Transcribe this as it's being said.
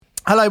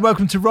Hello,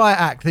 welcome to Riot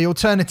Act, the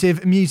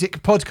alternative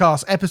music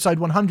podcast, episode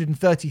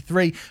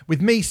 133,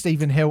 with me,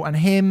 Stephen Hill, and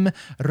him,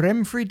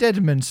 Remfry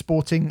Dedman,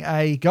 sporting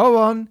a, go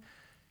on,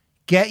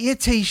 get your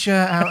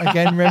t-shirt out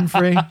again,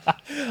 Remfry.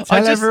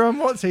 Tell everyone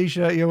what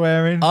t-shirt you're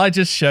wearing. I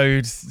just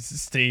showed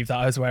Steve that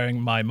I was wearing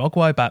my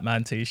Mogwai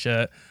Batman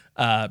t-shirt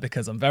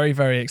because I'm very,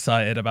 very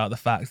excited about the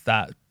fact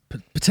that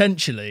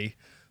potentially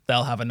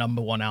they'll have a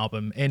number one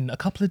album in a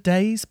couple of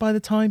days by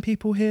the time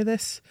people hear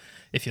this,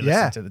 if you're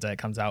listening to the day it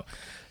comes out.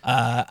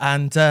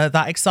 And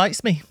that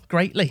excites me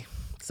greatly.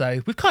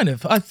 So we've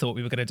I thought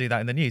we were going to do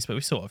that in the news, but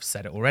we've sort of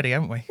said it already,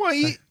 haven't we? Well,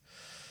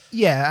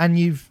 and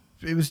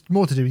it was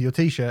more to do with your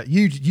t-shirt.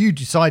 You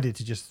decided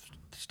to just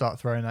start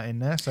throwing that in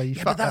there, so you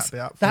fucked that bit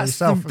up for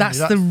yourself. That's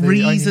the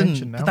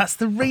reason. That's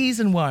the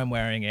reason why I'm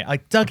wearing it. I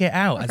dug it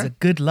out as a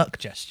good luck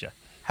gesture,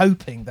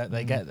 hoping that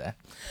they get there.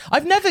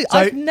 I've never.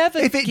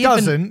 If it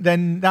doesn't,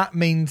 then that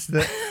means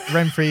that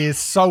Remfry is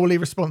solely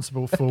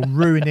responsible for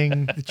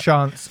ruining the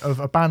chance of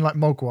a band like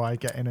Mogwai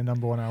getting a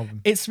number one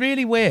album. It's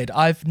really weird.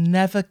 I've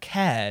never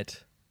cared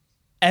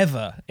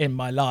ever in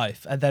my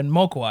life, and then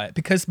Mogwai,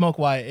 because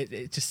Mogwai,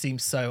 it just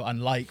seems so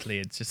unlikely.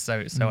 It's just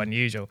so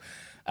unusual.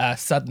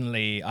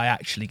 Suddenly, I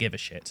actually give a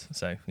shit.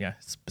 So yeah,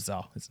 it's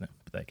bizarre, isn't it?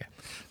 But there you go.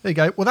 There you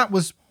go. Well, that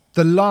was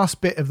the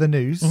last bit of the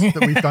news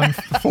that we've done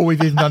before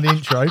we've even done the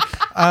intro.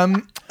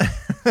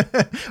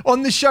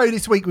 On the show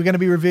this week, we're going to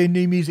be reviewing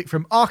new music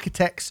from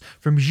Architects,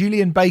 from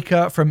Julian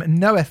Baker, from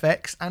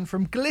NoFX, and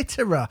from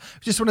Glitterer.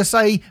 Just want to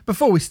say,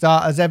 before we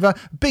start, as ever,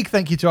 big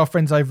thank you to our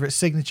friends over at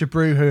Signature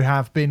Brew, who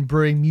have been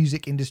brewing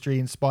music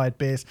industry-inspired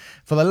beers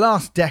for the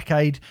last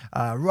decade,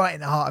 right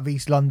in the heart of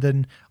East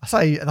London. I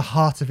say at the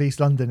heart of East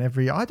London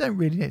I don't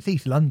really know. It's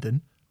East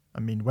London. I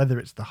mean, whether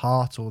it's the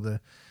heart or the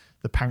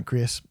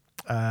pancreas,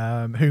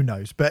 who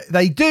knows? But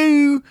they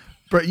do.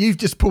 But you've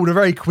just pulled a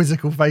very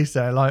quizzical face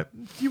there, like,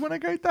 do you want to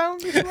go down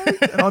this road?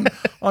 And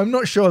I'm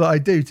not sure that I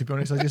do, to be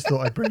honest. I just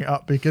thought I'd bring it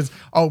up because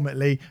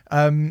ultimately,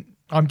 I'm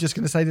just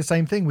going to say the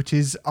same thing, which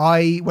is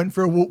I went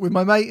for a walk with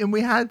my mate and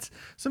we had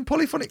some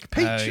Polyphonic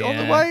Peach on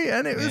the way,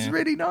 and it was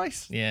really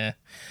nice. Yeah.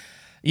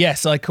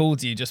 Yes, I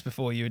called you just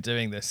before you were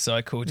doing this. So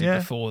I called you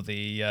before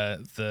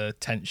the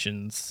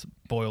tensions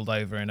boiled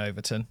over in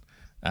Overton.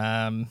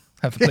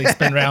 Have the police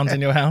been round in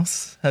your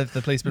house? Have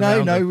the police been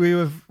round? No,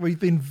 we've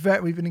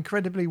been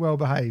incredibly well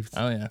behaved.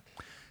 Oh yeah.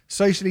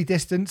 Socially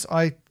distanced.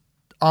 I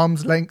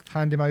arm's length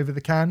hand him over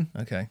the can.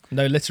 Okay.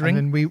 No littering.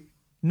 And then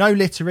no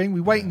littering. We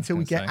wait until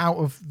we get out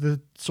of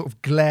the sort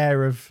of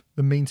glare of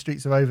the mean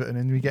streets of Overton,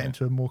 and we get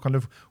into a more kind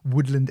of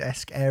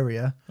woodland-esque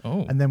area.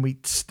 Oh. And then we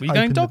Were you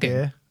going dogging?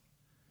 Beer.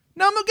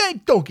 No, I'm not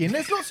going dogging.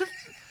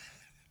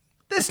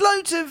 There's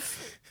loads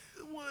of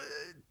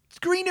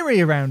greenery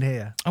around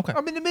here. Okay.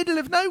 I'm in the middle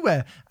of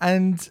nowhere.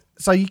 And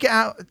so you get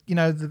out,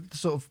 the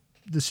sort of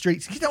the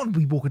streets. You don't want to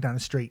be walking down the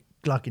street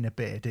glugging a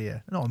beer, do you?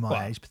 Not on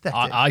my age. Pathetic.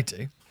 I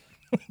do.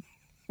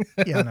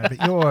 Yeah, I know,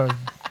 but you're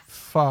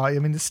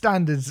the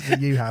standards that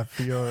you have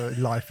for your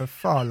life are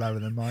far lower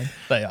than mine.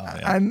 They are,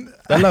 yeah. And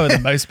they're lower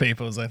than most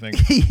people's, I think.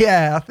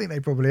 Yeah, I think they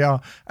probably are.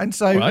 And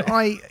so right.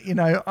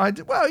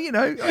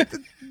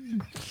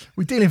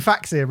 We deal in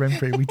facts here,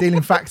 Remfry. We deal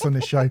in facts on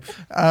this show.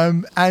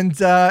 So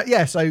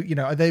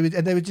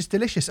they were just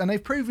delicious, and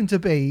they've proven to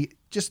be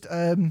just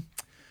a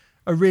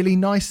really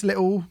nice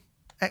little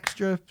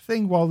extra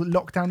thing while the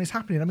lockdown is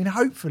happening. I mean,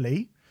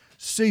 hopefully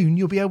soon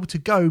you'll be able to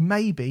go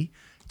maybe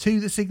to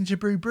the Signature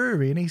Brew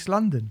Brewery in East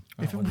London.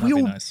 That'd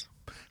be nice.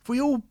 If we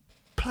all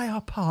play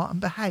our part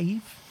and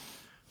behave,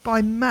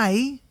 by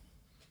May,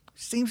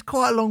 seems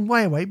quite a long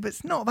way away, but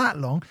it's not that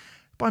long.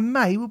 By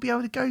May, we'll be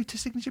able to go to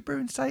Signature Brew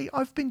and say,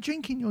 I've been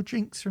drinking your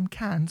drinks from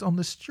cans on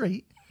the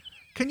street.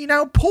 Can you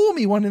now pour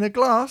me one in a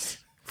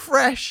glass,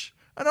 fresh,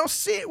 and I'll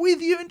sit with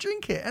you and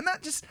drink it? And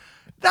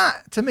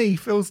that to me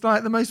feels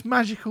like the most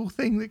magical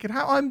thing that could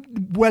happen.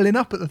 I'm welling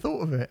up at the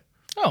thought of it.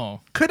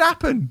 Oh. Could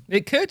happen.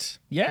 It could.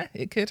 Yeah,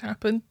 it could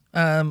happen.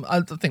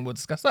 I think we'll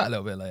discuss that a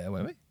little bit later,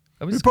 won't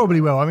we? We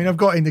probably will. I mean, I've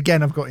got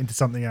into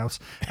something else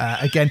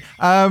again.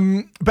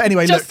 But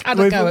anyway, just had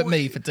a go at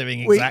me for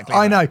doing exactly that.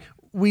 I know.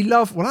 We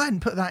love. Well, I hadn't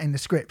put that in the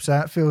script, so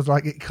it feels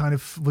like it kind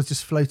of was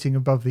just floating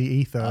above the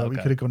ether. Okay. We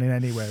could have gone in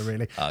anywhere,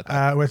 really.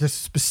 Okay. With a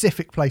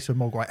specific place for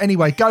Mogwai.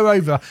 Anyway, go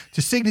over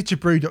to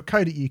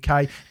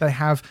signaturebrew.co.uk. They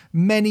have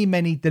many,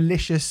 many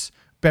delicious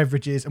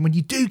beverages, and when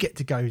you do get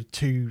to go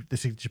to the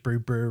Signature Brew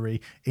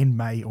Brewery in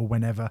May or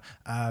whenever,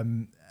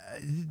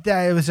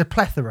 there is a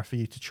plethora for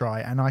you to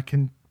try, and I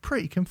can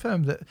pretty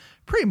confirm that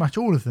pretty much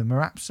all of them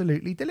are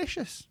absolutely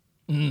delicious.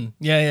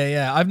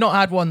 Yeah. I've not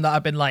had one that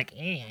I've been like,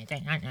 I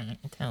don't like that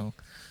at all.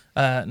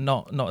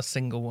 Not a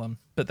single one.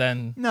 But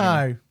then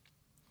no,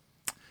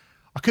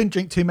 I couldn't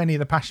drink too many of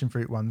the passion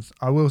fruit ones.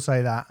 I will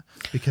say that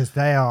because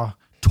they are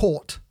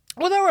taut.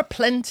 Well, there are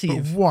plenty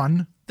of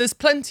one. There's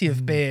plenty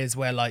of beers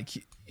where like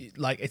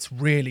it's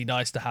really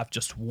nice to have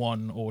just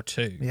one or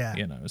two. Yeah,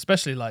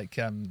 especially like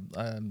I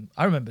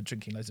remember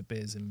drinking loads of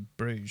beers in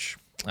Bruges,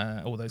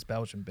 all those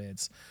Belgian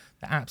beers.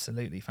 They're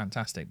absolutely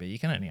fantastic, but you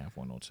can only have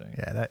one or two.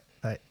 Yeah,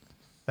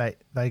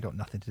 They got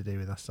nothing to do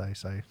with us, so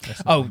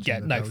let's not Oh mention yeah,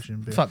 the no,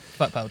 Belgian beer.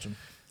 fuck Belgium.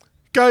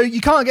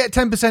 You can't get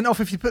 10% off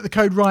if you put the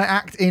code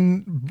RIOTACT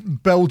in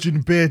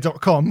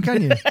belgianbeer.com,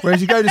 can you?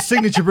 Whereas you go to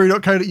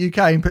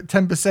signaturebrew.co.uk and put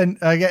 10%,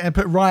 and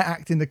put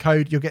RIOTACT in the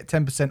code, you'll get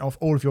 10% off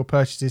all of your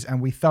purchases, and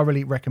we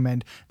thoroughly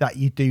recommend that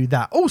you do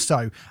that.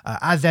 Also,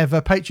 as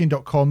ever,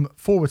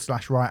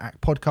 patreon.com/RIOTACT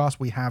podcast.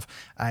 We have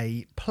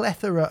a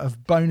plethora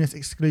of bonus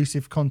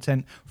exclusive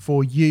content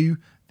for you,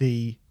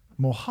 the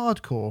more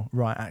hardcore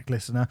Riot Act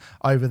listener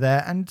over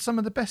there, and some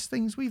of the best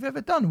things we've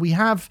ever done. We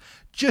have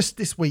just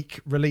this week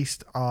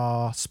released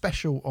our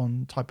special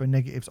on Typo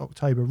Negative's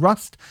October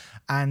Rust,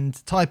 and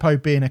Typo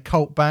being a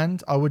cult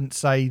band, I wouldn't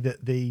say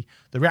that the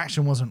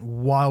reaction wasn't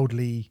wild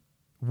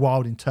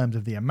in terms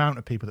of the amount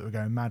of people that were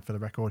going mad for the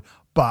record,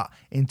 but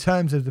in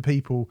terms of the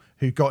people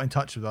who got in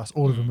touch with us,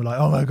 all of them were like,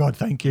 oh my god,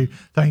 thank you.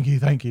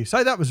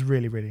 So that was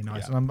really, really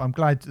nice. Yeah. And I'm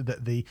glad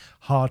that the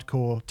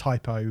hardcore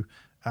Typo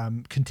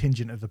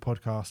contingent of the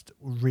podcast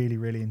really,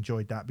 really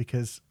enjoyed that,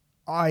 because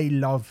I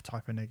love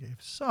Typo Negative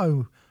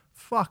so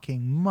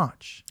fucking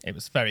much. It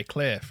was very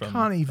clear from.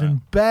 Can't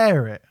even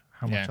bear it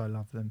how much Yeah. I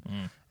love them.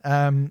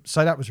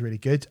 So that was really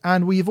good.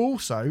 And we've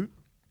also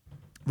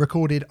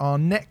recorded our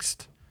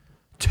next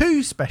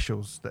 2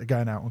 specials that are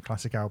going out on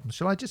classic albums.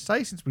 Shall I just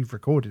say, since we've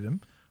recorded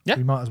them, Yeah.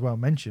 we might as well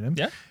mention them.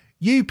 Yeah.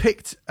 You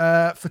picked,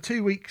 for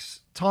 2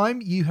 weeks'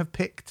 time, you have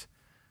picked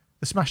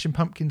the Smashing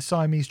Pumpkins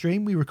Siamese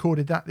Dream. We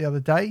recorded that the other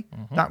day.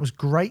 That was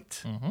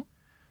great.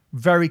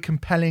 Very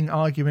compelling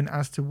argument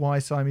as to why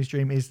Siamese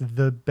Dream is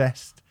the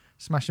best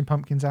Smashing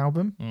Pumpkins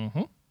album.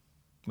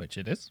 Which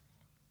it is.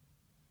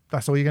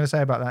 That's all you're going to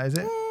say about that, is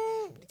it?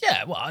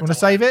 Yeah, well, I Want to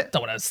save it?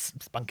 Don't want to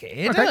spunk it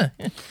in. Okay.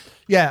 do I?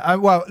 Yeah,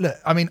 well, look,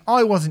 I mean,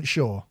 I wasn't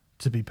sure,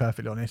 to be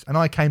perfectly honest, and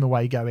I came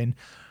away going,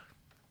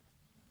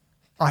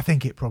 I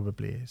think it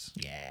probably is.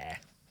 Yeah.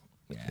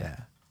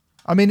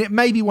 I mean, it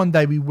maybe one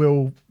day we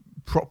will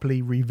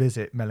properly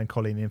revisit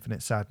Melancholy and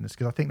Infinite Sadness,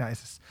 because I think that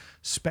is a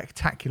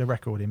spectacular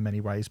record in many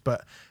ways,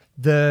 but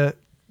the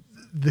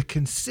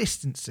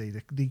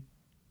consistency, the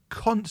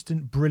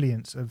constant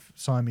brilliance of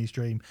Siamese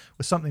Dream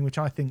was something which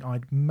I think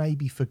I'd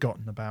maybe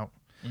forgotten about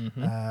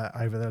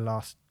over the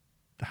last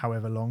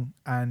however long,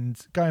 and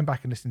going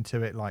back and listening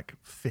to it like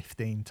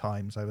 15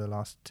 times over the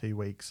last 2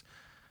 weeks,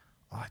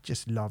 I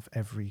just love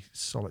every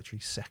solitary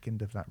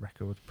second of that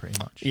record, pretty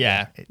much.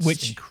 Yeah,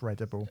 it's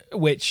incredible.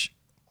 Which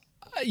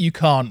you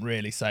can't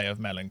really say of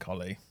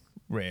Melancholy,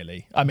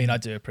 really. I mean, I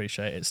do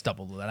appreciate it's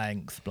double the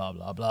length, blah,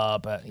 blah, blah,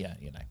 but yeah.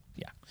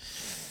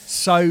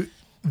 So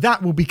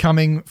that will be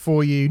coming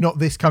for you, not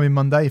this coming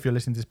Monday, if you're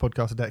listening to this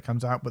podcast the day it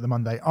comes out, but the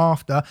Monday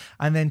after.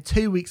 And then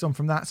 2 weeks on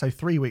from that, so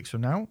 3 weeks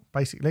from now,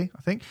 basically,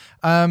 I think.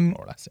 More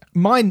or less, yeah.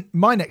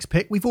 My next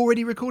pick, we've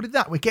already recorded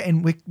that. We're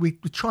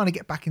trying to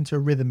get back into a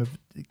rhythm of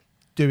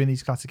doing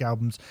these classic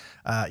albums,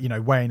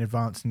 way in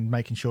advance, and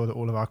making sure that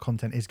all of our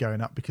content is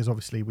going up, because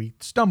obviously we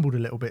stumbled a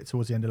little bit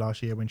towards the end of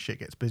last year when shit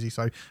gets busy.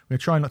 So we're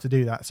trying not to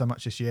do that so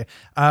much this year.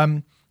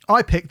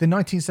 I picked the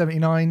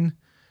 1979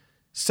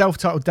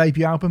 self-titled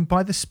debut album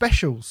by The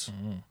Specials,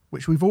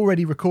 which we've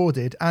already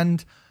recorded.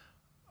 And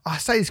I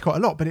say this quite a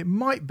lot, but it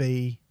might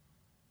be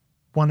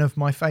one of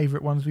my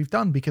favourite ones we've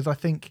done, because I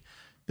think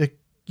the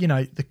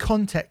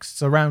context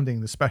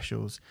surrounding The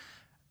Specials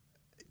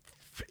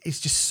is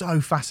just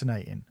so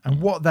fascinating, and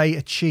what they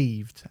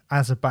achieved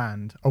as a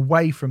band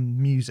away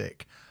from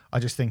music, I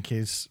just think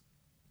is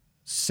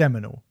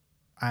seminal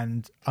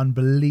and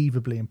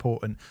unbelievably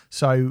important.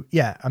 So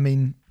yeah, I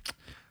mean,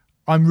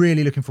 I'm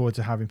really looking forward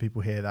to having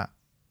people hear that,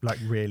 like,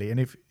 really. And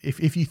if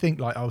you think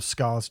like, oh,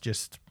 Scar's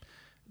just,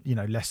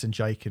 Less Than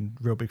Jake and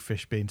Real Big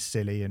Fish being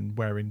silly and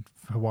wearing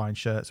Hawaiian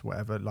shirts or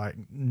whatever, like,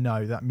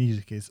 no, that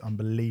music is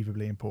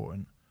unbelievably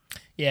important.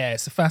 Yeah,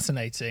 it's a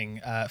fascinating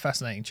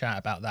chat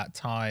about that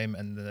time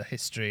and the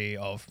history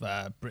of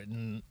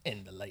Britain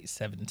in the late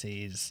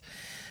 70s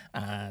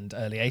and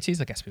early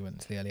 80s. I guess we went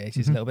into the early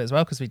 80s a little bit as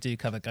well, because we do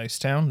cover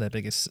Ghost Town, their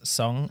biggest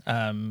song.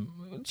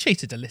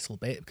 Cheated a little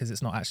bit because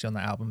it's not actually on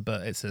that album,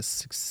 but it's a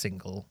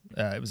single.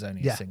 It was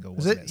only a single,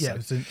 wasn't it? Yeah, it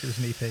was an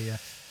EP, yeah.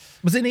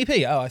 Was it an EP?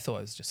 Oh, I thought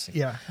it was just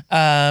single.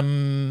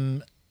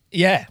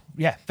 Yeah.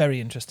 Yeah,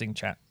 very interesting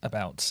chat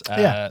about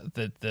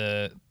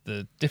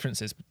the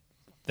differences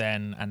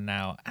then and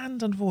now,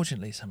 and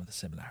unfortunately some of the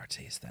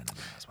similarities then and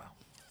now as well.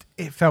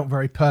 It felt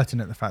very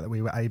pertinent, the fact that we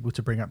were able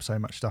to bring up so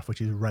much stuff which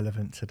is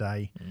relevant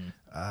today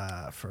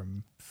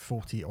from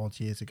 40 odd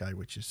years ago,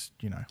 which is,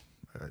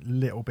 a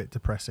little bit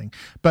depressing.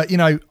 But,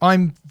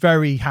 I'm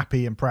very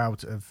happy and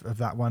proud of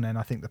that one. And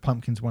I think the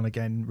Pumpkins one,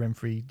 again,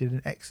 Renfrey did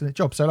an excellent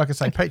job. So like I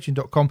say,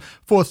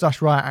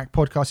 patreon.com/Riot Act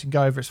podcast. You can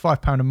go over. It's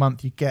 £5 a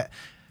month. You get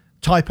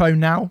Typo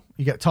now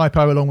You get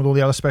Typo along with all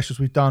the other specials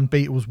we've done: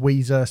 Beatles,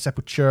 Weezer,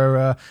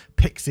 Sepultura,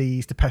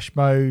 Pixies, Depeche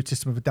Mode,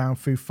 System of a Down,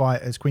 Foo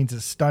Fighters, Queens of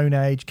the Stone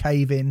Age,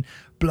 Cave In,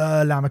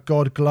 Blur, Lamb of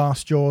God,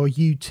 Glassjaw,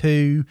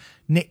 U2,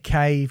 Nick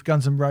Cave,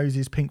 Guns N'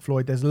 Roses, Pink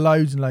Floyd. There's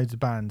loads and loads of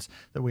bands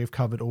that we have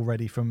covered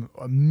already from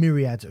a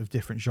myriad of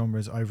different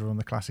genres over on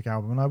the Classic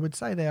Album, and I would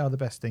say they are the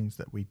best things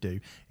that we do,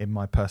 in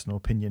my personal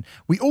opinion.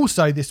 We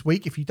also, this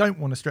week, if you don't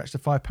want to stretch to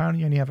 £5,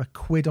 you only have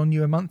 £1 on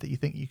you a month that you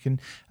think you can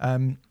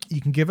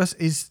give us,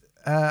 is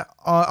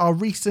our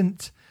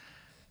recent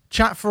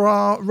chat for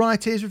our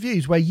Rioters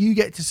reviews, where you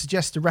get to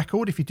suggest a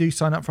record if you do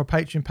sign up for our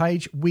Patreon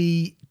page.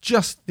 We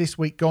just this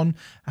week gone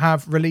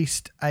have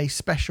released a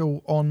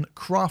special on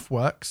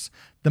Kraftwerk's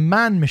The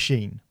Man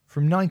Machine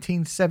from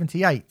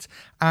 1978,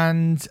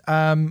 and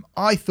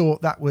I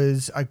thought that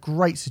was a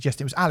great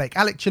suggestion. It was Alec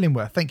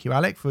Chillingworth. Thank you,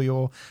 Alec, for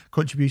your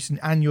contribution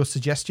and your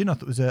suggestion. I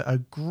thought it was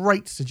a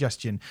great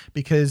suggestion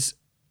because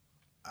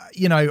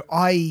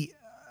I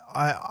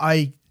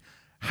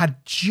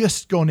had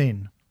just gone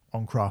in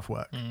on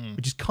Kraftwerk,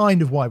 which is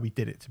kind of why we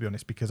did it, to be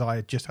honest, because I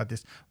had just had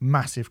this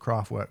massive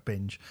Kraftwerk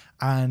binge.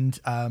 And,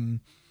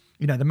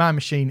 The Man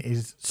Machine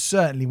is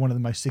certainly one of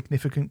the most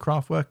significant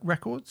Kraftwerk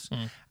records.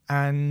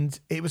 And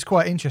it was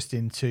quite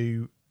interesting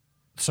to,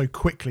 so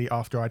quickly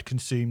after I'd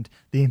consumed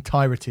the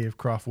entirety of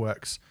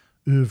Kraftwerk's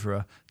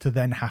oeuvre, to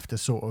then have to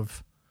sort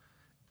of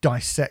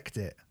dissect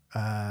it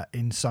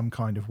in some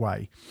kind of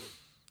way,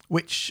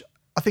 which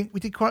I think we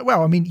did quite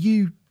well. I mean,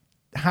 you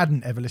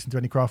hadn't ever listened to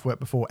any Kraftwerk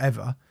before,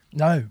 ever.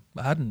 No,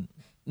 I hadn't.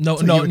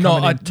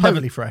 I'd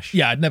totally fresh.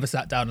 Yeah, I'd never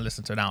sat down and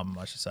listened to an album,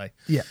 I should say.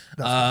 Yeah,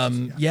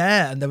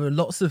 yeah, and there were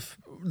lots of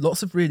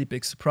really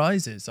big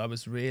surprises. I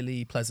was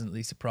really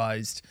pleasantly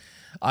surprised.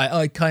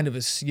 I kind of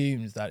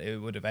assumed that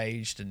it would have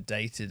aged and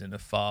dated in a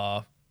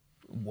far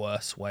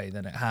worse way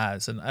than it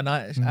has, and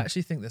I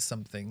actually think there's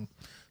something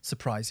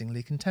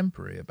surprisingly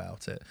contemporary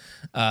about it.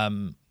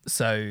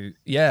 So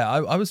yeah,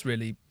 I was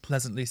really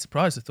pleasantly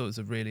surprised. I thought it was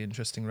a really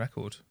interesting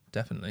record,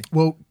 definitely.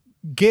 Well,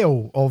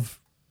 Gil of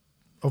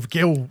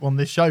Gil on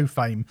this show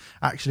fame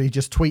actually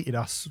just tweeted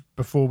us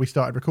before we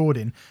started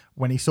recording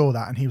when he saw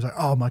that, and he was like,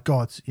 oh my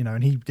God,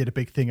 and he did a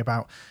big thing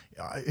about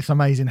it's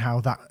amazing how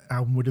that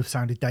album would have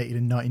sounded dated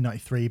in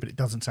 1993, but it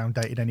doesn't sound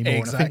dated anymore.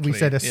 Exactly. And I think we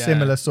said a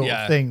similar sort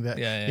of thing that,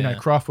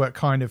 Kraftwerk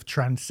kind of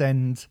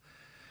transcend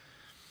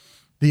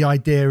the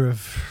idea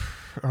of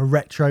a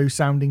retro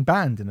sounding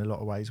band in a lot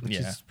of ways, which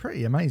is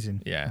pretty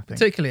amazing. Yeah,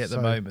 particularly at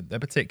the moment. They're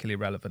particularly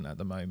relevant at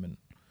the moment.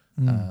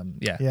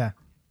 Yeah.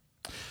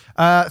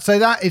 So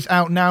that is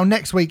out now.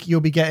 Next week, you'll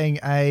be getting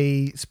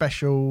a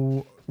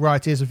special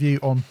Rioters review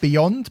on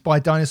Beyond by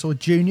Dinosaur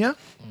Jr.,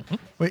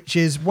 which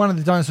is one of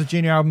the Dinosaur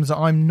Jr. albums that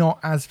I'm not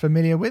as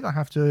familiar with, I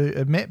have to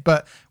admit,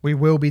 but we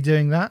will be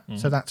doing that.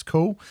 So that's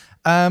cool.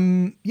 Like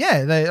I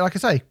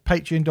say,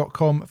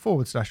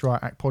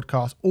 patreon.com/Riot Act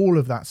podcast. All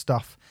of that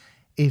stuff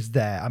is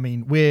there. I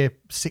mean, we're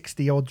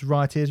 60 odd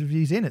Rioters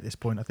reviews in at this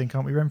point, I think,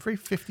 aren't we, Remfrey?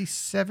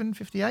 57,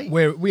 58?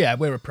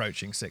 We're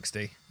approaching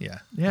 60. Yeah.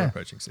 We're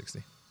approaching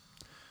 60.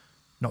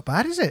 Not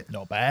bad, is it?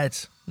 Not bad.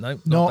 No,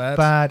 not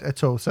bad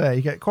at all. So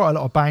you get quite a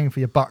lot of bang for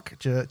your buck,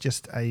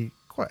 just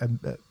quite a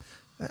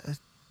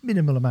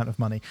minimal amount of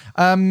money.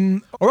 All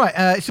right,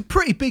 it's a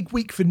pretty big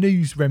week for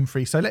news,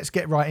 Remfrey, so let's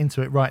get right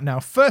into it right now.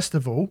 First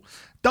of all,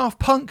 Daft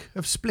Punk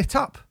have split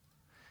up.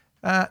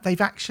 They've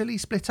actually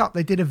split up.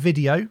 They did a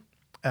video,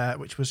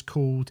 which was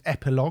called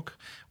Epilogue,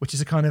 which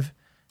is a kind of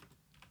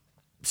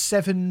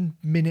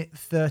 7-minute,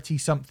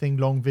 30-something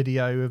long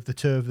video of the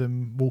two of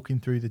them walking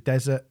through the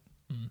desert.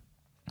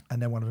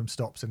 And then one of them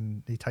stops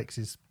and he takes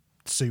his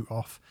suit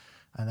off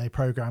and they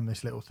program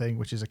this little thing,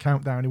 which is a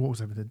countdown. He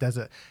walks over the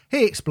desert.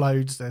 He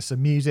explodes. There's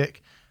some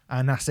music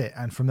and that's it.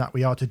 And from that,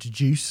 we are to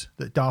deduce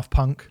that Daft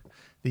Punk,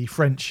 the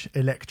French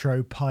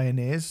electro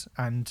pioneers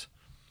and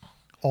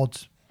odd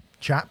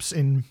chaps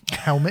in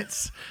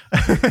helmets,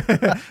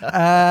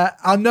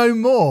 are no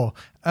more.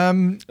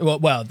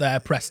 Well, their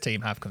press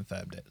team have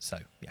confirmed it. So,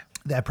 yeah.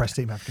 Their press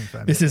team have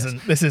confirmed This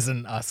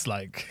isn't us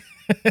like...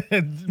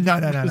 No.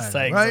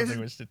 saying right?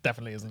 something which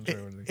definitely isn't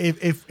true.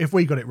 If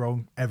we got it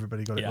wrong,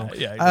 everybody got it wrong.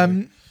 Yeah,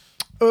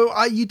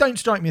 exactly. You don't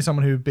strike me as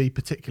someone who would be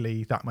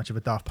particularly that much of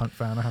a Daft Punk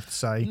fan, I have to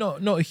say.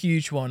 Not a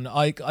huge one.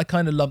 I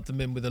kind of lump them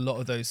in with a lot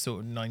of those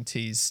sort of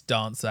 90s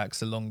dance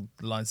acts along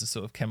the lines of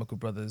sort of Chemical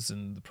Brothers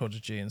and The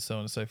Prodigy and so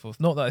on and so forth.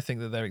 Not that I think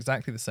that they're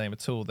exactly the same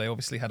at all. They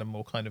obviously had a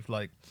more kind of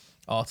like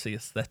arty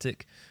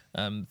aesthetic.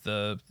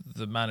 The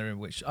manner in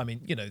which, I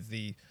mean,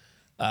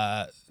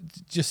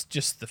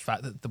 just the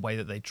fact that the way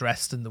that they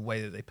dressed and the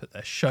way that they put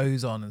their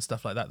shows on and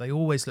stuff like that, they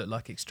always looked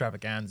like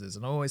extravaganzas,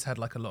 and I always had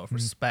like a lot of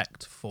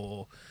respect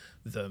for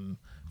them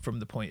from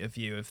the point of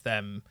view of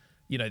them.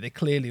 They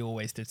clearly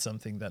always did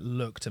something that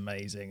looked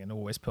amazing and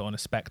always put on a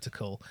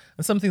spectacle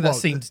and something that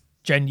seemed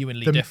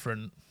genuinely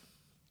different.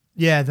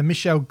 Yeah, the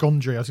Michel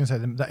Gondry, I was going to say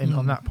that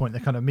on that point, the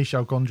kind of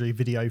Michel Gondry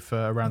video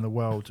for Around the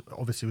World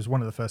obviously was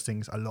one of the first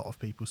things a lot of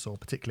people saw,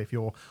 particularly if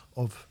you're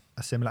of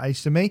a similar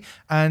age to me.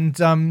 And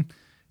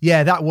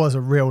Yeah, that was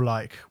a real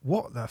like,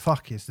 what the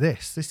fuck is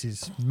this? This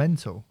is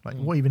mental. Like,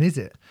 what even is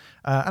it?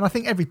 And I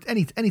think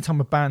any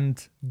time a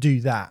band do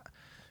that,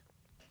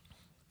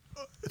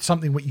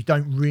 something what you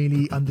don't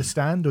really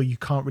understand or you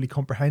can't really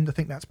comprehend, I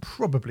think that's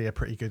probably a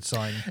pretty good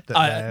sign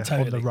that they're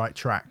on the right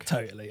track.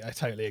 I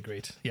totally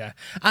agreed. Yeah,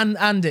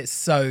 and it's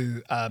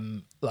so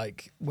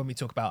like when we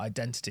talk about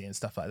identity and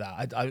stuff like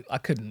that, I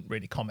couldn't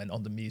really comment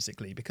on them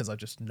musically because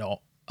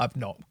I've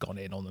not gone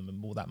in on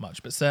them all that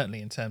much, but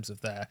certainly in terms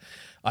of their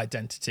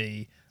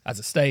identity as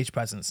a stage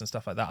presence and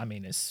stuff like that, I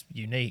mean, it's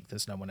unique.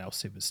 There's no one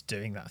else who was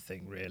doing that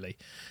thing really,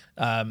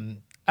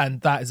 and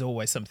that is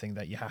always something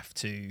that you have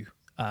to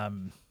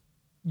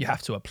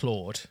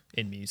applaud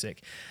in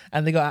music,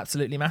 and they got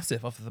absolutely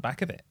massive off of the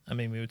back of it. I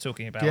mean, we were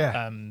talking about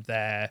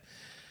their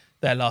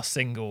last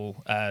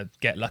single,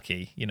 "Get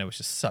Lucky," which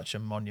is such a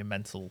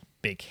monumental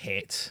big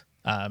hit.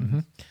 I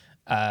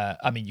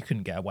mean, you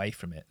couldn't get away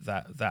from it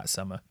that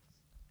summer.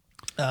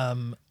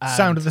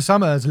 Sound of the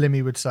summer, as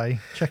Limmy would say.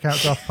 Check out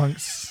Daft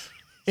Punk's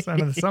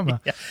Sound of the Summer.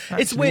 Yeah.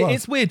 It's weird.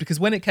 It's weird because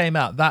when it came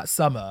out that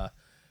summer,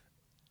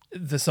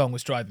 the song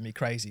was driving me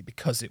crazy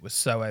because it was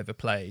so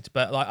overplayed.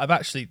 But like,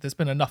 there's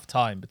been enough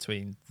time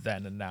between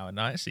then and now, and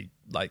I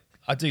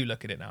do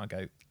look at it now and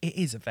go, it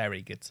is a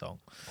very good song.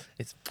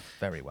 It's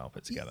very well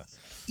put together.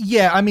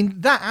 Yeah, I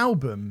mean, that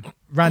album,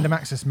 Random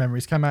Access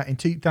Memories, came out in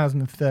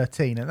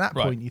 2013. At that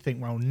point, you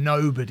think, well,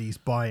 nobody's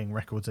buying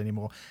records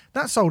anymore.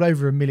 That sold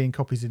over 1 million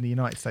copies in the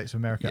United States of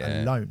America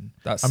alone.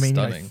 That's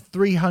stunning.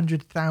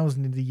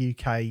 300,000 in the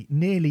UK,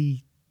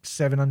 nearly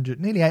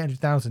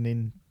 800,000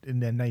 in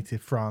their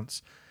native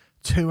France.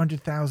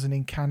 200,000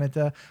 in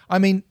Canada. I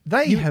mean,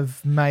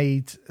 have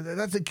made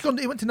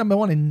it went to number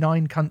 1 in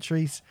 9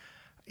 countries.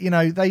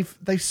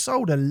 They've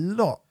sold a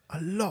lot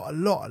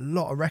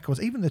of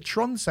records. Even the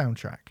Tron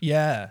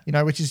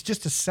soundtrack, which is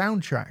just a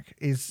soundtrack,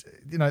 is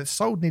it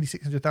sold nearly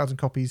 600,000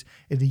 copies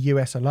in the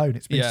US alone.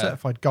 It's been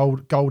certified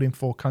gold in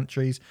 4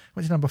 countries.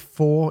 Went to number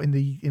 4 in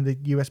the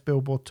US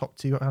Billboard Top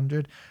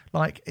 200.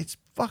 Like, it's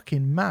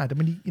fucking mad. I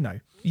mean,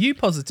 you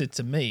posited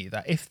to me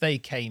that if they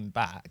came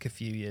back a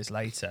few years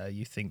later,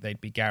 you think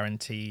they'd be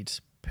guaranteed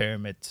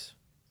Pyramid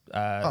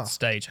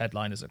stage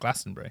headliners at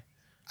Glastonbury.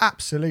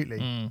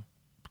 Absolutely.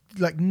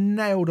 Like,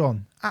 nailed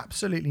on.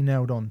 Absolutely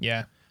nailed on.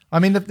 Yeah. I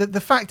mean,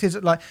 the fact is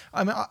that, like,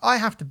 I mean, I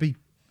have to be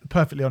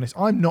perfectly honest.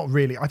 I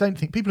don't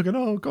think people are going,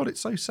 oh God, it's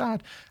so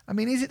sad. I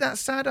mean, is it that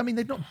sad? I mean,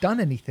 they've not done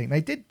anything.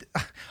 They did.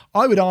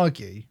 I would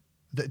argue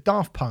that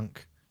Daft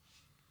Punk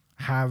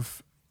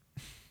have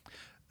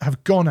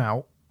gone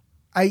out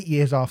 8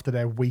 years after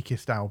their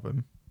weakest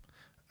album.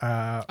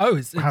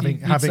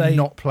 Having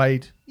not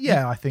played.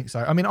 Yeah, I think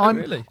so. I mean,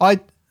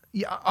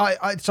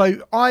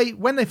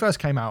 when they first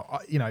came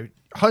out,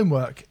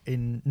 Homework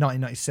in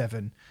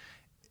 1997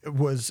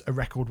 was a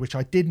record which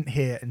I didn't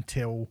hear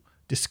until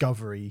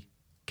Discovery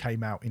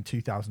came out in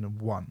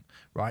 2001.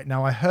 Right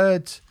now, I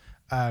heard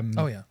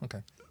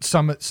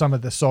some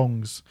of the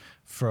songs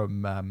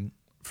from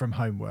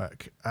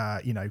Homework.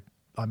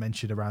 I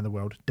mentioned Around the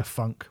World.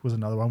 Defunk was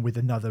another one with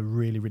another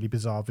really, really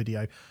bizarre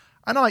video.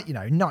 And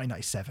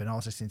 1997, I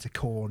was listening to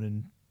Korn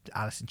and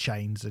Alice in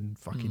Chains and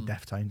fucking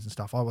Deftones and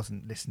stuff. I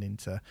wasn't listening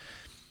to,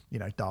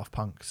 Daft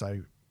Punk,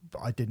 so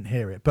I didn't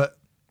hear it. But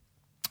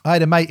I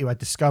had a mate who had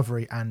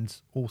Discovery and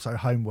also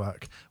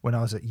Homework when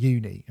I was at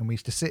uni, and we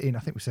used to sit in, I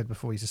think we said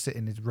before, we used to sit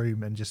in his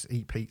room and just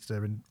eat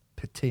pizza and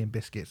tea and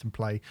biscuits and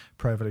play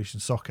Pro Evolution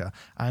Soccer.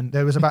 And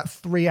there was about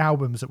 3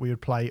 albums that we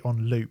would play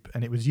on loop,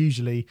 and it was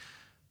usually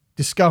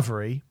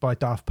Discovery by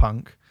Daft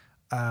Punk,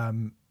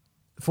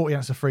 40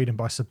 Ounce of Freedom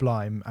by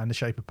Sublime, and The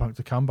Shape of Punk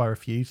to Come by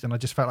Refused. And I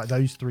just felt like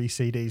those 3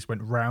 CDs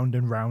went round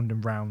and round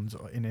and round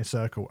in a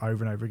circle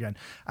over and over again.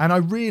 And I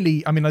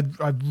really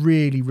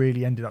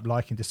ended up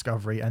liking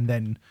Discovery, and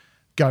then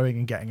going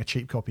and getting a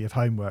cheap copy of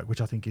Homework,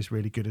 which I think is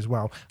really good as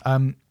well.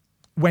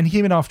 When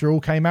Human After All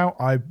came out,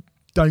 I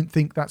don't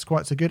think that's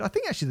quite so good. I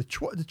think actually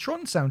the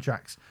Tron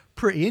soundtrack's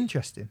pretty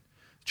interesting.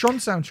 Tron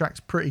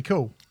soundtrack's pretty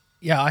cool.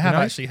 Yeah, I have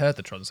actually heard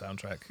the Tron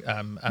soundtrack,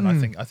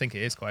 and I think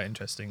it is quite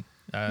interesting.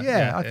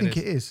 I think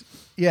it is.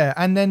 Yeah,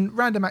 and then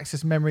Random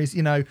Access Memories,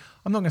 I'm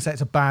not going to say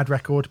it's a bad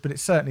record, but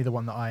it's certainly the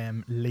one that I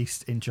am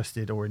least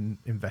interested or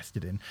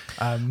invested in.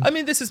 I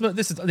mean, this is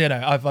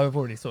I've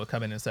already sort of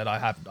come in and said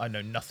I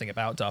know nothing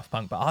about Daft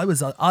Punk, but I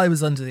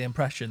was under the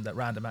impression that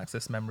Random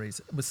Access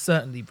Memories was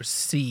certainly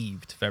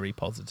received very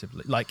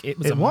positively. Like, it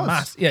was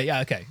mass. Yeah,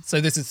 okay. So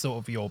this is sort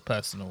of your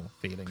personal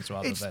feelings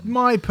rather than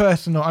my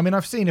personal. I mean,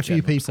 I've seen a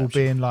few people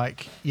being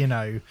like,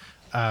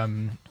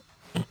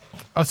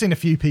 I've seen a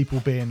few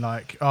people being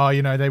like, oh,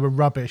 they were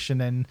rubbish, and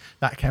then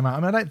that came out. I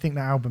mean, I don't think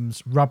that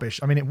album's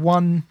rubbish. I mean, it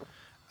won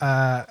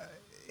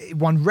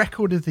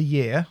Record of the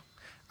Year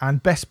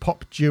and Best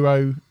Pop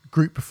Duo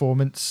Group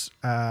Performance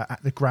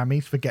at the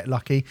Grammys for Get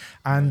Lucky,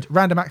 and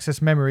Random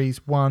Access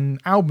Memories won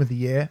Album of the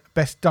Year,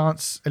 Best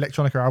Dance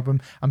Electronica Album,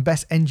 and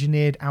Best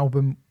Engineered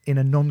Album in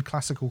a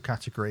non-classical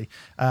category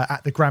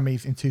at the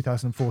Grammys in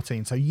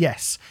 2014. So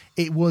yes,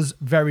 it was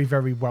very,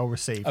 very well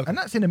received. Okay. And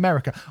that's in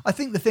America. I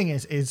think the thing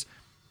is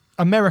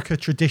America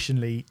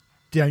traditionally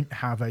didn't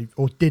have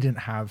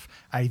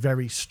a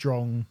very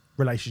strong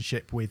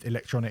relationship with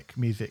electronic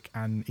music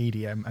and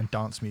EDM and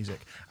dance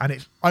music, and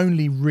it's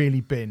only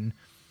really been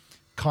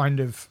kind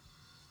of,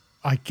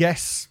 I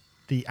guess,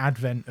 the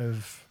advent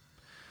of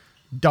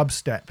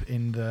dubstep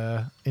in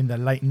the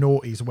late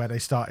noughties where they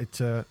started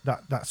to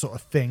that sort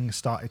of thing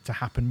started to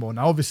happen more.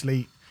 Now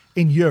obviously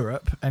in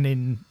Europe and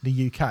in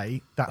the UK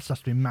that's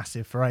just been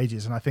massive for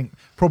ages, and I think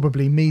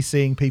probably me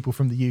seeing people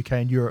from the UK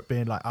and Europe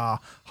being like,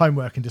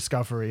 Homework and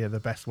Discovery are the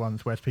best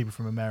ones, whereas people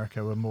from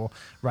America were more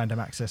Random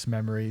Access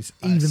Memories,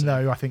 even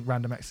though I think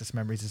Random Access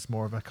Memories is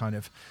more of a kind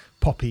of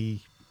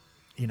poppy,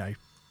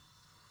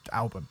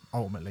 album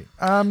ultimately.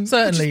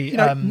 Certainly,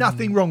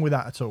 nothing wrong with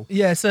that at all.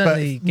 Yeah,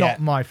 certainly. But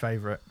not my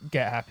favourite.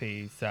 Get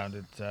Happy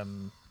sounded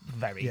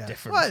very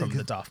different from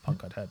the Daft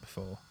Punk I'd heard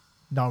before.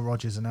 Noel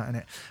Rodgers and that,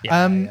 innit?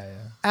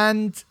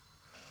 Yeah.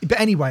 But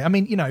anyway, I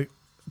mean,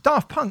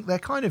 Daft Punk, they're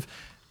kind of,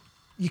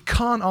 you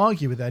can't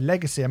argue with their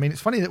legacy. I mean,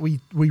 it's funny that we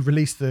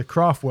released the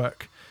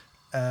Kraftwerk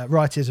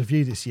Writers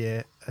Review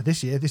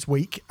this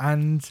week,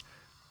 and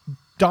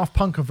Daft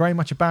Punk are very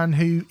much a band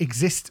who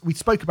exists. We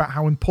spoke about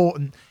how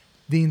important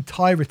the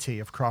entirety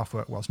of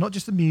Kraftwerk was, not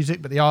just the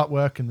music, but the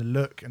artwork and the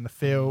look and the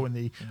feel and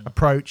the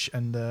approach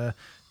and the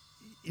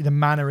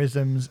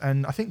mannerisms.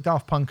 And I think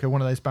Daft Punk are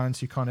one of those bands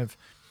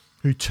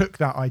who took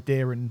that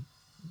idea and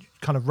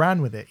kind of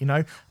ran with it,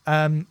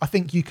 I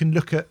think you can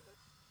look at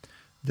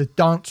the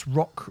dance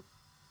rock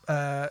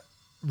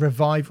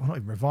revival, not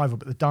even revival,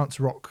 but the dance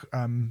rock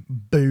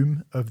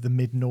boom of the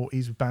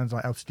mid-noughties with bands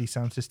like LCD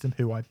Sound System,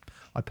 who I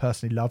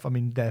personally love. I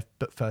mean, their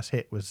first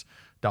hit was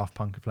Daft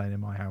Punk playing in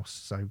my house,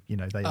 so they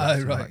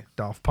like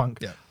Daft Punk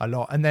a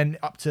lot, and then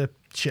up to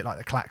shit like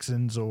the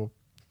Klaxons or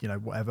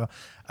whatever.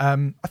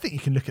 I think you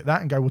can look at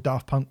that and go, well,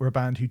 Daft Punk were a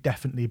band who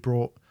definitely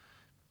brought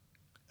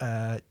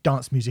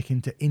dance music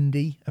into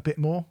indie a bit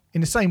more,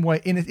 in the same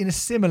way, in a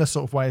similar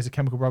sort of way as the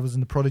Chemical Brothers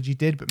and the Prodigy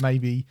did, but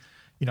maybe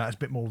it's a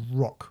bit more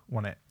rock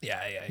on it.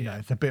 Yeah.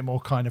 It's a bit more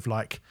kind of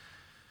like,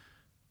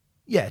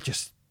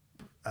 just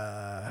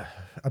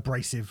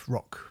abrasive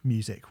rock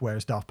music,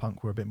 whereas Daft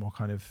Punk were a bit more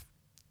kind of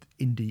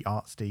indie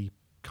artsy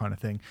kind of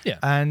thing. Yeah.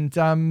 And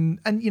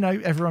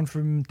everyone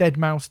from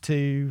Deadmau5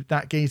 to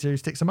that geezer who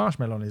sticks a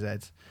marshmallow on his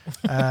head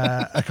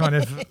are kind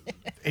of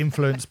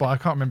influenced by, I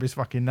can't remember his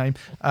fucking name,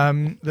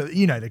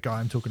 the guy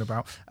I'm talking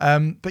about.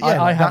 But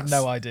yeah, I have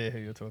no idea who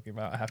you're talking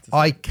about, I have to say.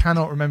 I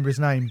cannot remember his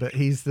name, but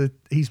he's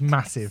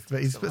massive,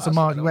 but he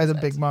wears a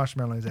big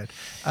marshmallow on his head.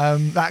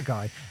 That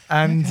guy.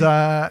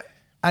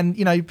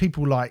 And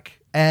people like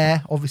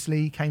Air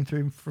obviously came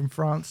through from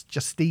France.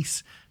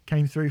 Justice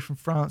came through from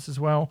France as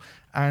well,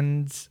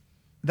 and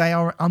they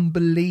are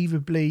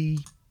unbelievably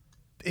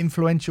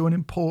influential and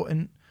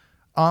important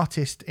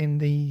artist in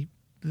the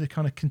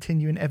kind of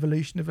continuing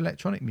evolution of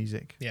electronic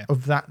music. Yeah.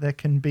 Of that there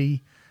can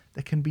be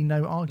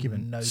no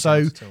argument. No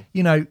so doubt at all.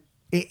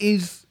 it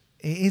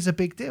is a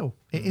big deal.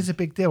 It is a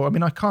big deal. I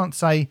mean, I can't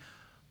say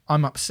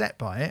I'm upset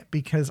by it,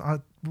 because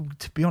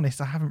to be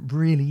honest, I haven't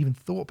really even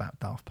thought about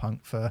Daft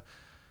Punk for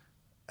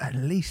at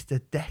least a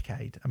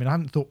decade. I mean, I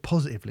haven't thought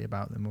positively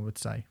about them, I would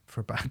say, for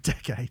about a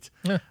decade.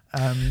 Yeah.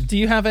 Do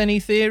you have any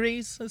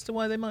theories as to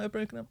why they might have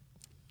broken up?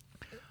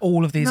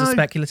 All of these are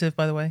speculative,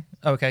 by the way.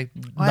 Oh, okay,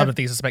 none of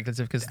these are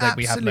speculative because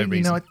we have no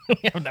reason.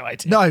 We have no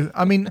idea. No,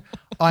 I mean,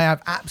 I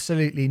have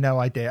absolutely no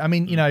idea. I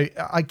mean,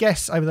 I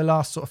guess over the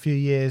last sort of few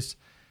years,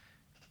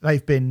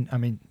 they've been,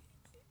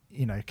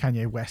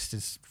 Kanye West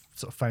has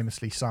sort of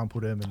famously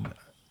sampled them, and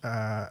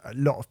a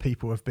lot of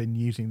people have been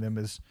using them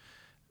as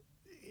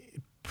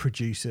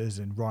producers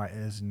and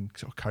writers and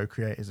sort of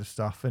co-creators of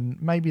stuff,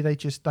 and maybe they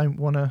just don't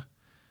want to.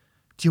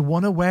 Do you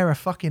want to wear a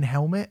fucking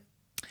helmet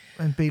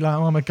and be like,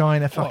 I'm a guy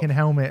in a fucking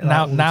helmet?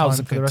 Now's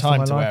a good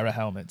time to wear a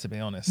helmet, to be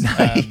honest.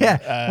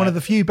 One of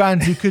the few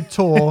bands who could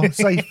tour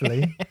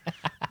safely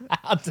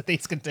under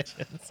these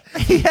conditions.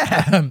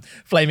 Yeah.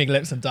 Flaming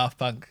Lips and Daft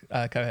Punk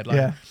co-headline.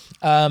 Yeah.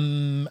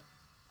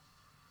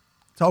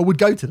 So I would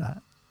go to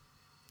that,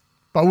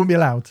 but I wouldn't be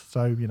allowed.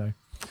 So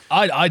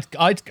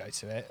I'd go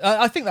to it.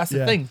 I think that's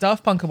the thing.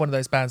 Daft Punk are one of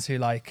those bands who,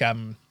 like,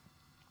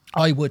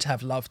 I would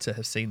have loved to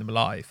have seen them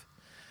live,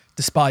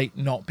 despite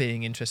not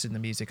being interested in the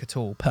music at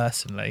all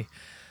personally.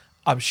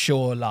 I'm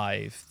sure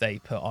live they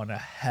put on a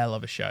hell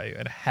of a show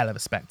and a hell of a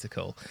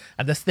spectacle.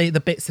 And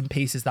the bits and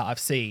pieces that I've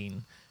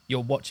seen,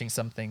 you're watching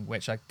something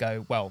which I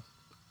go, well,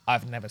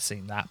 I've never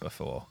seen that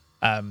before.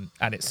 And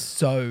it's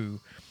so...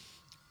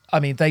 I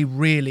mean, they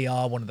really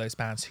are one of those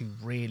bands who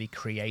really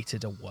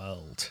created a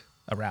world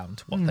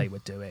around what they were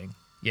doing,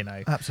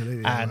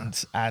 Absolutely.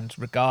 And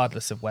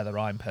regardless of whether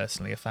I'm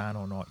personally a fan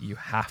or not, you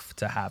have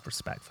to have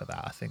respect for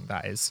that. I think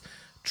that is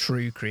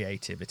true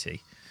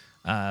creativity.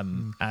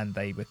 And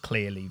they were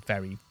clearly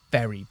very,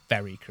 very,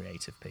 very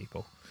creative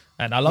people.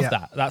 And I love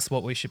that. That's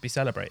what we should be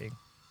celebrating.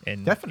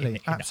 Definitely,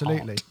 in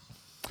absolutely. art.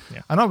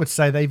 Yeah. And I would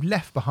say they've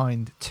left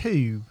behind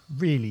two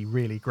really,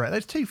 really great.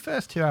 Those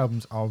first two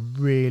albums are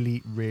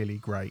really, really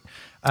great.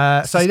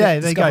 So there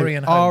they go. Discovery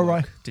and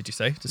Homework, did you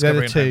say?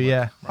 Discovery and Homework. yeah.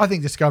 Right. I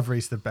think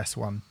Discovery's the best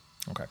one.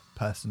 Okay.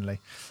 Personally.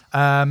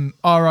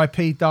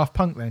 R.I.P. Daft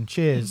Punk then.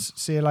 Cheers.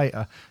 See you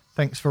later.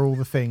 Thanks for all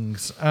the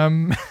things. I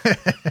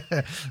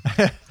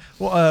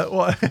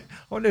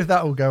wonder if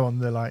that will go on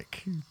the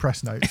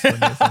press notes when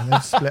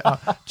they're split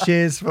up.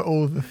 Cheers for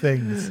all the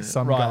things,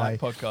 some guy.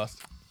 Podcast.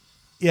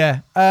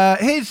 Yeah.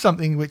 Here's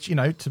something which,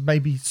 to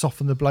maybe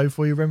soften the blow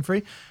for you,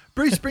 Renfrey.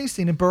 Bruce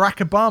Springsteen and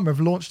Barack Obama have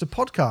launched a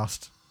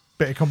podcast.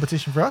 Bit of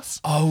competition for us.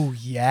 Oh,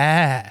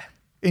 yeah.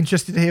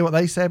 Interested to hear what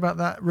they say about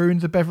that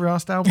Ruins of Beverly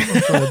Hills album.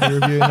 I'm sure they'll be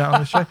reviewing that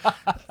on the show.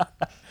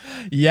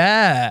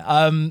 Yeah.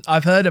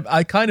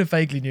 I kind of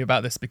vaguely knew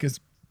about this because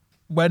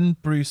when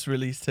Bruce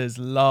released his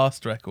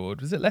last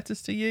record, was it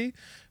Letters to You?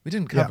 We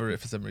didn't cover it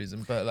for some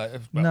reason,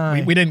 but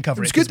no. we didn't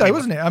cover it. It was good though,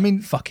 wasn't it? I mean,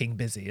 fucking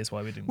busy is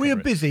why we didn't. We cover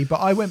were busy, but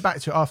I went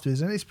back to it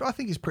afterwards, and I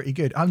think it's pretty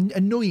good.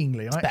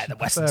 Annoyingly, I better than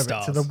Western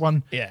Stars. To the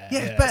one,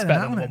 it's better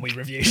than the one we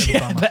reviewed.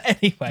 But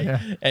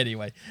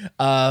anyway,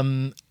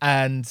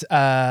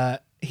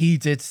 he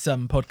did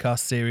some podcast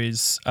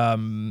series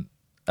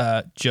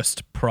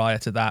just prior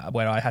to that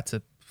where I had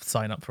to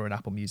sign up for an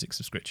Apple Music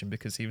subscription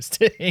because he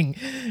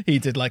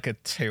did like a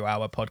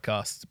 2-hour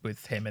podcast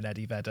with him and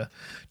Eddie Vedder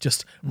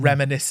just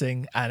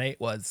reminiscing, and it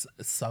was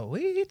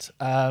sweet.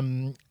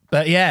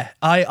 But yeah,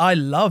 I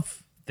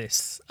love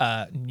this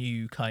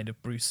new kind of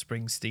Bruce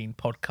Springsteen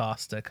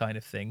podcaster kind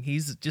of thing.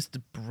 He's just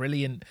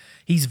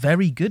he's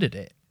very good at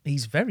it.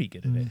 He's very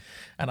good at it,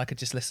 and I could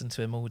just listen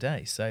to him all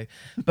day. So,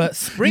 but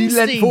Springsteen, you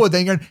leant forward,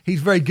 then going,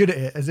 he's very good at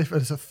it, as if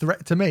it's a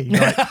threat to me.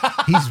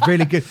 He's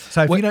really good.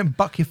 So if you don't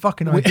buck your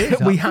fucking ideas,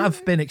 we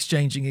have been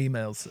exchanging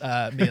emails,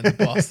 me and the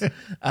boss,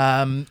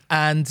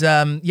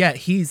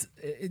 he's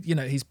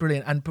he's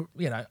brilliant, and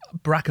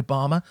Barack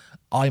Obama,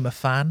 I'm a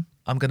fan.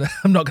 I'm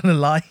not gonna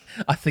lie.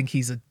 I think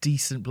he's a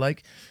decent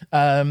bloke.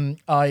 I mean,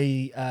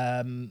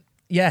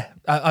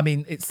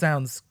 it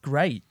sounds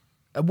great.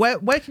 Where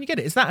can you get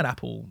it? Is that an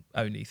Apple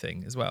only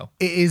thing as well?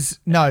 It is.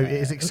 No, it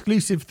is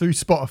exclusive through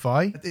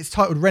Spotify. It's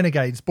titled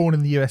Renegades, Born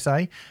in the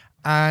USA,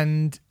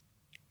 and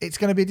it's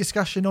going to be a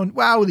discussion on,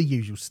 the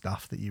usual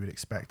stuff that you would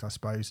expect, I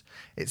suppose.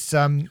 It's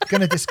going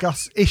to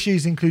discuss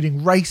issues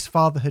including race,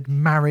 fatherhood,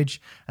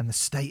 marriage, and the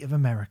state of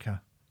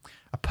America.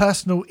 A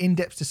personal,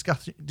 in-depth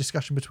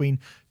discussion between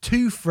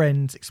two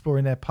friends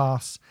exploring their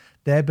pasts,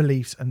 their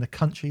beliefs, and the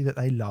country that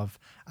they love,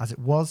 as it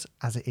was,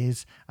 as it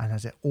is, and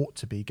as it ought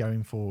to be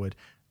going forward.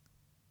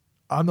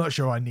 I'm not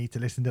sure I need to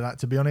listen to that,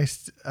 to be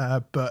honest,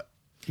 but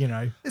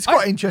it's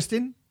quite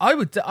interesting.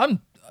 I'm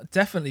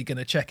definitely going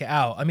to check it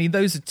out. I mean,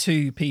 those are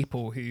two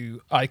people who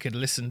I could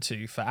listen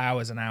to for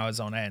hours and hours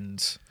on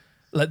end.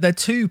 They're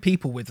two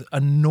people with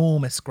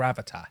enormous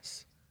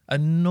gravitas,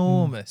 and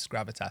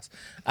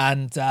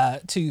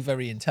two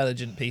very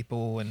intelligent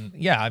people. And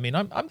yeah, I mean,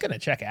 I'm going to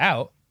check it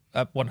out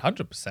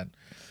 100%.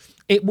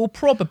 It will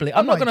probably.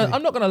 I'm not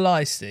going to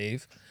lie,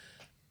 Steve.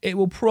 It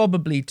will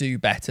probably do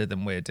better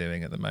than we're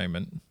doing at the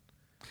moment.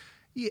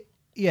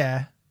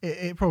 Yeah,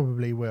 it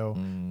probably will,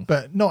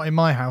 but not in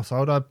my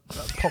household.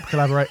 Pop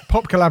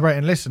collaborate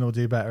and listen will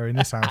do better in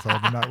this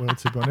household than that will.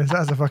 To be honest,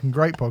 that's a fucking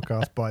great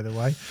podcast, by the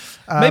way.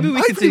 Maybe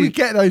we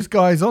get those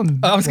guys on.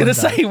 I was going to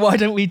say, why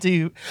don't we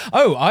do?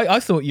 Oh, I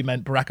thought you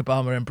meant Barack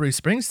Obama and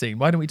Bruce Springsteen.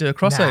 Why don't we do a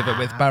crossover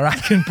with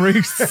Barack and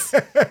Bruce?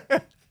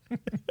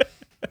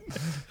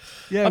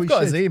 Yeah, I've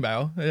got his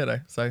email.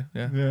 So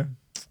yeah.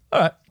 All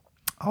right.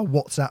 I'll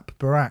WhatsApp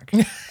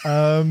Barack.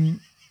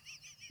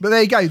 But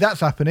there you go,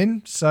 that's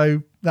happening,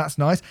 so that's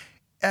nice.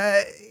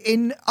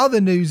 In other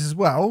news as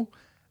well,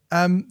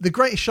 The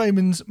Greatest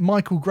Showman's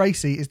Michael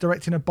Gracie is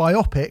directing a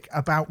biopic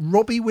about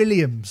Robbie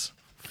Williams.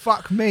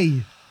 Fuck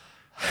me.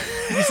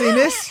 Have you seen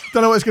this?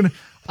 Don't know what it's going to...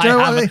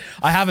 I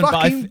haven't,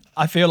 but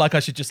I feel like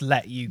I should just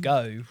let you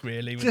go,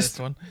 really, with this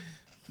one.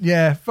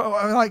 Yeah,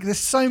 there's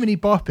so many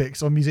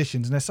biopics on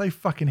musicians, and they're so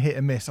fucking hit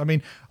and miss. I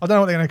mean, I don't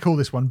know what they're going to call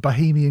this one,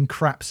 Bohemian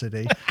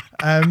Crapsody.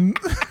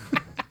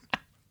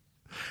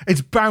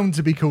 It's bound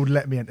to be called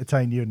Let Me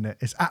Entertain You, isn't it?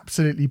 It's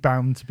absolutely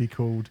bound to be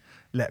called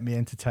Let Me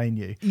Entertain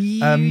You.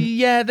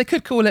 Yeah, they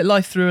could call it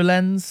Life Through a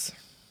Lens.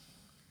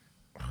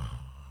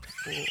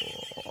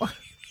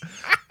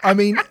 I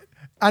mean,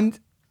 and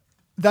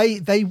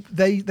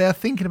they're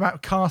thinking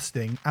about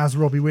casting as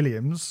Robbie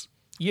Williams.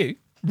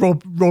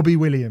 Robbie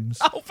Williams.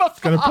 Oh, for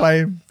going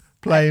to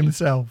play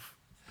himself.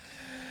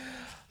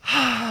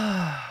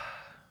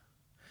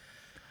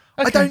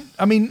 Okay.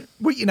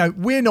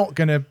 We're not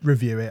going to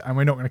review it, and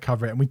we're not going to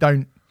cover it, and we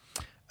don't,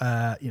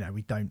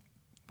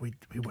 we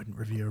wouldn't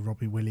review a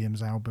Robbie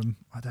Williams album,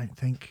 I don't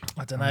think.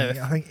 I don't know. I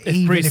think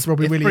if Bruce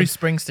Williams,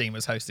 Springsteen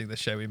was hosting the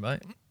show, we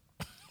might.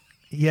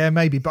 Yeah,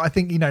 maybe, but I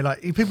think,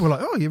 people are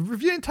like, oh, you're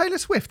reviewing Taylor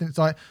Swift, and it's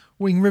like,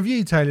 we can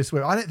review Taylor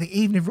Swift. I don't think,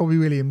 even if Robbie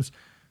Williams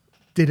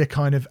did a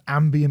kind of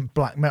ambient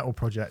black metal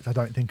project, I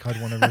don't think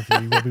I'd want to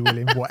review Robbie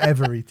Williams,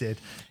 whatever he did.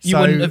 You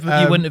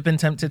wouldn't have been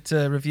tempted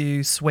to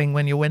review Swing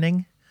When You're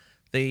Winning?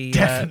 The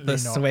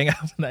Swing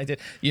album that I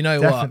did. You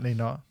know what? Definitely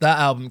not. That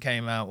album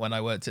came out when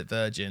I worked at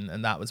Virgin,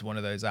 and that was one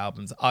of those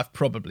albums. I've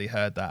probably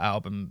heard that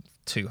album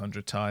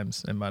 200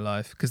 times in my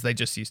life because they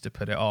just used to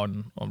put it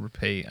on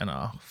repeat, and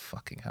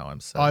fucking hell, I'm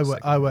so I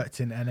sick.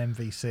 worked in an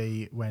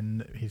MVC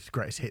when his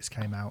greatest hits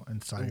came out,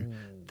 and so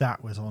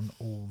that was on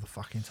all the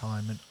fucking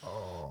time. And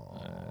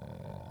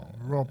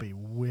Robbie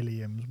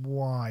Williams,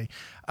 why?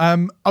 I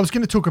was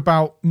going to talk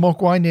about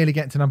Mogwai nearly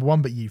getting to number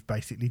one, but you've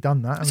basically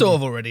done that. Sort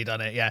of already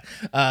done it, yeah.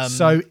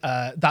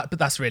 But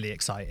that's really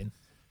exciting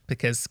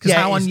because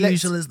how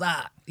unusual is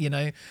that? You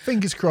know,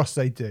 fingers crossed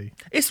they do.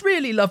 It's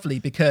really lovely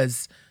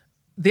because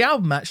the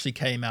album actually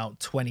came out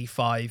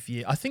 25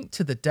 years, I think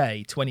to the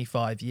day,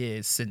 25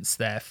 years since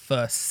their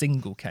first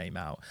single came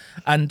out,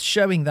 and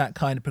showing that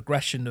kind of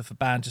progression of a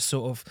band just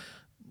sort of,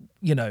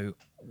 you know,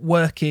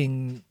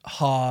 working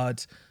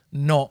hard,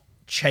 not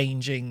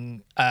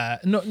changing,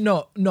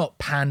 not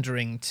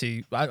pandering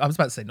to, I was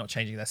about to say not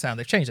changing their sound.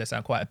 They've changed their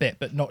sound quite a bit,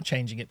 but not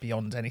changing it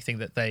beyond anything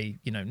that they,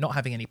 you know, not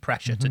having any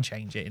pressure to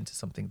change it into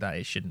something that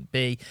it shouldn't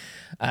be.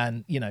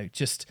 And, you know,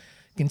 just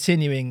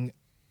continuing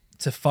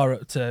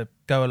to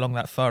go along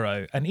that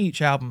furrow, and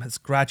each album has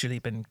gradually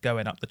been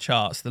going up the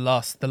charts. The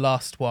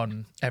last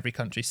one, Every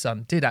Country's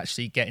Son, did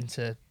actually get in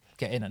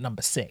at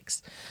number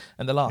 6,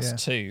 and the last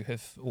three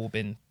have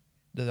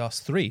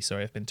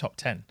been top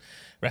 10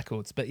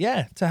 records. But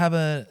yeah,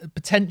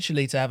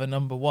 potentially to have a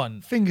number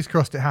one, fingers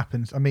crossed it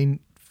happens. I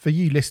mean, for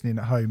you listening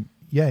at home,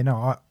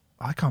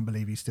 I can't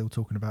believe he's still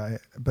talking about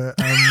it, but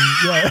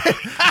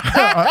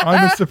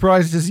I'm as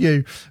surprised as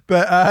you.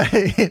 But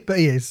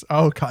he is.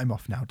 I'll cut him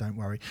off now. Don't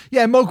worry.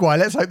 Yeah, Mogwai.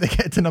 Let's hope they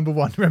get to number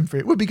one. Remember,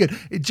 it would be good.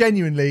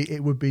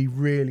 It would be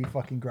really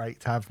fucking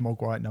great to have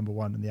Mogwai at number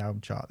one in the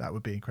album chart. That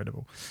would be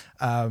incredible.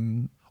 All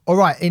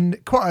right,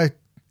 in quite a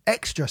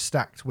extra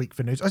stacked week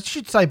for news. I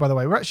should say, by the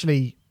way, we're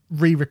actually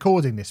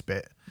re-recording this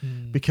bit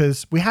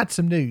because we had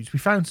some news. We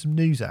found some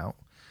news out,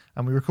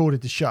 and we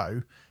recorded the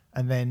show.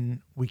 And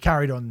then we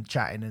carried on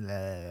chatting,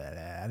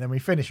 and then we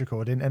finished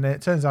recording. And then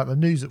it turns out the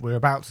news that we're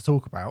about to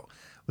talk about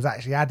was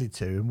actually added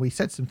to, and we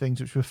said some things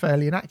which were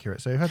fairly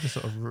inaccurate. So we had to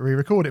sort of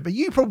re-record it. But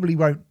you probably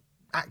won't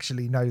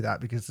actually know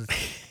that because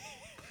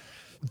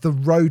the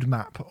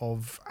roadmap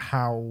of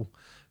how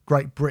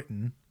Great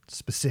Britain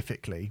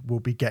specifically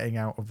will be getting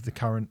out of the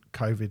current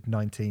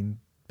COVID-19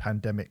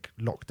 pandemic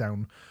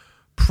lockdown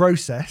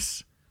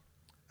process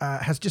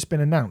has just been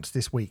announced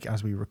this week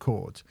as we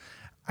record.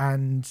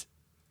 And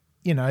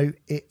you know,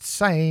 it's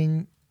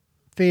saying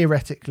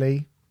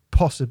theoretically,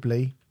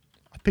 possibly,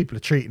 people are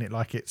treating it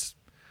like it's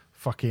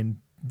fucking,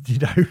 you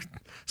know,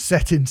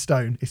 set in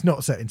stone. It's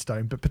not set in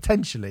stone, but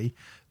potentially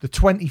the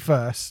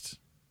 21st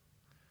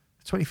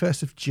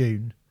of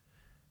June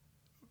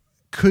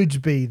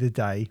could be the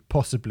day,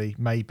 possibly,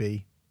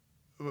 maybe,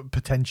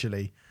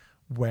 potentially,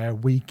 where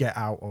we get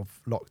out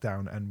of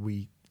lockdown and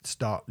we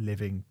start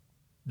living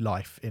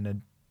life in a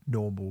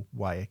normal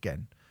way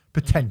again.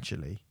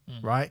 Potentially,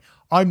 right?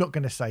 I'm not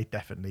going to say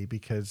definitely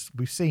because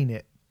we've seen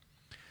it.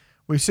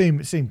 We've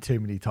seen too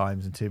many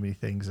times and too many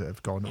things that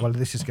have gone, well,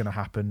 this is going to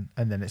happen,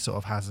 and then it sort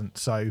of hasn't.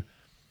 So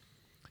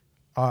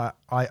I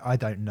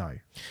don't know.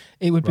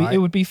 It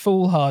would be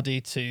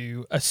foolhardy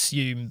to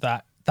assume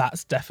that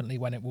that's definitely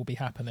when it will be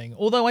happening.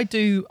 Although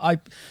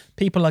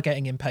people are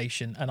getting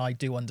impatient, and I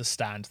do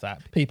understand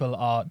that people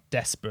are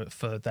desperate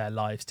for their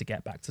lives to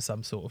get back to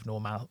some sort of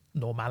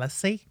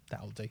normalcy.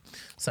 That'll do.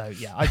 So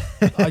yeah, I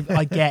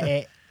get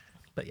it,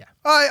 but yeah,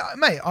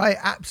 I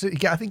absolutely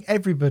get. I think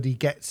everybody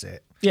gets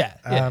it. Yeah.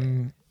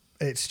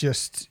 It's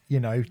just, you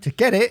know, to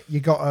get it, you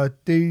got to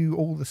do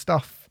all the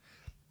stuff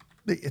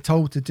that you're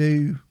told to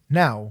do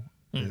now.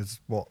 Is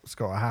what's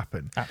got to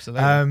happen.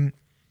 Absolutely.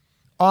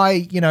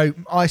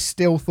 I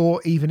still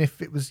thought, even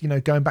if it was, you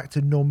know, going back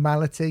to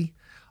normality,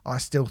 I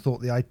still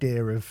thought the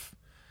idea of,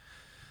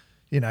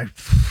 you know,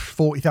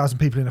 40,000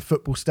 people in a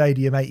football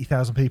stadium,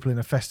 80,000 people in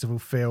a festival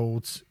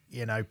field,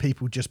 you know,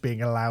 people just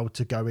being allowed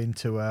to go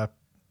into a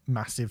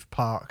massive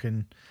park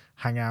and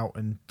hang out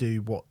and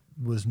do what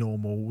was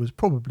normal was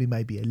probably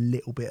maybe a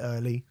little bit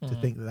early to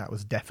think that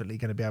was definitely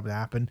going to be able to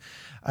happen.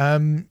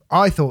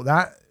 I thought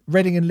that.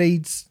 Reading and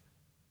Leeds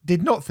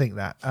did not think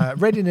that.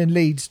 Reading and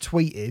Leeds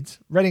tweeted,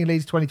 Reading and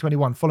Leeds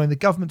 2021, following the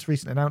government's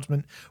recent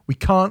announcement, we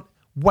can't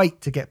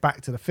wait to get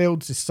back to the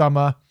fields this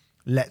summer.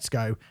 Let's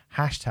go.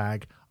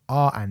 Hashtag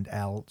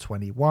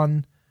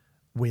R&L21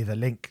 with a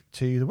link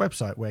to the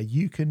website where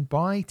you can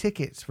buy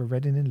tickets for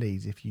Reading and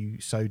Leeds if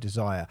you so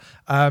desire.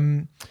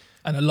 And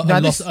a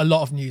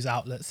lot of news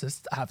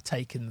outlets have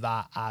taken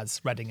that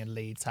as Reading and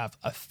Leeds have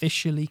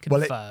officially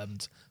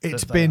confirmed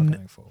that they are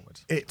going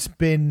forward. It's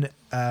been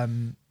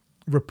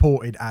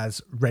reported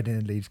as Reading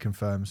and Leeds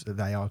confirms that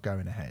they are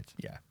going ahead.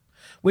 Yeah.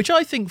 Which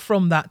I think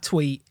from that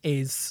tweet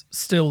is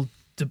still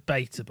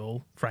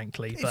debatable,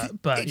 frankly.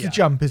 But it's a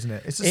jump, isn't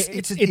it?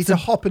 It's a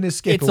hop and a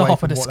skip away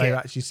from what they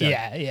actually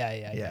said.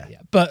 Yeah.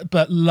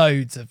 But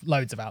loads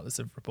of outlets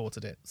have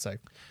reported it. So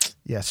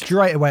yeah,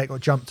 straight away it got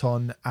jumped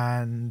on,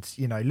 and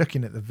you know,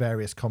 looking at the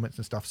various comments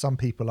and stuff, some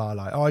people are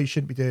like, "Oh, you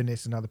shouldn't be doing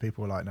this," and other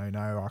people are like,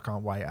 "No, I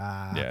can't wait."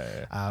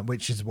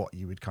 Which is what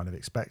you would kind of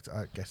expect,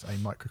 I guess, a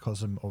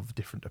microcosm of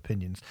different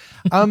opinions.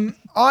 I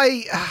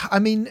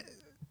mean,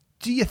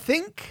 do you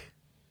think?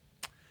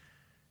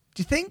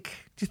 Do you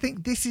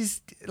think this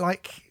is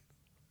like?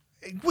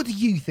 What do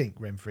you think,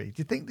 Renfrey? Do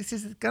you think this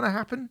is going to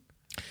happen?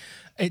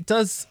 It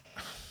does.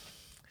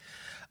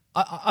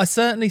 I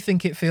certainly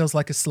think it feels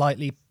like a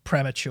slightly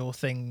premature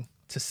thing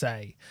to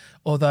say.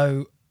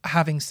 Although,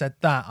 having said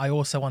that, I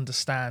also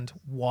understand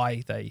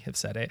why they have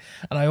said it.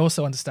 And I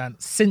also understand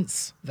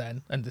since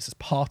then, and this is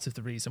part of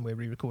the reason we're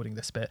re-recording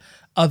this bit,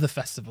 other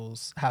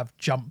festivals have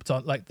jumped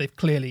on, like they've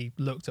clearly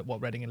looked at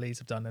what Reading and Leeds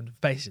have done and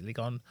have basically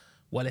gone,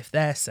 well, if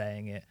they're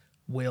saying it,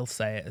 we'll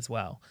say it as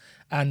well.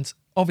 And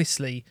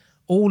obviously,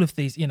 all of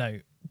these,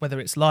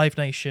 whether it's Live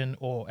Nation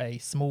or a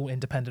small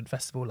independent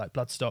festival like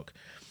Bloodstock,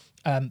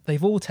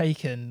 they've all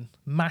taken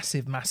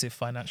massive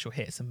financial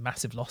hits and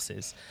massive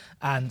losses.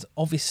 And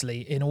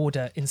obviously,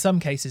 in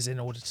some cases, in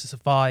order to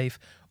survive,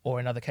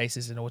 or in other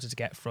cases, in order to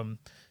get from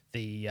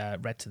the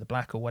red to the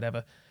black or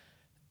whatever,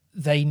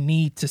 they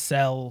need to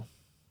sell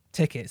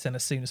tickets and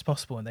as soon as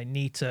possible. And they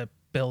need to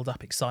build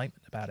up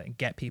excitement about it and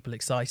get people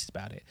excited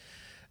about it.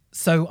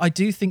 So I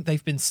do think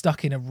they've been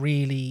stuck in a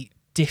really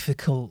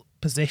difficult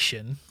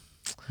position.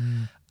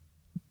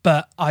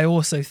 But I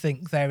also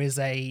think there is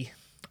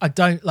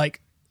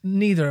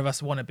neither of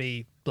us want to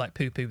be like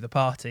poo-poo the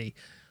party,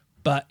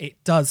 but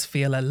it does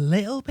feel a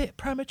little bit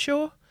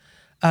premature.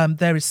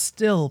 There is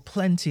still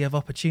plenty of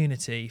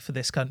opportunity for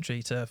this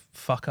country to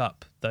fuck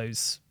up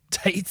those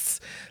dates.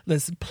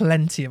 There's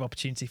plenty of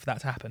opportunity for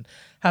that to happen.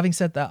 Having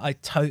said that, I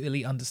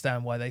totally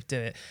understand why they do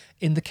it.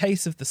 In the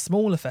case of the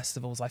smaller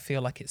festivals, I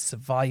feel like it's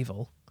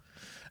survival.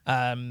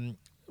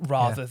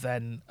 Rather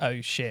than,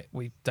 oh shit,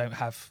 we don't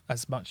have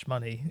as much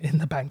money in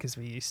the bank as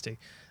we used to.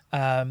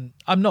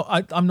 I'm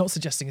not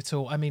suggesting at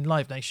all. I mean,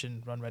 Live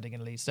Nation run Reading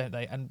and Leeds, don't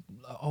they? And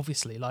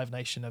obviously, Live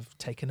Nation have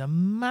taken a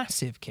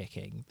massive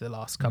kicking the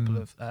last couple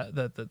of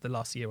the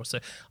last year or so.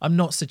 I'm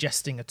not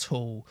suggesting at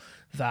all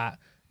that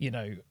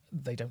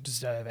they don't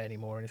deserve it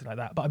anymore or anything like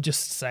that. But I'm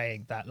just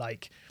saying that,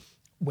 like,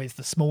 with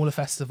the smaller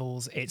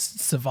festivals, it's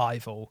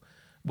survival.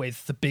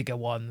 With the bigger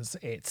ones,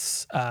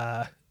 it's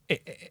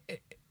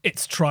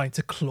trying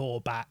to claw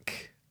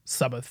back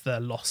some of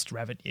the lost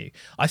revenue.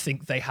 I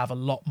think they have a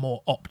lot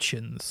more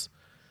options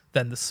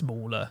than the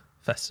smaller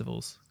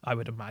festivals, I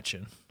would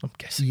imagine. I'm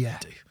guessing they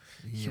do.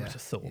 You would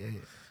have thought. Yeah.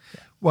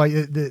 Well,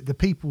 the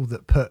people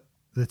that put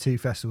the two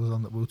festivals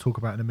on that we'll talk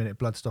about in a minute,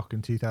 Bloodstock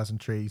and 2000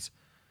 Trees,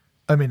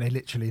 I mean, they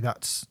literally,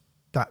 that's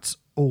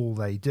all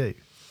they do.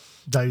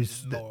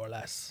 Those more or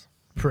less.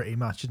 Pretty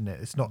much, isn't it?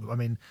 It's not, I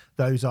mean,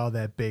 those are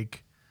their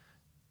big...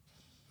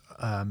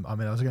 I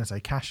was going to say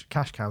cash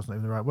cow's not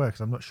even the right word, because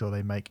I'm not sure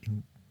they make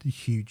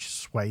huge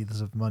swathes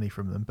of money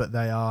from them, but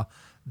they are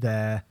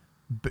they're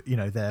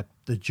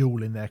the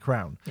jewel in their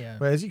crown. Yeah.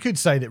 Whereas you could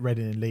say that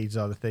Reading and Leeds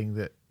are the thing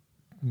that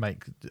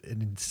make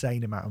an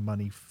insane amount of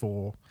money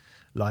for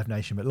Live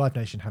Nation, but Live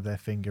Nation have their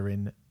finger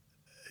in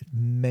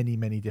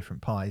many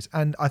different pies,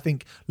 and I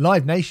think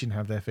Live Nation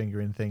have their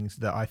finger in things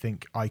that I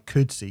think I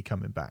could see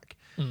coming back.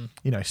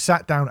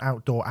 Sat down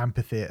outdoor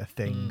amphitheater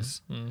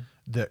things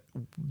that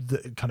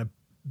kind of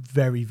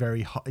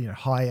very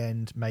high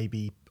end,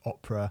 maybe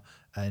opera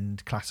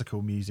and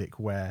classical music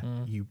where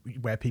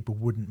people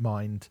wouldn't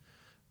mind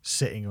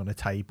sitting on a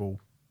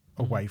table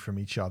away from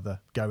each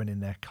other, going in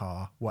their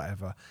car,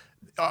 whatever.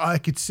 I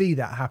could see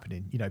that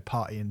happening.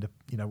 Party in the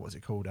what's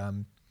it called,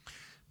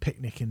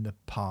 picnic in the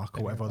park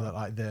or whatever.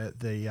 Like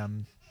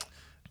the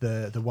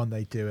one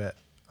they do at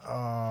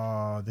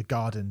the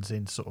Gardens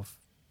in sort of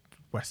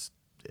West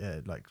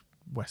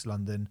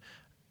London,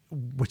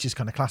 which is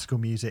kind of classical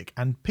music,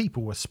 and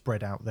people were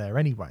spread out there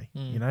anyway.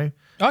 I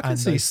can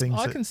see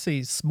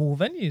small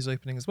venues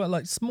opening as well,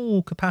 like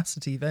small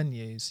capacity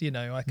venues.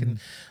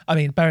 I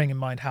mean, bearing in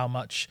mind how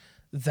much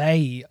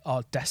they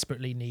are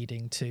desperately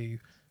needing to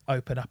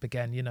open up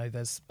again.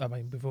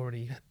 We've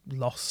already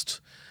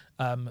lost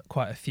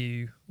quite a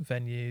few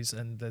venues,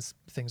 and there's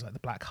things like the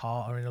Black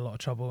Heart are in a lot of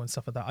trouble and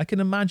stuff like that. I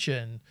can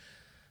imagine.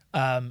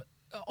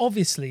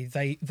 Obviously,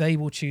 they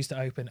will choose to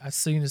open as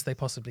soon as they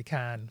possibly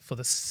can for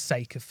the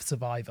sake of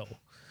survival.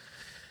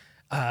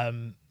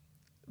 But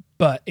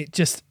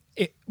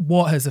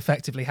what has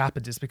effectively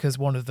happened is because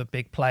one of the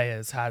big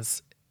players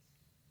has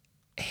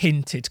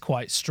hinted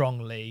quite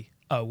strongly,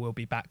 "Oh, we'll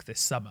be back this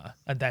summer,"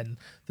 and then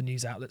the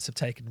news outlets have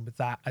taken with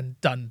that and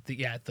done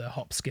the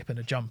hop, skip, and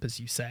a jump, as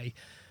you say.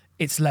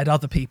 It's led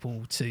other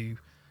people to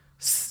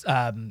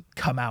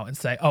come out and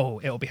say,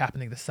 "Oh, it'll be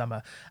happening this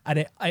summer," and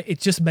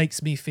it just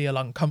makes me feel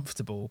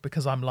uncomfortable,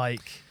 because I'm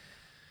like,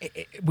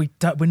 we're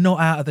not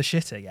out of the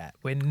shitter yet.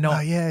 We're not. Oh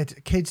yeah,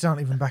 kids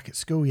aren't even back at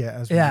school yet,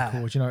 as we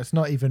record. It's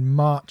not even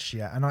March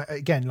yet, and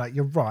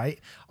you're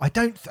right. I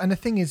don't. And the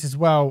thing is, as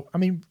well, I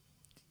mean,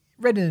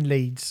 Reading and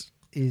Leeds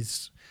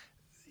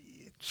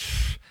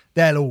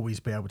they'll always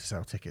be able to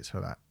sell tickets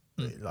for that.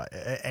 Like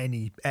at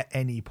any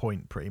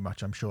point, pretty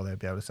much, I'm sure they'll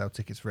be able to sell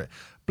tickets for it.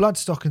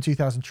 Bloodstock and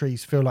 2000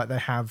 Trees feel like they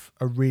have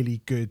a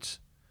really good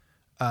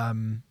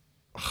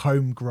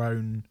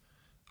homegrown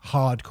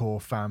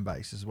hardcore fan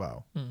base as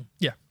well.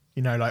 Yeah,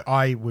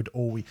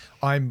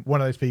 I'm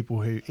one of those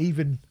people who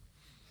even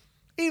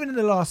in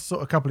the last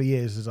sort of couple of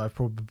years, as I've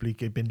probably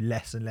been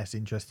less and less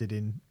interested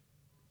in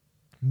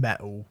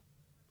metal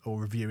or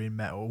reviewing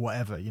metal or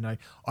whatever,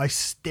 I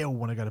still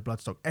want to go to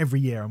Bloodstock every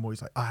year. I'm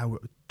always like, I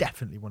would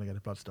definitely want to go to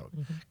Bloodstock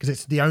because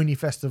it's the only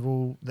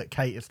festival that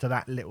caters to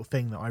that little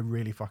thing that I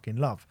really fucking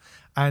love.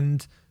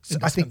 And so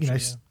I think, country,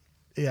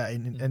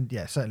 and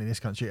certainly in this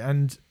country.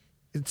 And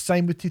it's the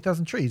same with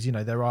 2000 Trees.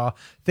 There are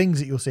things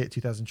that you'll see at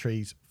 2000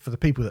 Trees for the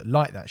people that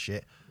like that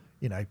shit.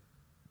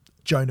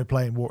 Jonah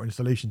playing Water and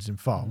Solutions in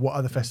Far. What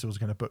other festivals are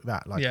going to book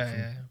that?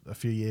 A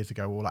few years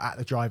ago, or like at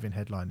the Drive-In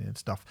headlining and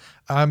stuff.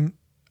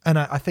 And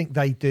I think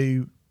they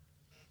do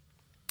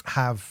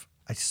have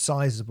a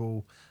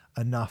sizable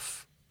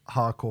enough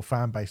hardcore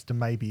fan base to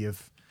maybe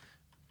have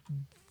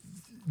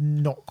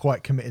not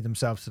quite committed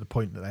themselves to the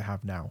point that they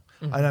have now.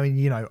 And I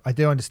mean, I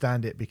do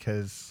understand it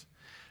because,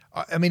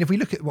 I mean, if we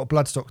look at what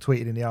Bloodstock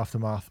tweeted in the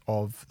aftermath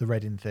of the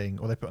Reading thing,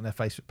 or they put on their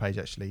Facebook page,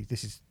 actually,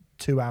 this is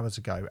 2 hours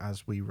ago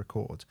as we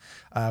record.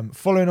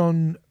 Following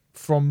on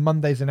from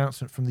Monday's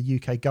announcement from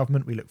the UK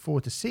government, we look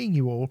forward to seeing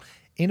you all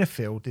in a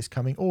field this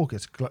coming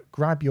August.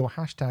 Grab your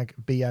hashtag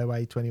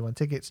BOA21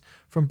 tickets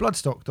from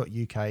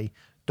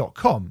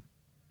bloodstock.uk.com,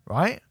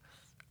 right?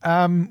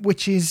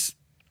 Which is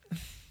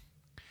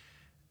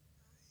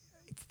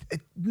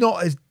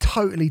not as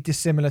totally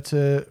dissimilar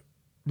to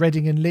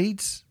Reading and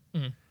Leeds.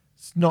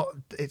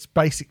 It's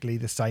basically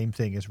the same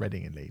thing as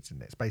Reading and Leeds,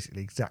 and it's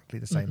basically exactly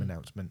the same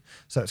announcement.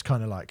 So it's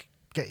kind of like,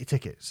 get your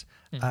tickets.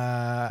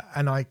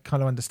 And I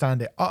kind of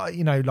understand it.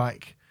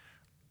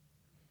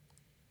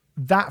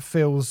 That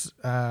feels,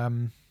 I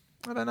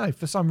don't know,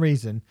 for some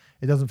reason,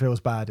 it doesn't feel as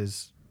bad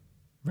as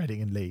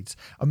Reading and Leeds.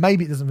 Or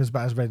maybe it doesn't feel as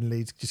bad as Reading and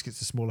Leeds, just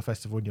gets a smaller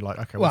festival and you're like,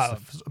 okay, well,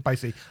 it's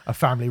basically a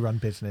family-run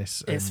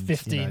business. It's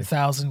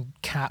 15,000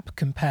 cap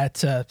compared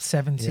to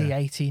 70,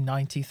 80,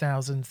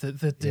 90,000.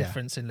 The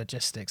difference in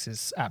logistics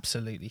is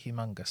absolutely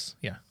humongous.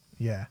 Yeah.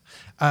 Yeah.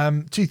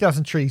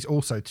 2000 Trees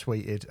also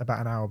tweeted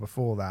about an hour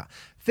before that.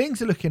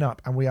 Things are looking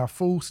up and we are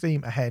full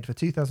steam ahead for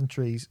 2000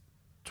 Trees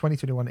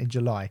 2021 in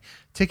July.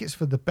 Tickets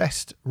for the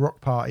best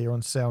rock party are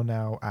on sale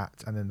now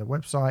and then the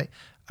website.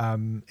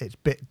 It's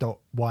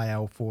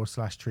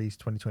bit.yl/trees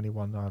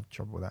 2021. I have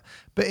trouble with that.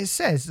 But it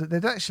says that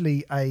there's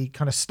actually a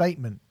kind of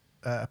statement,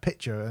 a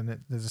picture, and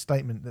there's a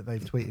statement that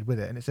they've tweeted with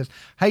it. And it says,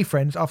 "Hey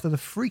friends, after the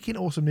freaking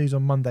awesome news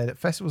on Monday that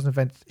festivals and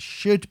events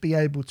should be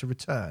able to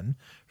return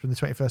from the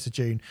 21st of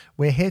June,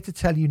 we're here to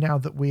tell you now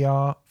that we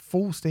are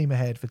full steam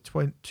ahead for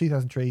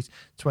 2000 Trees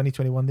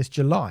 2021 this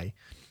July.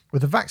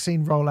 With the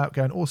vaccine rollout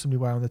going awesomely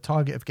well and the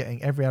target of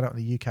getting every adult in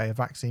the UK a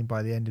vaccine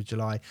by the end of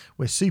July,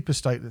 we're super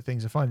stoked that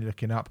things are finally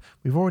looking up.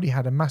 We've already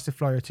had a massive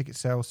flurry of ticket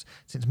sales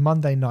since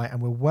Monday night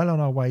and we're well on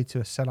our way to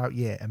a sellout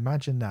year.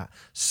 Imagine that.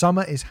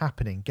 Summer is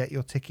happening. Get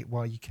your ticket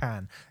while you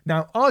can."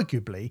 Now,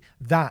 arguably,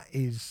 that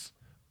is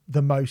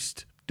the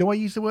most, do I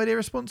use the word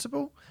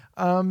irresponsible?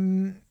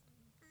 I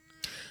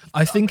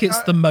think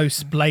it's the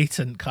most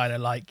blatant kind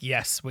of like,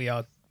 yes, we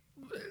are...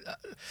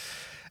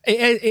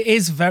 It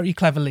is very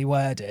cleverly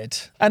worded,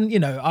 and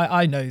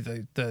I know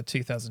the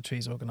 2000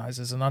 Trees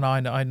organisers, and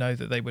I know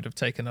that they would have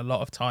taken a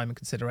lot of time and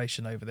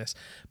consideration over this,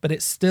 but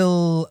it's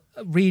still,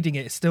 reading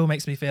it still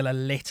makes me feel a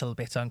little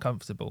bit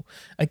uncomfortable.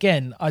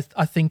 Again, I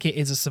think it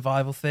is a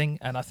survival thing,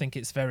 and I think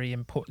it's very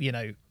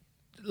important.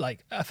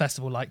 Like a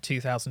festival like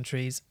 2000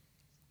 Trees,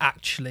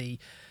 actually,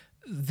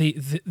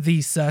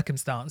 these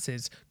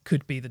circumstances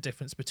could be the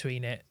difference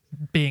between it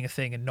being a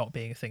thing and not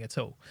being a thing at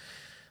all.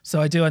 So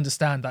I do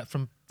understand that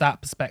from that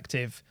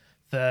perspective,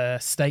 the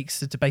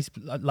stakes are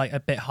like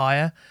a bit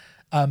higher,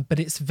 but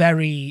it's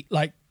very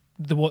like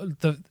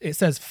it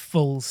says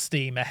full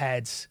steam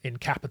ahead in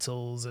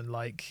capitals and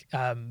like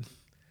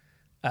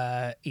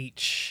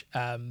each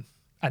and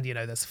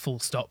there's full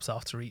stops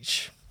after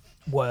each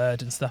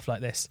word and stuff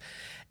like this.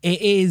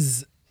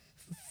 It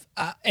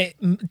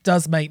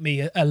does make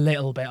me a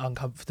little bit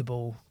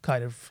uncomfortable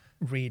kind of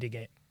reading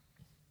it.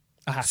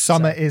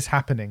 Summer is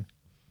happening.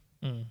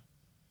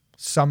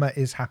 Summer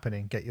is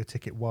happening. Get your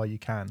ticket while you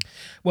can.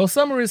 Well,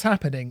 summer is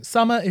happening.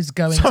 Summer is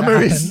going to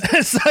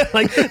happen. So,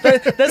 like,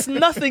 there's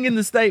nothing in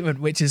the statement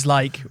which is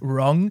like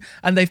wrong.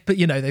 And they've put,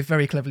 they've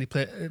very cleverly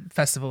put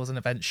festivals and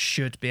events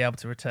should be able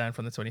to return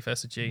from the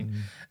 21st of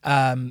June.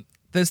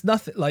 There's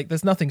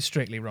nothing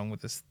strictly wrong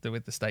with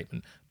the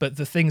statement, but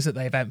the things that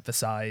they've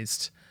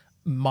emphasised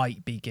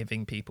might be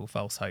giving people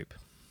false hope.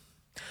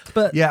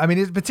 But yeah, I mean,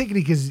 it's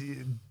particularly because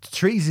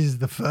Trees is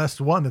the first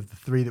one of the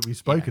three that we've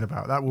spoken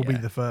about. That will be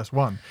the first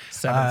one.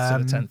 7th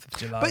to the 10th of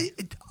July. But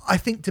I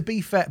think to be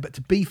fair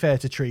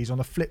to Trees, on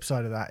the flip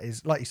side of that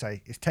is, like you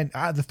say, it's 10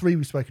 out of the three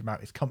we've spoken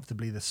about, it's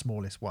comfortably the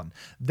smallest one.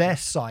 Their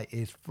site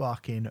is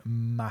fucking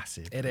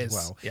massive. It as is.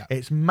 Well. Yeah.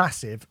 It's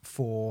massive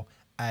for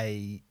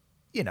a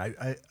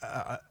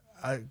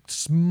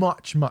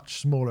much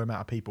smaller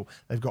amount of people.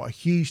 They've got a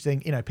huge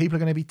thing. People are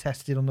going to be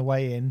tested on the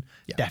way in.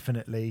 Yeah.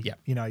 Definitely. Yeah.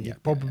 You're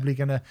probably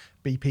going to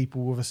be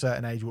people with a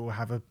certain age who will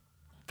have a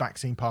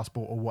vaccine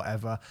passport or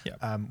whatever.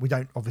 Yeah. We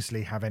don't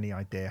obviously have any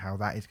idea how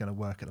that is going to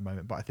work at the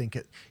moment. But I think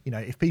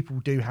if people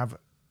do have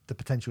the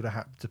potential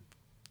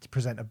to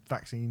present a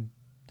vaccine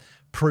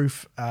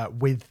proof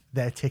with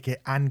their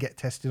ticket and get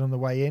tested on the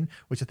way in,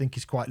 which I think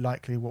is quite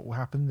likely what will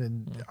happen.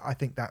 Then I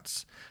think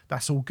that's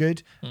all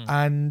good.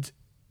 And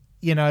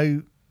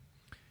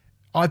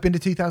I've been to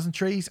 2000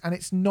 Trees, and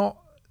it's not.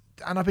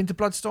 And I've been to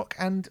Bloodstock,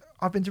 and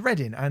I've been to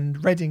Reading,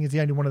 and Reading is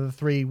the only one of the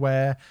three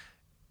where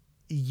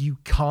you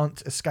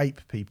can't escape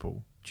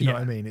people. Do you know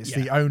what I mean? It's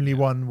the only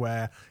one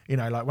where,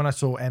 like when I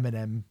saw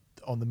Eminem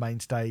on the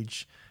main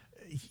stage,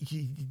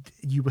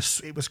 you were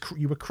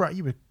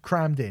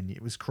crammed in.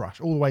 It was crushed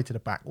all the way to the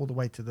back, all the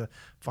way to the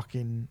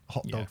fucking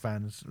hot dog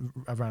vans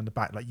around the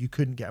back. Like, you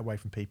couldn't get away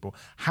from people.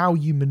 How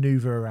you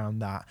maneuver around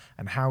that,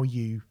 and how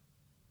you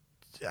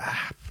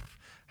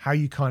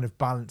kind of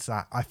balance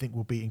that, I think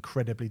will be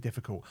incredibly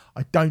difficult.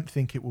 I don't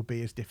think it will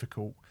be as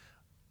difficult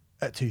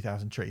at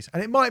 2000 Trees,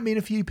 and it might mean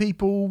a few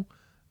people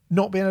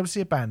not being able to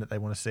see a band that they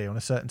want to see on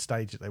a certain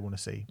stage that they want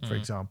to see, for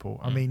example.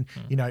 I mean,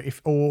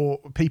 or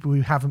people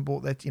who haven't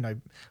bought their,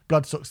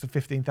 Bloodstock's the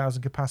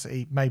 15,000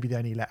 capacity, maybe they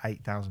only let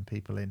 8,000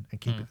 people in and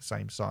keep it the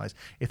same size.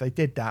 If they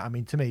did that, I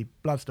mean, to me,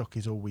 Bloodstock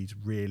is always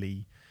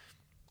really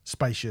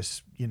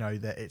spacious,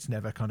 that it's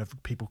never kind of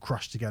people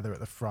crushed together at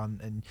the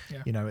front, and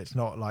it's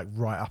not like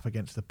right up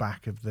against the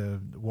back of the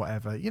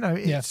whatever.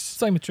 It's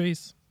same with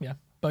Trees. Yeah.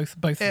 Both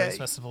of those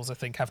festivals, I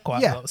think, have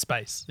quite a lot of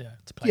space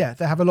to play. Yeah,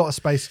 they have a lot of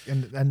space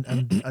and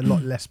a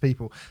lot less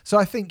people. So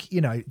I think,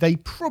 they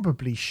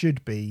probably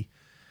should be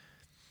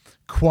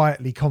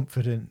quietly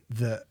confident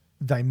that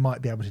they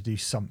might be able to do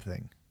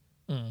something.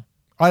 I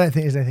don't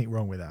think there's anything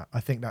wrong with that.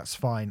 I think that's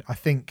fine. I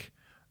think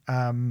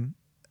the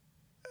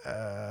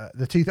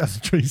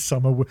 2000 Trees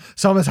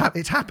summer's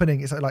it's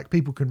happening. It's like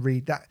people can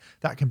read that.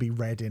 That can be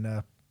read in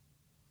a,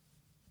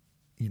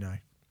 in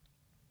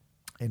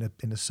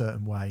a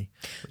certain way,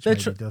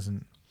 which maybe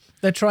doesn't.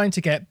 They're trying to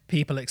get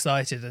people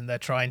excited, and they're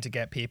trying to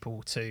get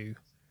people to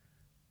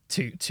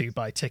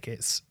buy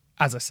tickets,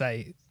 as I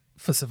say,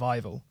 for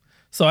survival.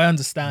 So I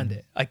understand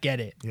it. I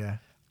get it. Yeah.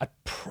 I'd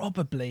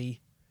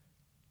probably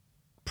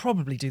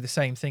do the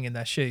same thing in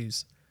their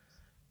shoes.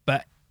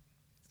 But,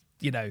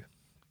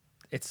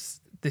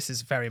 this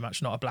is very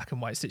much not a black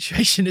and white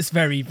situation. It's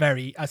very,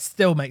 very, it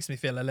still makes me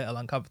feel a little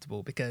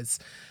uncomfortable, because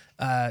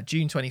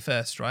June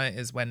 21st, right,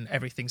 is when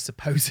everything's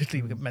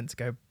supposedly meant to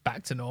go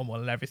back to normal,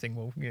 and everything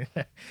will,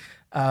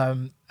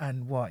 and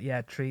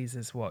Trees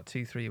is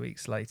 2-3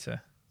 weeks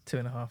later,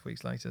 2.5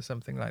 weeks later,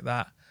 something like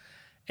that.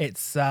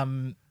 It's,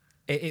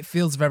 it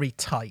feels very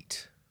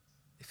tight.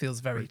 It feels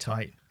very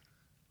tight.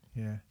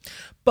 Yeah.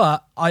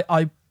 But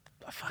I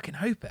fucking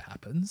hope it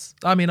happens.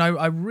 I mean,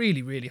 I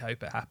really, really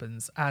hope it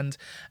happens. And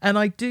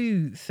I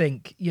do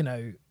think,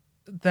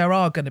 there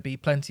are going to be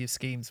plenty of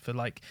schemes for,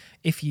 like,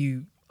 if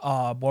you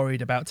are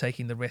worried about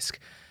taking the risk,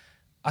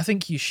 I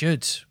think you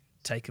should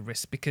take a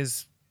risk,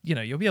 because,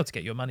 you'll be able to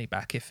get your money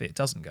back if it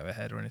doesn't go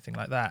ahead or anything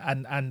like that.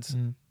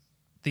 And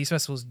these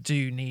festivals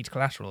do need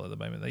collateral at the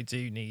moment. They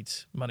do need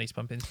money to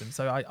pump into them.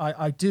 So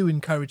I do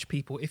encourage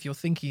people, if you're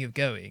thinking of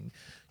going,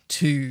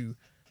 to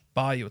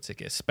buy your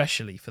ticket,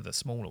 especially for the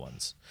smaller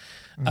ones.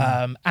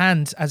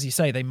 And as you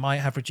say, they might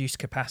have reduced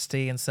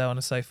capacity and so on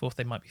and so forth.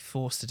 They might be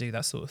forced to do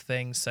that sort of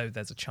thing. So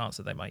there's a chance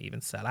that they might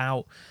even sell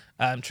out.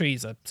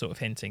 Trees are sort of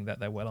hinting that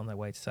they're well on their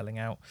way to selling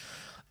out.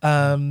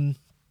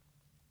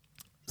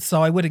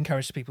 So I would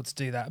encourage people to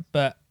do that,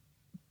 but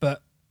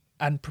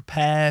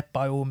prepare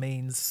by all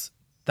means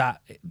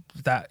that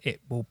it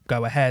will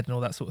go ahead and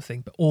all that sort of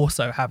thing, but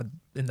also have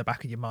in the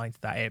back of your mind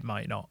that it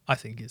might not. I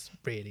think is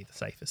really the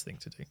safest thing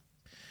to do.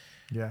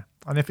 Yeah,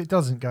 and if it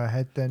doesn't go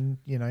ahead, then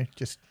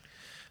just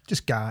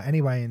go out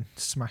anyway and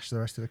smash the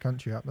rest of the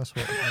country up. That's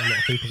what a lot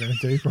of people are going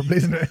to do, probably,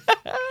 isn't it?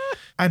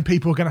 And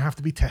people are going to have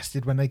to be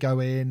tested when they go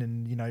in,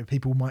 and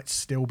people might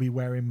still be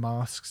wearing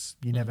masks.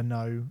 You never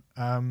know,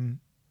 and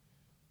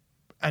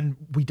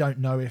we don't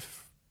know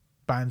if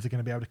bands are going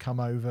to be able to come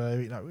over.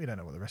 We don't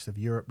know what the rest of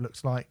Europe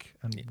looks like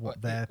and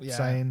what they're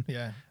saying.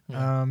 Yeah.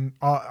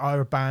 Are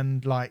a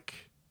band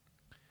like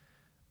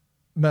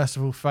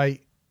Merciful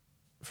Fate,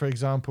 for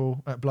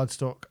example, at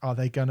Bloodstock, are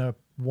they going to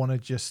want to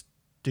just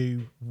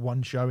do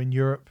one show in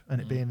Europe and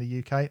it be in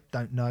the UK?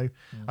 Don't know.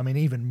 I mean,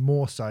 even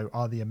more so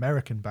are the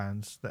American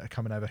bands that are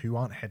coming over who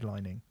aren't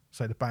headlining.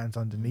 So the bands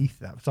underneath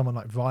that, someone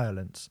like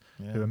Violence,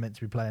 who are meant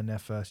to be playing their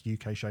first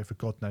UK show for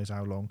God knows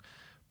how long,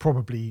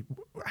 probably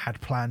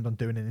had planned on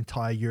doing an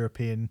entire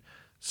European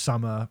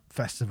summer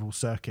festival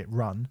circuit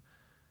run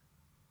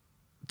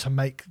to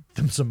make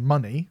them some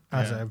money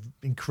as a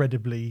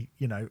incredibly,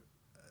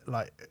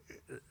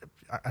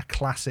 a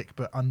classic,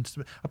 but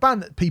a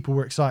band that people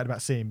were excited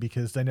about seeing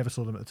because they never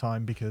saw them at the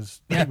time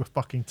because they were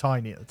fucking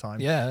tiny at the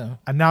time. Yeah.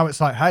 And now it's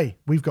like, hey,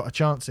 we've got a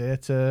chance here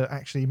to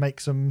actually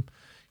make some,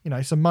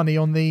 some money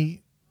on the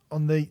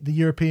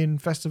European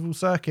festival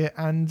circuit.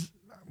 And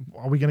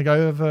are we going to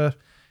go over,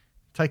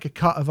 take a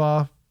cut of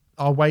our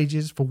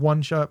wages for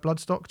one show at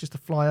Bloodstock just to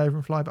fly over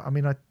and fly back? I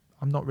mean,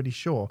 I'm not really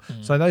sure.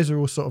 So those are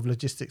all sort of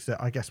logistics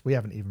that I guess we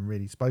haven't even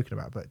really spoken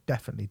about, but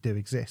definitely do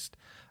exist.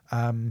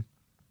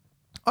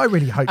 I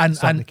really hope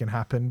something can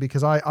happen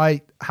because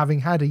I, having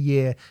had a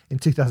year in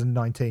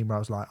 2019 where I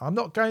was like, I'm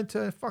not going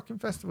to a fucking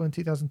festival in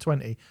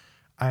 2020.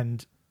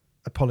 and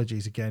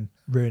apologies again,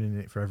 ruining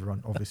it for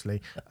everyone,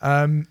 obviously.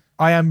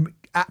 I am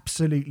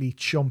absolutely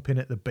chomping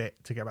at the bit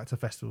to get back to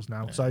festivals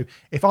now. Yeah. So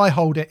if my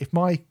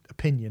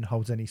opinion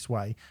holds any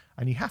sway,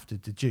 and you have to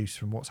deduce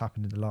from what's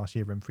happened in the last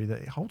year, Remfry,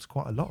 that it holds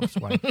quite a lot of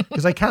sway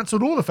because they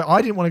cancelled all the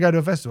I didn't want to go to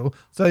a festival,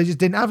 so they just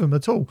didn't have them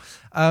at all.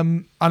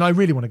 And I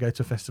really want to go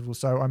to a festival,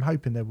 so I'm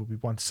hoping there will be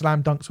one.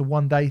 Slam Dunk's a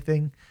one-day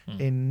thing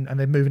and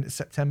they're moving it to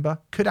September.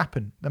 Could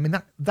happen. I mean,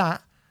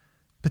 that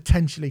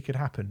potentially could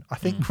happen. I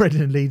think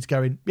Reading and Leeds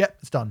going, yep,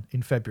 it's done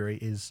in February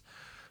is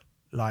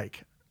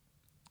like,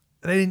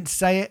 they didn't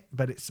say it,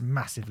 but it's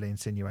massively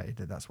insinuated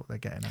that that's what they're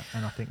getting at.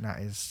 And I think that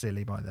is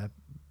silly by their...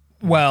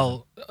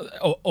 Well,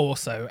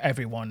 also,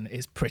 everyone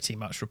is pretty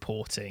much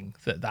reporting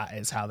that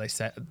is how they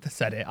said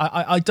it.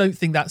 I don't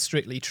think that's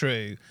strictly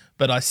true,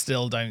 but I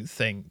still don't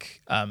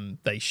think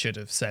they should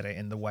have said it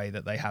in the way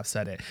that they have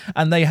said it.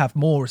 And they have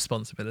more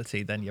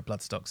responsibility than your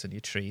Bloodstocks and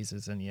your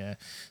Treases and your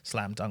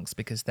Slam Dunks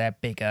because they're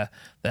bigger,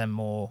 they're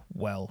more,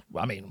 well,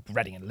 I mean,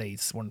 Reading and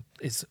Leeds one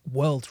is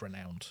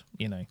world-renowned,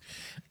 you know.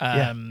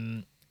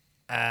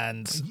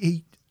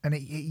 And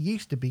it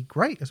used to be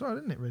great as well,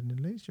 didn't it, Reading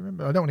and Leeds? Do you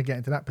remember? I don't want to get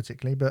into that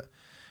particularly, but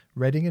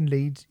Reading and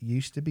Leeds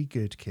used to be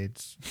good,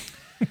 kids.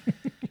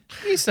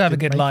 Used to have a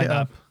good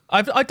lineup.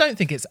 I don't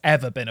think it's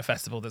ever been a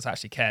festival that's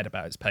actually cared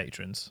about its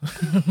patrons,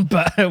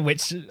 but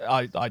which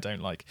I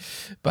don't like.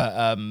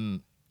 But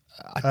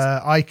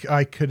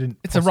I couldn't.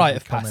 It's a rite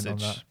of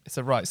passage. It's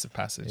a rites of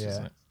passage,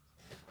 isn't it?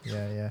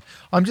 Yeah.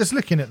 I'm just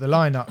looking at the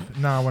lineup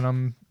now,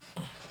 and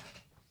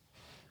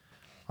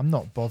I'm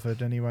not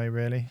bothered anyway,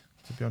 really.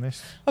 To be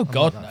honest. Oh,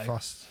 God, no.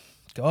 Fussed.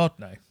 God,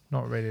 no.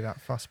 Not really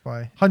that fussed by...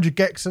 100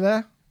 Gex are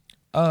there.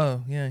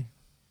 Oh, yeah.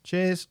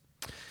 Cheers.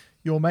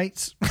 Your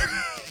mates.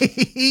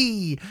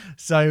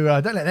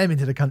 So don't let them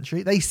into the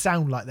country. They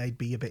sound like they'd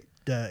be a bit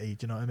dirty.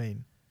 Do you know what I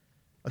mean?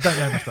 I don't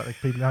know much about the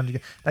people in 100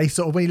 Gex. They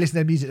sort of, when you listen to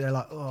their music, they're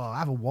like, oh,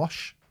 have a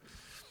wash.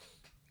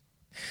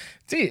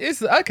 See,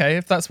 okay,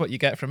 if that's what you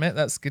get from it,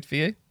 that's good for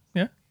you.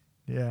 Yeah.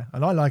 Yeah,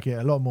 and I like it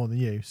a lot more than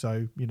you,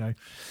 so, you know.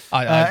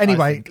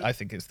 Anyway. I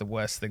think it's the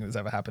worst thing that's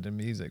ever happened in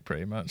music,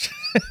 pretty much.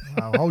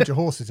 Well, hold your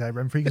horses there,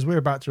 Remfry, because we're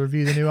about to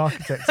review the new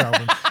Architects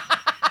album,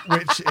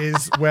 which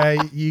is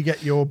where you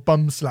get your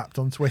bum slapped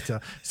on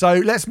Twitter. So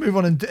let's move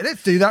on and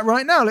let's do that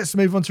right now. Let's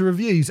move on to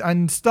reviews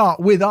and start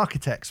with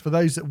Architects. For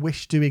those that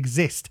wish to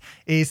exist,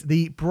 is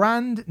the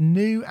brand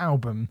new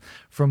album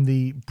from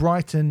the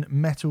Brighton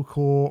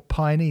metalcore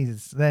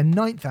pioneers. Their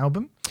 9th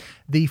album.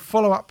 The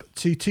follow-up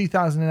to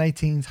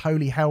 2018's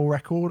Holy Hell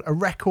record, a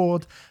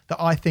record that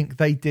I think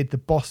they did the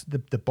best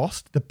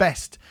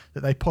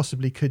that they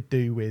possibly could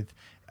do with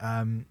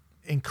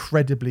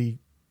incredibly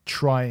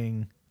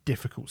trying,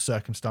 difficult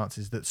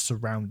circumstances that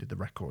surrounded the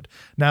record.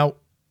 Now,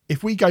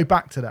 if we go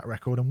back to that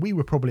record, and we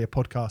were probably a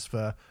podcast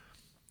for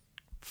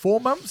 4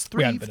 months,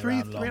 three and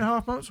a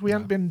half months. We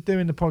hadn't been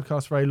doing the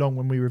podcast very long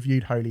when we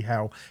reviewed Holy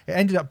Hell. It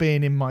ended up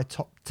being in my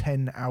top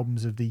 10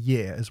 albums of the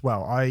year as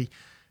well. I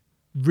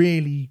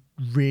really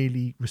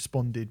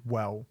responded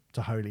well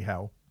to Holy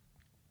Hell.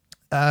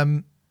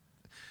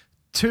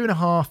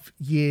 2.5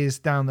 years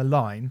down the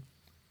line,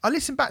 I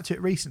listened back to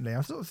it recently.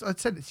 I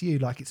said it to you,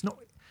 like it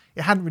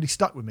hadn't really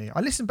stuck with me.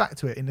 I listened back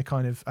to it in the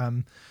kind of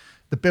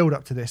the build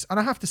up to this, and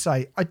I have to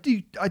say, I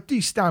do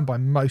stand by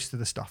most of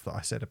the stuff that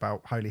I said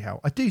about Holy Hell.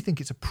 I do think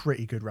it's a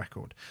pretty good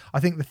record. I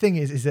think the thing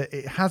is that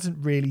it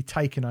hasn't really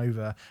taken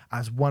over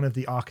as one of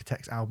the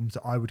Architects albums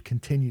that I would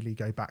continually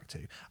go back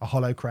to. A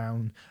Hollow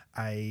Crown,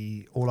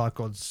 a All Our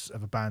Gods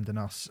Have Abandoned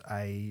Us,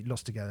 a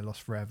Lost Together,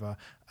 Lost Forever,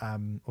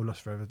 or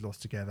Lost Forever,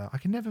 Lost Together. I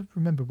can never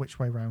remember which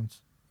way round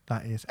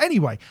that is.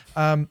 Anyway,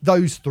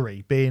 those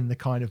three being the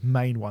kind of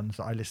main ones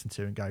that I listen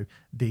to and go,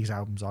 these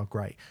albums are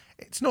great.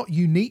 It's not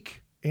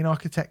unique in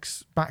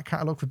Architects' back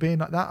catalogue for being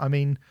like that. I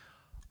mean,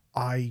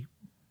 I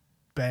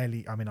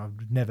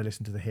would never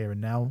listen to the Here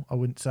and Now, I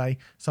wouldn't say.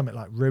 Something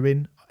like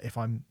Ruin, if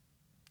I'm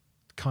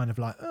kind of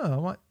like, I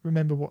might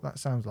remember what that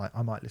sounds like,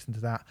 I might listen to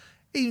that.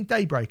 Even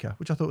Daybreaker,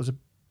 which I thought was a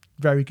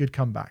very good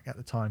comeback at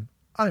the time.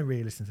 I don't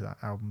really listen to that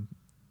album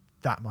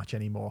that much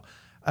anymore.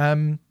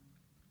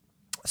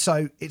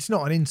 So it's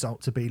not an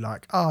insult to be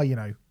like,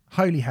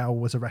 Holy Hell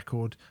was a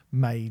record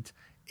made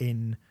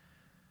in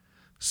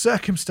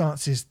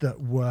circumstances that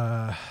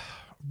were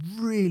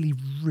really,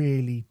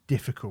 really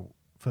difficult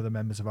for the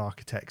members of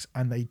Architects,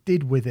 and they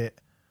did with it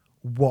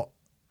what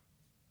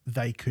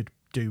they could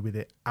do with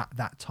it at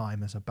that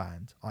time as a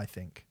band, I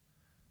think.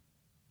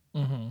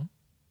 Mm-hmm.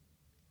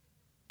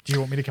 Do you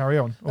want me to carry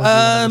on? Or do you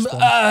want to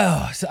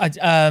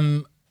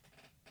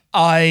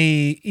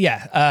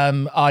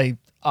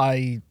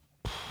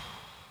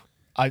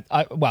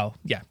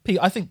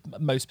I think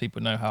most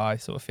people know how I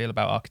sort of feel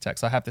about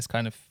Architects. I have this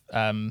kind of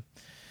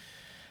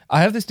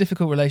I have this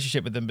difficult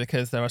relationship with them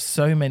because there are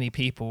so many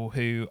people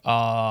who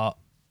are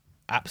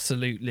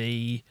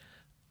absolutely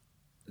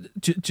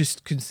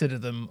just consider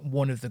them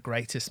one of the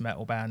greatest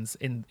metal bands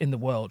in the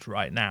world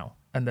right now.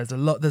 And there's a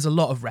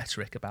lot of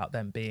rhetoric about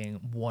them being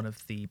one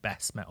of the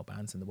best metal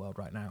bands in the world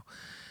right now.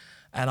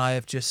 And I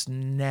have just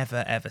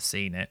never ever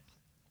seen it.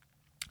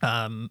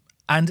 And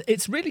And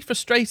it's really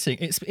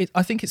frustrating.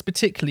 I think it's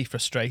particularly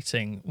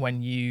frustrating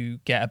when you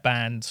get a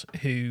band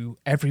who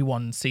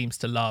everyone seems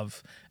to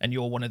love, and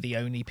you're one of the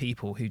only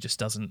people who just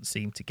doesn't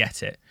seem to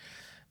get it.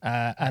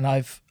 And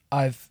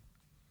I've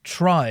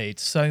tried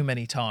so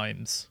many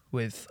times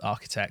with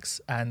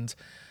Architects, and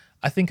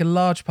I think a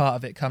large part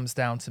of it comes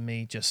down to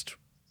me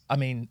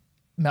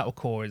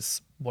metalcore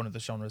is one of the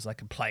genres I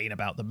complain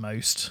about the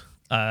most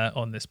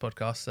on this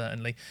podcast,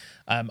 certainly.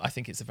 I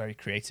think it's a very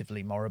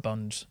creatively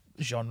moribund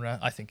genre.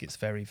 I think it's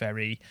very,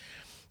 very,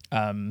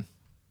 the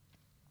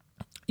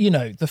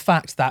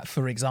fact that,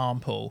 for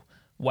example,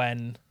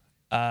 when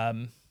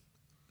the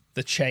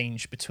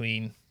change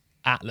between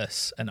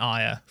Atlas and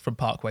Aya from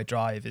Parkway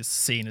Drive is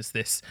seen as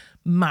this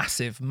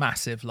massive,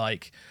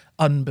 like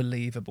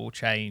unbelievable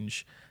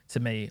change to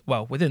me.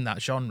 Well, within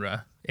that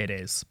genre, it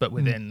is, but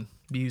within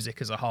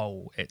music as a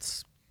whole,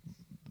 it's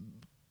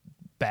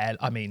bare.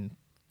 I mean,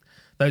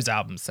 those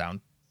albums sound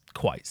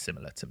quite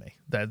similar to me.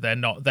 They're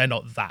not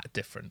that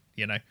different,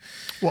 you know.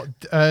 What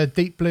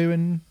Deep Blue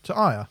and to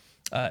Aya?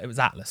 It was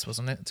Atlas,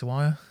 wasn't it, to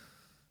Aya?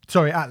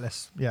 Sorry,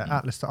 Atlas. Yeah,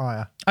 Atlas to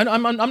Aya. And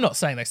I'm not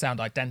saying they sound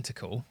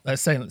identical. They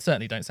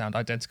certainly don't sound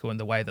identical in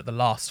the way that the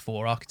last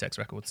 4 Architects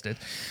records did.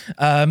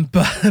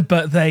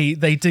 But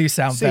they do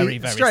sound very,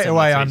 very straight similar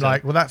away. to I'm each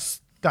like, other. well,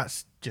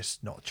 that's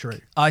just not true.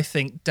 I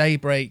think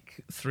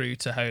Daybreak through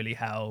to Holy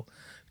Hell,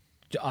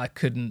 I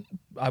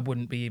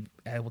wouldn't be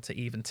able to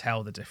even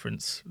tell the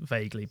difference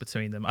vaguely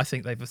between them. I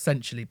think they've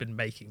essentially been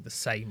making the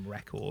same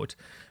record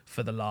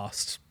for the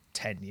last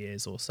 10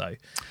 years or so.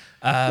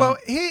 Well,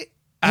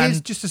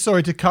 here's just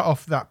sorry to cut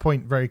off that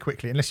point very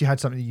quickly, unless you had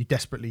something you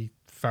desperately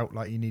felt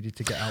like you needed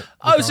to get out.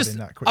 I was just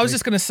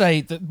going to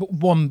say that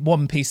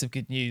one piece of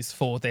good news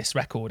for this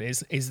record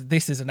is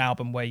this is an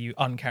album where you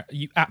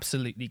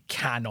absolutely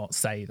cannot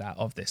say that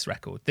of this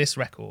record. This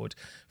record,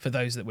 for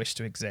those that wish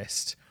to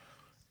exist,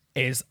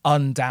 is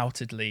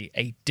undoubtedly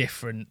a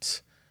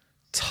different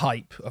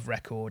type of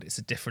record. It's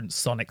a different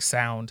sonic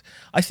sound.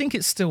 I think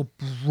it's still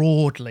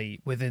broadly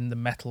within the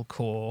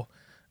metalcore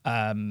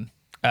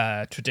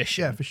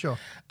tradition. Yeah, for sure.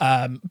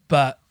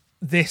 But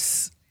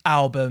this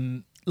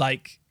album,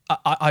 like,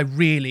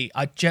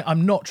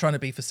 I'm not trying to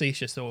be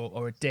facetious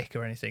or a dick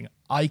or anything.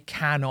 I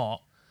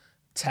cannot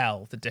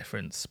tell the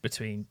difference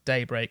between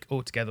Daybreak,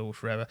 Altogether, All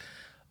Forever,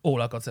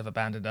 All Our Gods Have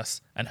Abandoned Us,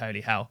 and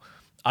Holy Hell.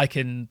 I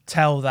can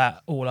tell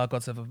that All Our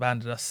Gods Have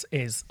Abandoned Us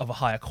is of a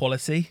higher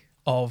quality.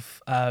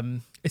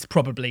 It's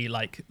probably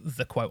like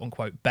the quote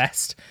unquote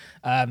best.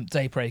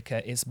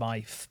 Daybreaker is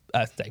my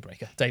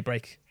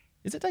Daybreak.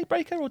 Is it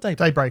Daybreaker or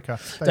Daybreaker?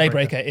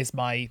 Daybreaker is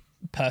my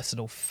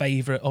personal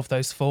favourite of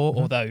those 4,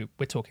 although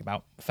we're talking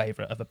about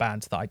favourite of a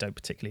band that I don't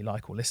particularly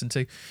like or listen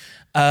to.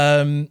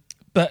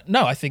 But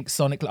no, I think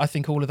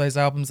all of those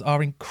albums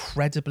are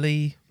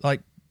incredibly,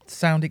 like,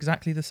 sound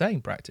exactly the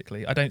same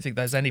practically. I don't think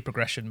there's any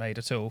progression made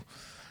at all.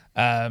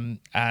 And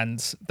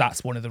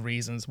that's one of the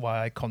reasons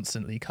why I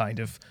constantly kind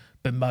of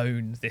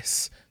bemoan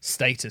this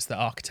status that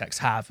Architects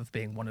have of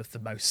being one of the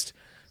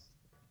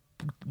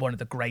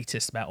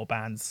greatest metal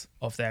bands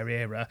of their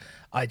era.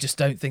 I just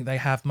don't think they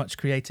have much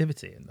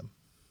creativity in them.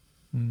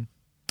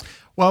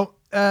 Well,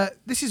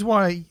 this is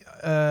why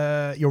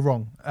you're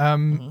wrong.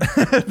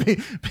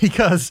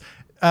 Because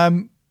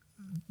the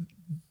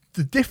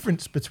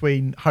difference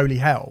between Holy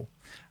Hell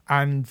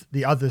and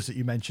the others that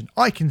you mentioned,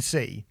 I can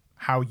see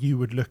how you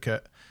would look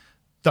at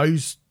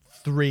those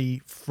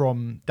 3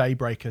 from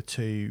Daybreaker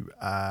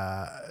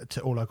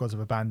to All Our Gods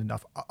Have Abandoned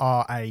Us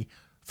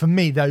for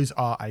me, those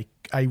are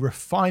a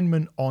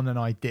refinement on an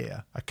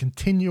idea, a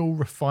continual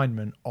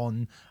refinement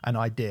on an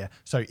idea.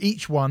 So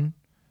each one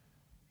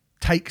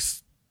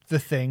takes the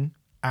thing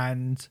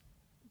and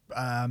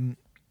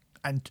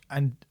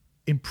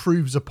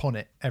improves upon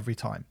it every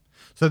time.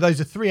 So those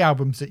are 3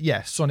 albums that,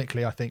 yes,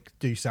 sonically I think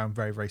do sound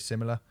very, very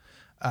similar,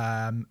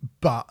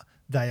 but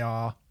they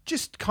are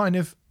just kind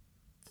of,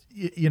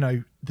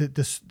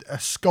 the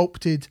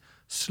sculpted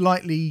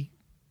slightly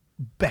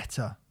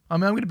better. I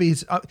mean, I'm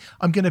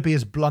going to be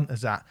as blunt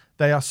as that.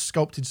 They are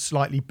sculpted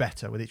slightly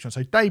better with each one.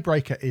 So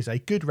Daybreaker is a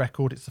good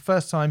record. It's the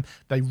first time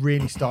they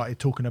really started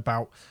talking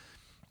about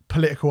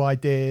political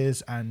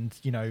ideas and,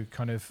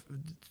 kind of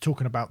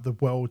talking about the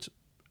world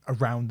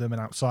around them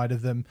and outside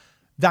of them.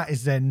 That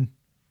is then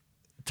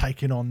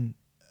taken on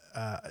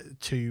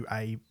to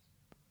a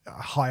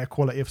higher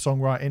quality of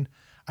songwriting.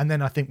 And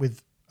then I think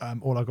with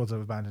All Our Gods Have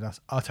Abandoned Us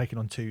are taken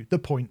on to the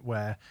point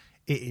where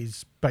it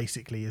is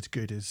basically as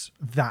good as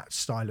that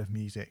style of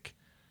music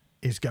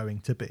is going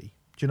to be.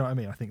 Do you know what I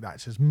mean? I think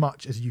that's as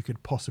much as you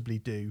could possibly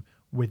do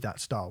with that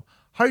style.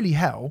 Holy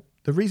Hell,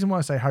 the reason why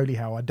I say Holy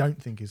Hell I don't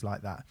think is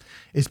like that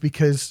is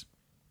because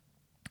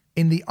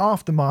in the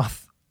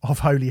aftermath of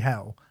Holy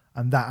Hell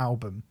and that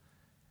album,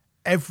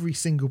 every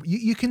single...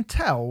 You can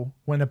tell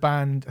when a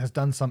band has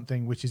done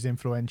something which is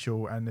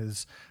influential and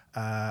is...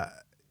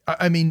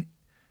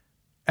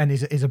 and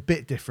is a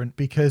bit different,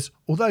 because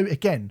although,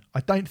 again,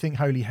 I don't think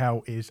Holy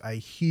Hell is a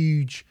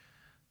huge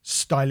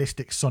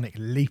stylistic sonic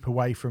leap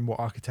away from what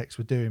Architects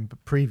were doing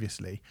but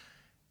previously,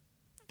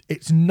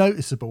 it's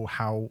noticeable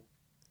how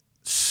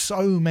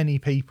so many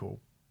people,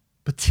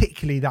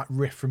 particularly that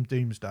riff from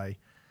Doomsday,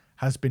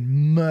 has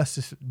been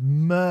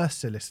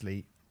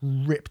mercilessly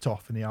ripped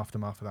off in the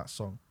aftermath of that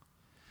song.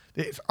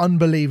 It's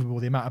unbelievable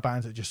the amount of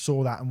bands that just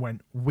saw that and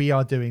went, "We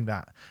are doing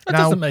that." That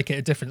doesn't make it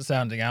a different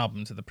sounding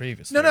album to the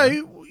previous. No.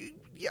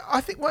 Yeah,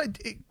 I think.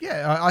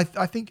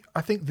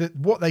 I think that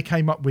what they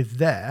came up with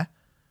there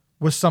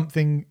was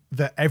something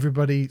that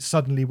everybody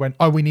suddenly went,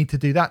 "Oh, we need to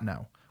do that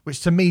now." Which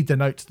to me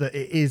denotes that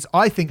it is.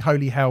 I think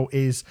Holy Hell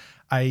is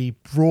a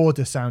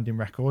broader sounding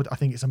record. I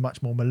think it's a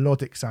much more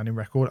melodic sounding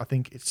record. I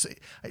think it's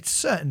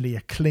certainly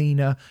a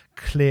cleaner,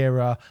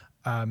 clearer.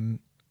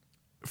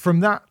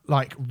 From that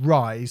like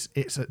rise,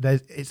 it's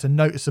a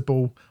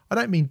noticeable. I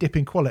don't mean dip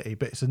in quality,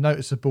 but it's a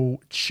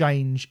noticeable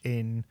change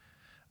in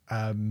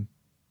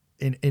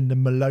the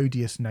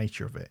melodious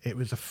nature of it. It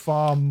was a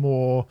far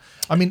more.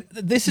 I mean,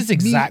 this is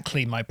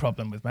exactly my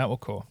problem with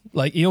metalcore.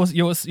 Like you're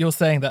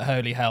saying that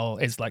Holy Hell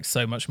is like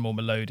so much more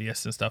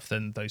melodious and stuff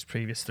than those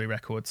previous 3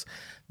 records.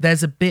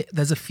 There's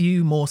a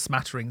few more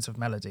smatterings of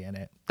melody in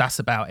it. That's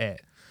about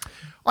it.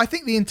 I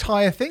think the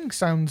entire thing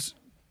sounds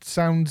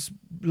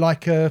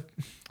like a.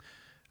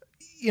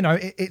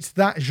 It's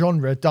that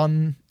genre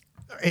done.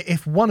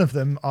 If one of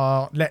them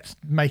are, let's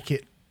make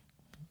it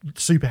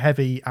super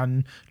heavy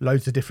and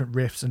loads of different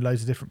riffs and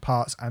loads of different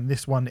parts, and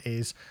this one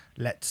is,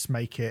 let's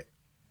make it,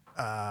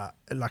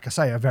 like I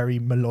say, a very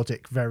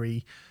melodic,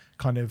 very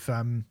kind of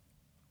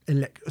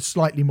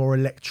slightly more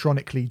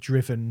electronically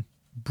driven,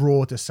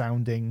 broader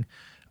sounding,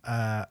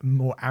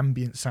 more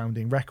ambient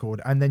sounding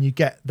record, and then you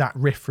get that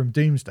riff from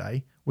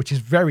Doomsday, which is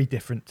very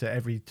different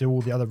to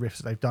all the other riffs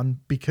that they've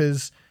done,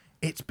 because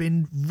it's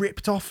been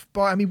ripped off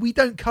by. I mean, we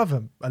don't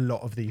cover a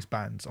lot of these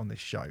bands on this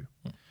show,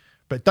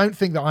 but don't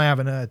think that I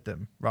haven't heard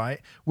them.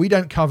 Right? We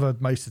don't cover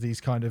most of these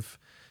kind of,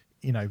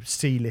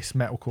 C-list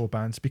metalcore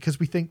bands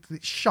because we think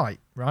it's shite.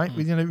 Right?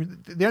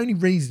 The only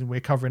reason we're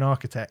covering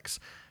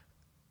Architects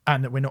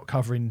and that we're not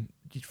covering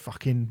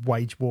fucking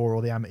Wage War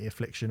or the Amity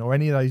Affliction or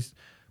any of those,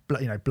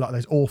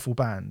 those awful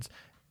bands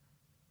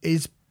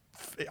is.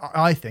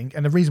 I think,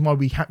 and the reason why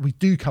we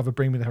do cover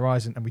Bring Me the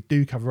Horizon and we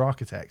do cover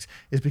Architects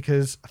is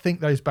because I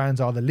think those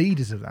bands are the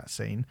leaders of that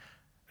scene,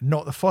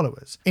 not the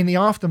followers. In the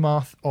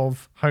aftermath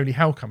of Holy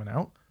Hell coming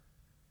out,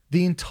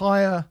 the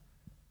entire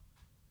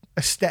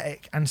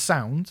aesthetic and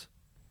sound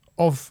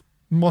of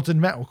modern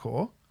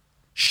metalcore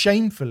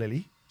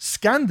shamefully,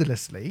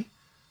 scandalously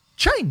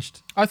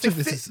changed. I think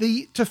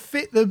to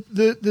fit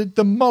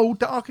the mold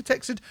that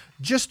Architects had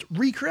just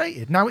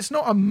recreated. Now, it's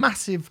not a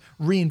massive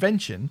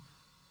reinvention,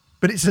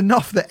 but it's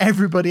enough that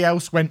everybody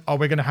else went, "Oh,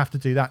 we're going to have to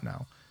do that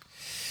now."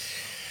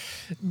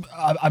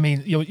 I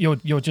mean,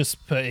 you're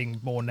just putting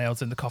more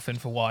nails in the coffin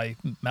for why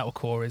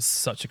metalcore is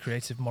such a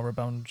creative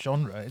moribund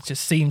genre. It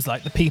just seems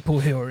like the people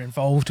who are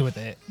involved with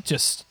it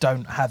just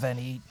don't have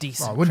any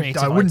decent. I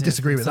wouldn't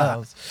disagree with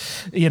that.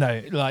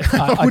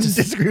 I wouldn't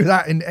disagree with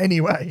that in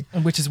any way.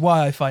 Which is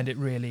why I find it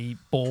really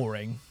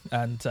boring,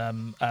 and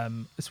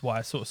it's why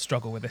I sort of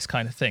struggle with this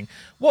kind of thing.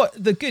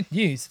 What the good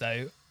news,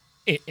 though,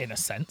 in a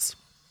sense.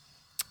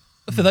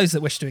 For those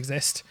that wish to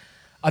exist,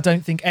 I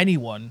don't think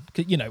anyone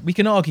could, we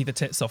can argue the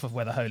tits off of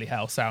whether Holy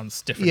Hell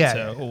sounds different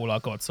to All Our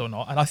Gods or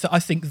not. And I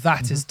think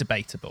that is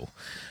debatable.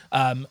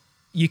 I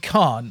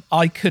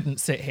couldn't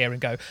sit here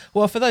and go,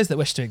 well, for those that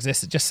wish to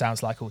exist, it just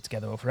sounds like All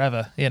Together or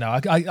Forever.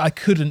 I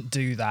couldn't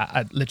do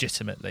that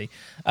legitimately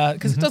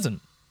because it doesn't.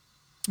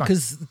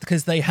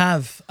 Because they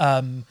have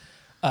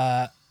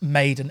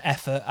made an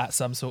effort at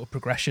some sort of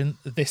progression.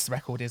 This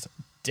record is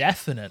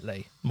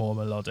definitely more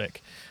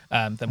melodic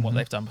than what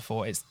they've done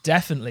before. It's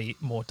definitely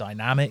more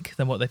dynamic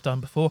than what they've done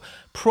before.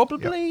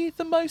 Probably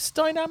the most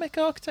dynamic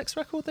Architects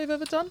record they've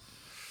ever done.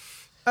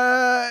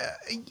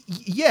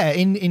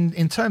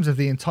 In terms of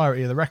the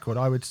entirety of the record,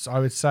 I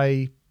would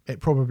say it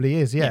probably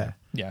is. Yeah.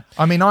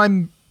 I mean,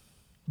 I'm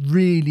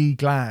really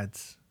glad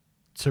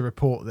to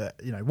report that,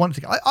 once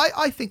again,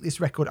 I think this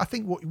record, I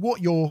think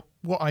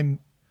what I'm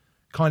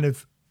kind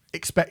of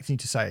expecting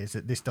to say is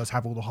that this does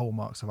have all the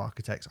hallmarks of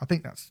Architects. I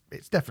think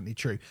it's definitely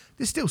true.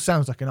 This still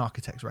sounds like an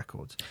Architects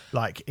record,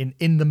 like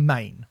in the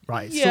main,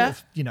 right? It's sort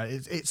of,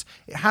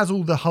 it has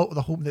all the whole,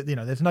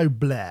 there's no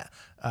Blair,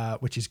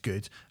 which is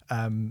good,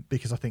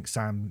 because I think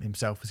Sam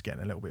himself is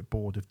getting a little bit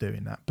bored of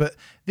doing that. But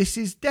this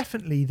is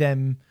definitely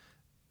them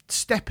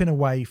stepping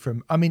away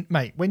from, I mean,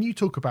 mate, when you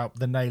talk about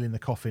the nail in the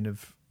coffin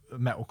of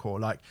metalcore,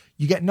 like,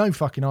 you get no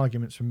fucking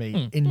arguments from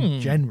me in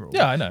general.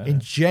 Yeah, I know. In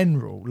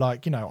general,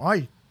 like,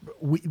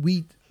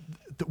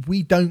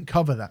 we don't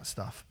cover that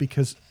stuff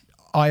because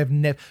I have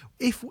never.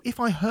 If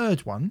I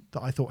heard one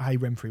that I thought, hey,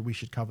 Renfrew, we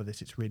should cover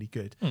this, it's really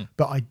good,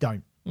 but I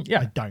don't. Yeah,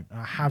 I don't.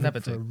 I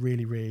haven't for a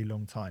really, really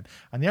long time.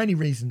 And the only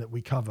reason that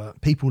we cover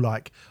people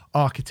like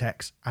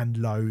Architects and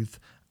Loathe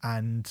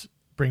and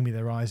Bring Me the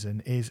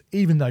Horizon is,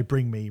 even though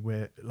Bring Me,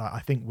 I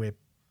think we're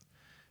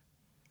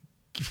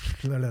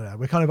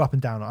kind of up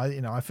and down.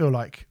 I feel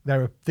like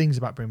there are things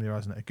about Bring Me the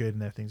Horizon that are good,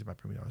 and there are things about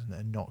Bring Me the Horizon that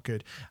are not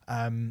good.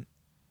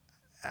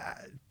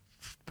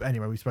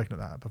 Anyway, we've spoken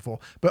about that before,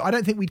 but I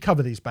don't think we'd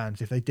cover these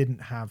bands if they didn't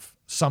have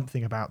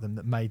something about them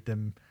that made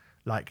them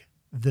like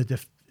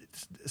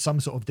some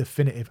sort of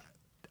definitive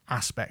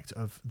aspect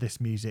of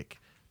this music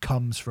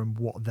comes from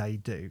what they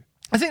do.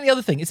 I think the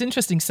other thing, it's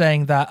interesting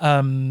saying that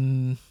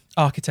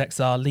architects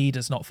are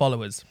leaders, not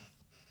followers.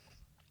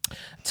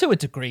 To a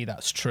degree,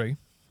 that's true.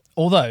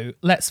 Although,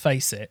 let's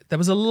face it, there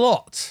was a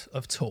lot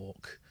of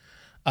talk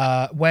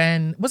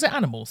when... Was it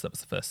Animals that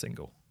was the first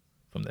single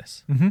from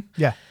this? Mm-hmm.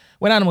 Yeah.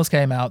 When Animals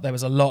came out, there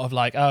was a lot of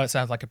like, oh, it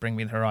sounds like a Bring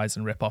Me the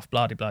Horizon ripoff,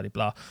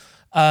 blah-de-blah-de-blah.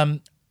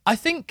 I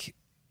think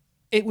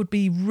it would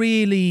be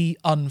really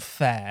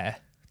unfair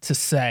to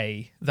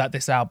say that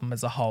this album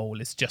as a whole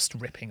is just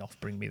ripping off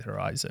Bring Me the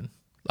Horizon.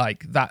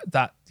 Like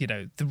that, you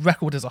know, the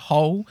record as a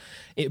whole,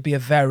 it would be a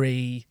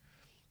very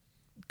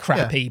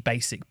crappy,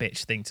 basic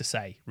bitch thing to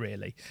say,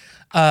 really.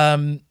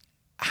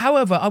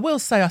 However, I will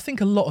say I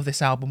think a lot of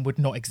this album would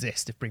not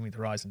exist if Bring Me the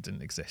Horizon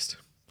didn't exist.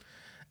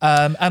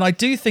 And I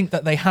do think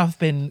that they have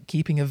been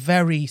keeping a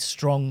very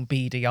strong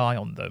beady eye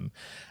on them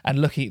and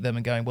looking at them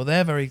and going, well,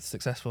 they're very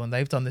successful and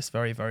they've done this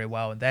very, very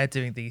well and they're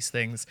doing these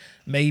things.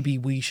 Maybe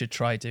we should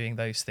try doing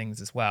those things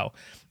as well.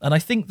 And I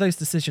think those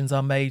decisions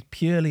are made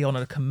purely on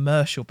a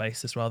commercial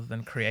basis rather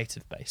than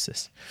creative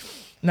basis.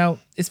 Now,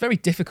 it's very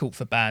difficult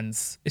for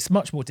bands. It's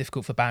much more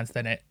difficult for bands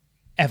than it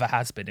ever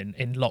has been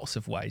in lots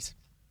of ways.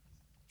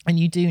 And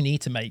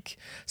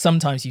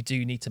sometimes you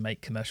do need to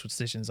make commercial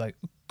decisions, like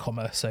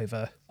commerce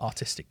over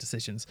artistic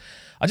decisions.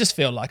 I just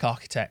feel like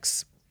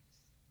architects,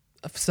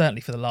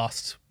 certainly for the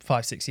last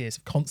 5-6 years,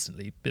 have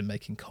constantly been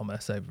making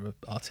commerce over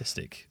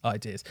artistic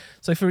ideas.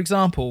 So, for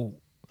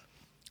example,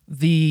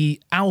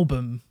 the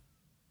album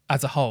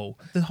as a whole,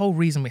 the whole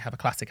reason we have a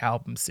classic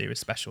album series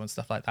special and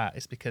stuff like that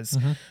is because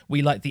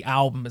we like the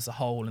album as a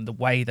whole and the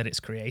way that it's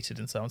created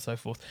and so on and so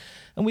forth.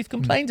 And we've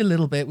complained a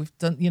little bit. We've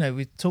done,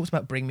 we've talked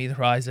about Bring Me the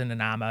Horizon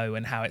and Ammo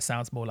and how it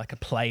sounds more like a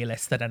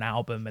playlist than an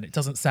album and it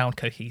doesn't sound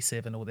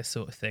cohesive and all this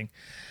sort of thing.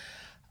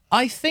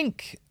 I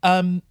think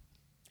From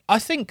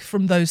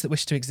Those That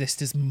Wish to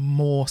Exist is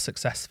more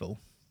successful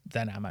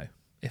than Ammo,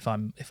 if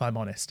I'm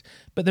honest.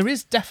 But there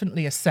is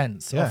definitely a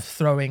sense of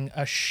throwing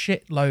a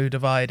shitload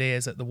of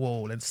ideas at the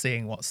wall and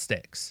seeing what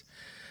sticks.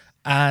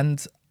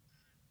 And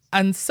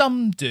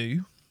some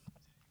do.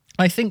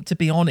 I think, to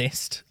be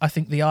honest, I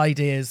think the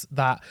ideas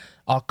that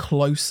are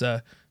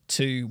closer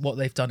to what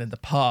they've done in the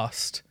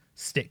past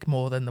stick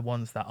more than the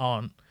ones that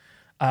aren't.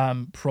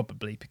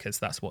 Probably because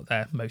that's what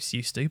they're most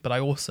used to. But I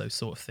also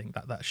sort of think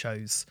that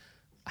shows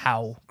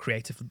how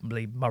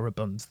creatively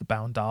moribund the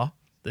band are.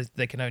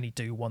 They can only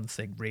do one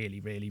thing really,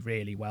 really,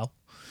 really well.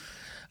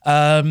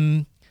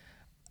 But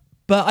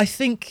I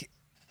think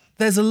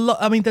there's a lot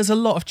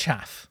of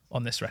chaff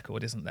on this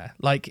record, isn't there?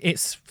 Like,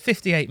 it's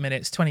 58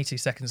 minutes, 22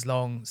 seconds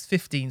long, it's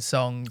 15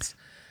 songs.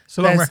 It's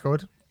a long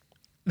record.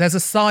 There's a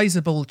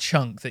sizable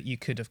chunk that you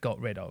could have got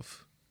rid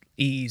of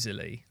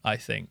easily, I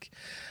think.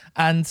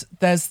 And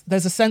there's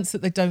a sense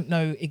that they don't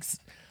know...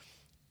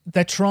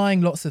 They're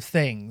trying lots of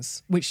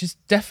things, which is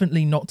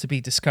definitely not to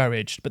be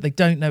discouraged, but they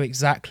don't know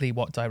exactly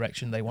what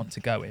direction they want to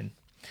go in.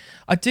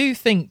 I do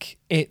think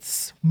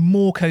it's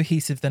more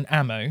cohesive than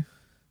Ammo,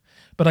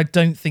 but I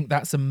don't think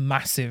that's a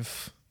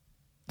massive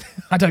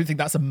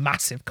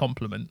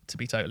compliment, to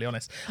be totally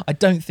honest. I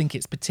don't think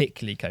it's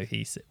particularly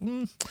cohesive.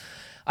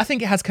 I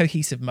think it has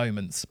cohesive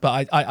moments,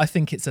 but I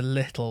think it's a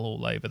little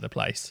all over the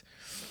place.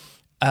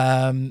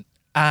 And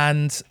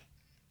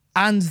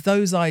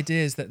those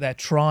ideas that they're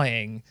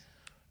trying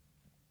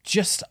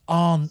just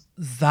aren't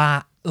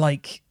that,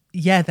 like,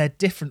 yeah, they're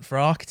different for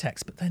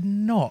architects, but they're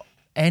not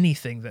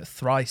anything that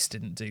Thrice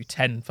didn't do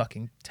 10,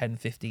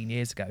 15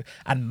 years ago,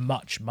 and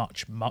much,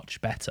 much,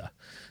 much better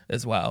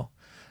as well.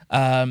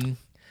 And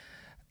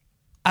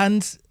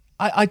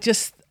I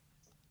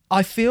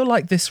feel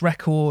like this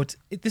record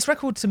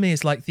to me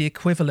is like the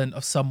equivalent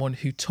of someone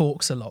who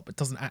talks a lot but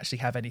doesn't actually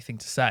have anything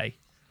to say.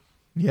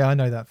 Yeah, I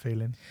know that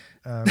feeling.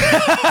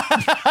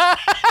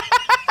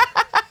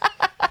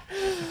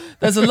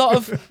 There's a lot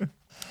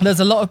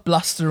of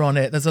bluster on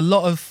it. There's a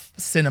lot of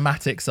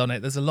cinematics on it.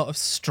 There's a lot of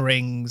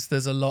strings.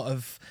 There's a lot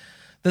of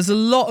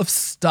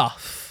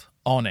stuff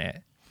on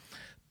it,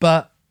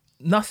 but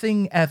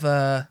nothing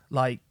ever,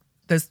 like,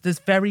 there's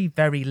very,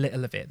 very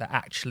little of it that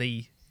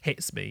actually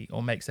hits me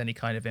or makes any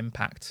kind of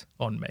impact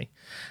on me.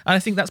 And I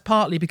think that's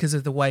partly because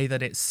of the way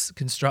that it's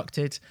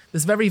constructed.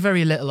 There's very,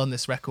 very little on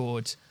this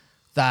record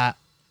that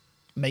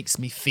makes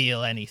me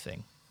feel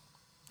anything.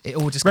 It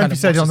all just kind of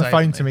said on the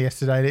phone to me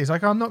yesterday that he's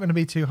like, I'm not going to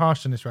be too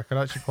harsh on this record.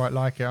 I actually quite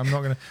like it. I'm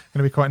not going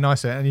to be quite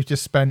nice at it. And you've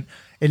just spent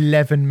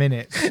 11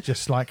 minutes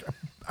just like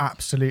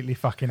absolutely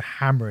fucking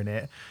hammering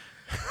it.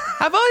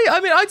 Have I? I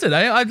mean, I don't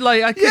know. I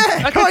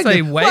could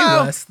say way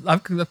worse.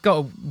 I've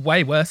got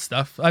way worse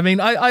stuff. I mean,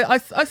 I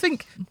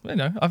think,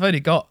 I've only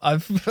got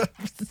about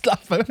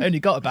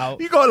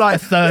you got like a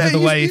third of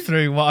the way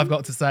through what I've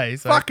got to say.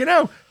 So. Fucking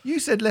hell! You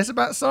said less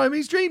about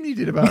Siamese Dream than you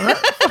did about that.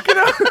 Fucking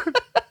hell.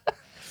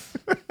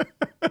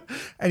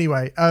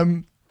 Anyway,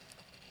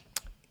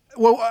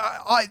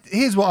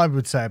 here's what I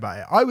would say about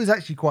it. I was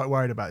actually quite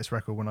worried about this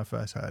record when I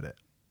first heard it,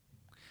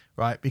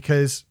 right?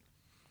 Because,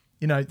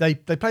 they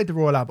played the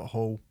Royal Albert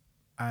Hall,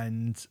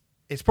 and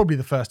it's probably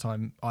the first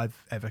time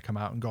I've ever come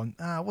out and gone,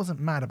 I wasn't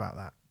mad about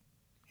that.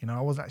 You know,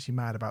 I wasn't actually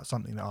mad about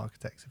something that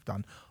Architects have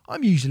done.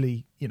 I'm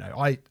usually, you know,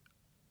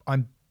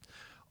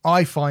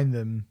 I find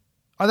them,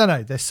 I don't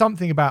know, there's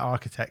something about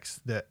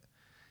Architects that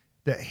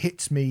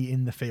hits me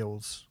in the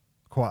feels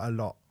quite a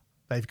lot.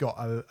 They've got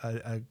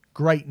a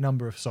great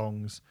number of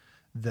songs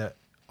that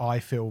I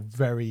feel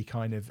very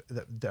kind of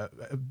that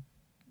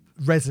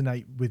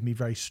resonate with me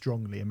very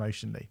strongly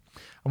emotionally.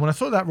 And when I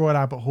saw that Royal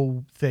Albert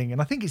Hall thing, and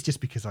I think it's just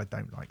because I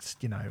don't like,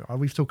 you know,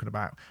 we've talking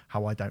about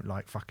how I don't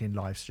like fucking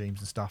live streams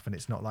and stuff, and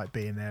it's not like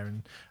being there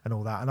and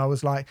all that. And I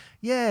was like,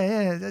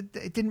 yeah,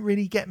 it didn't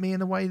really get me in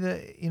the way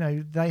that, you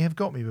know, they have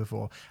got me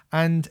before.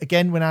 And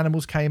again, when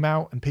Animals came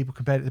out and people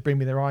compared it to Bring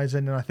Me the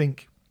Horizon, and I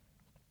think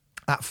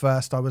at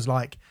first I was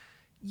like,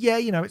 yeah,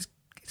 you know, it's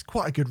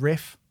quite a good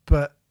riff,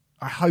 but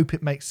I hope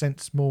it makes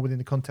sense more within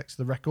the context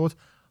of the record.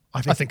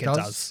 I think it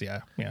does.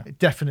 Yeah. It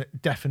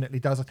definitely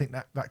does. I think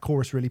that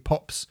chorus really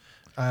pops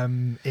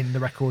in the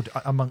record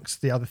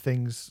amongst the other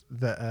things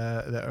that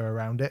are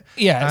around it.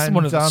 Yeah, it's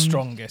one of the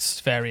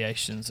strongest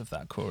variations of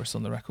that chorus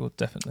on the record,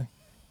 definitely.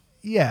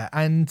 Yeah,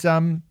 and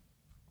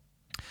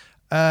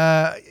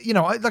you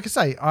know, like I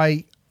say,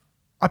 I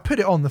put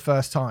it on the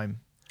first time,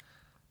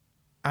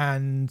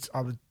 and I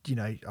was, you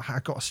know, I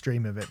got a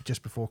stream of it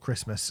just before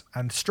Christmas,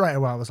 and straight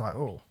away I was like,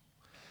 oh,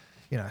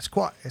 you know, it's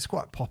quite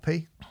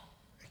poppy.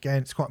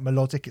 Again, it's quite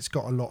melodic. It's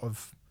got a lot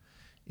of,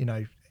 you know.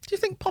 Do you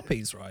think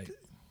poppy's right?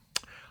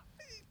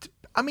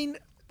 I mean,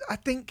 I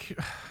think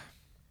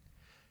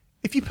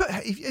if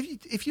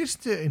you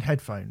listen to it in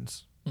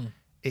headphones,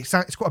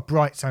 it's quite a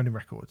bright sounding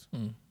record.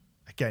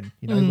 Again,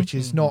 you know, which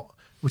is not.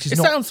 It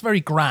sounds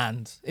very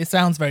grand. It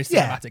sounds very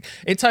cinematic.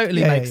 It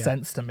totally makes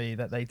sense to me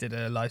that they did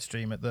a live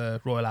stream at the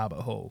Royal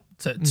Albert Hall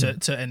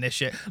to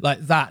initiate like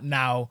that.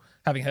 Now,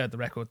 having heard the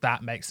record,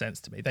 that makes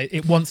sense to me.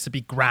 It wants to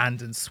be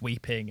grand and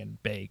sweeping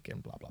and big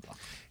and blah blah blah.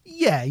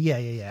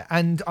 Yeah.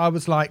 And I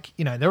was like,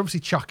 you know, they're obviously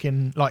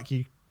chucking, like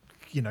you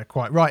know,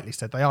 quite rightly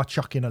said, they are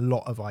chucking a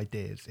lot of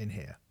ideas in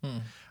here.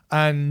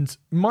 And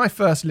my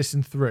first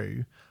listen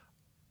through,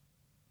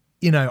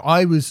 you know,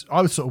 I was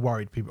sort of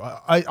worried. People,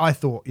 I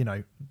thought, you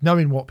know,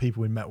 knowing what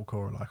people in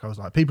metalcore are like, I was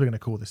like, people are going to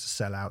call this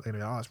a sellout. They're going to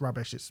be like, oh, it's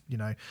rubbish. It's, you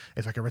know,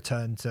 it's like a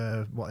return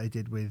to what they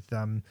did with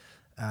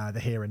the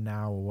Here and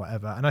Now or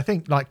whatever. And I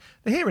think like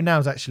the Here and Now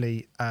is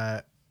actually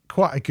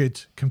quite a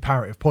good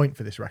comparative point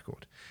for this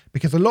record,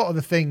 because a lot of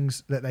the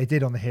things that they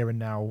did on the Here and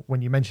Now,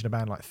 when you mention a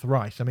band like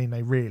Thrice, I mean,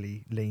 they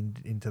really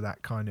leaned into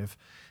that kind of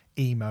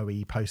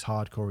emo-y,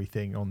 post-hardcore-y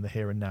thing on the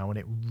Here and Now, and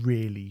it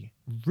really,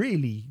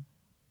 really,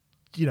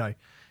 you know,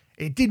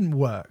 it didn't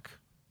work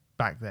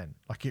back then.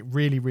 Like it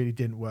really, really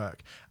didn't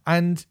work.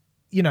 And,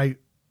 you know,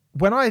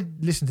 when I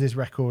listen to this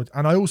record,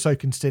 and I also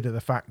consider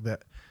the fact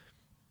that,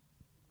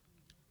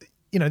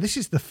 you know, this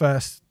is the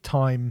first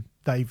time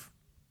they've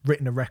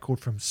written a record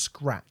from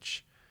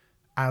scratch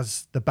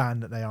as the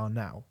band that they are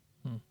now.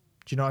 Do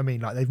you know what I mean?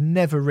 Like they've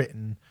never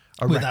written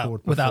a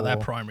record without their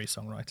primary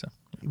songwriter.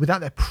 Without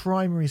their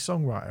primary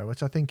songwriter,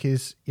 which I think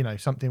is, you know,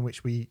 something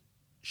which we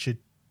should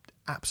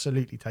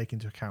absolutely take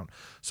into account.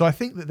 So I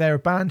think that they're a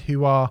band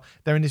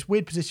they're in this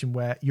weird position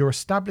where you're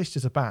established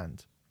as a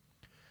band,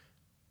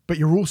 but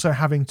you're also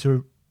having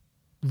to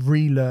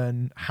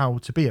relearn how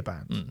to be a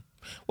band.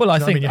 Well, I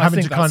think you're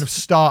having to kind of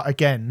start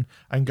again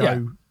and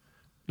go,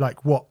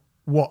 like, what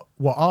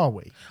are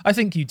we? I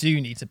think you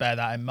do need to bear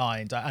that in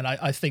mind, and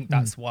I think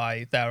that's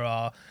why there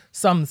are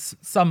some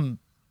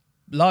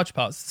large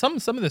parts. Some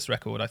of this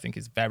record I think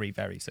is very,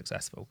 very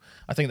successful.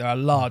 I think there are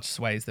large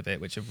swathes of it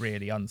which are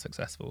really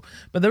unsuccessful,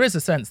 but there is a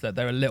sense that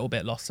they're a little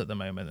bit lost at the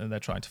moment and they're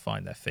trying to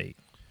find their feet.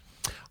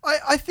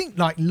 I think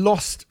like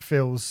lost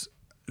feels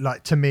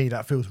like, to me,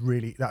 that feels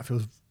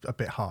a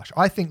bit harsh.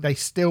 I think they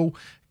still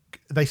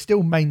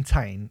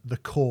maintain the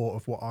core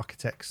of what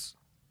Architects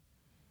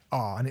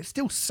are, and it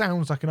still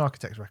sounds like an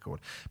Architects record,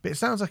 but it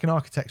sounds like an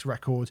Architects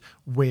record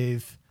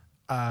with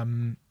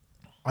a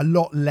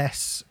lot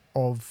less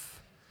of.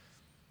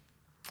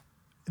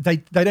 They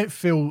don't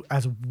feel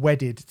as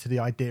wedded to the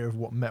idea of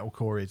what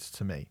metalcore is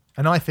to me,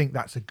 and I think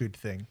that's a good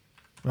thing,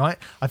 right?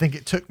 I think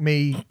it took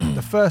me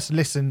the first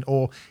listen,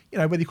 or, you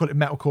know, whether you call it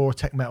metalcore or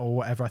tech metal or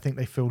whatever, I think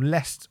they feel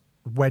less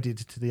wedded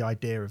to the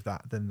idea of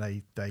that than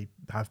they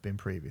have been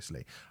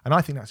previously, and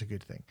I think that's a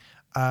good thing.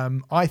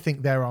 I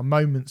think there are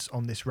moments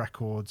on this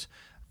record,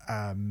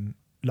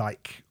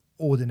 like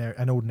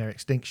Ordinary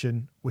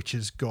Extinction, which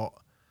has got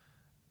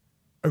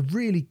a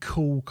really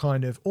cool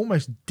kind of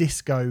almost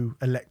disco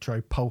electro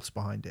pulse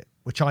behind it,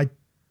 which I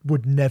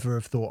would never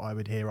have thought I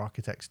would hear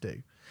Architects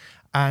do.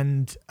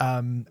 And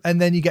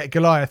then you get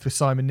Goliath with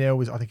Simon Neil,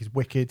 which I think is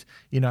wicked.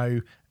 You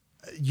know,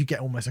 you get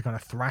almost a kind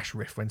of thrash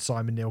riff when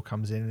Simon Neil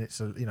comes in, and it's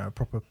a, you know, a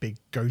proper big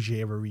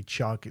Gojira-y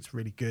chug. It's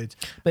really good.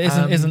 But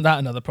isn't that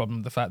another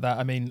problem? The fact that,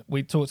 I mean,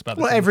 we talked about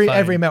this. Well,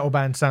 every metal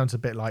band sounds a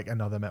bit like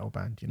another metal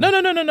band. You know?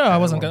 No. I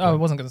wasn't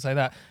going to say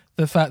that.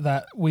 The fact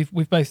that we've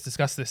both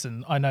discussed this,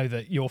 and I know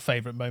that your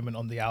favourite moment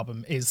on the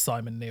album is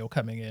Simon Neil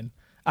coming in,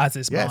 as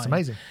is mine. Yeah, it's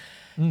amazing.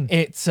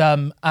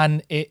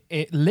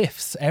 It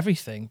lifts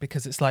everything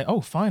because it's like,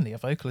 oh, finally a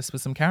vocalist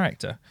with some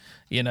character,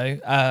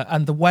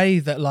 and the way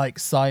that like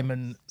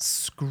Simon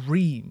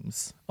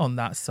screams on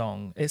that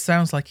song, it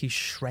sounds like he's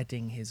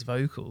shredding his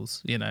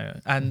vocals,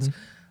 and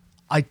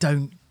I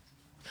don't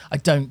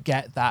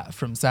get that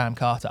from Sam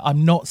Carter.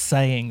 I'm not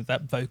saying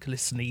that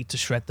vocalists need to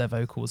shred their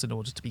vocals in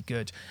order to be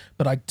good,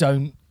 but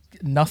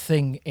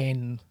nothing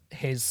in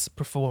his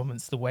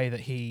performance, the way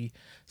that he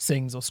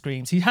sings or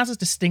screams, he has a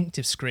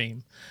distinctive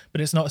scream,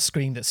 but it's not a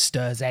scream that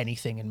stirs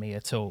anything in me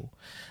at all.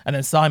 And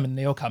then Simon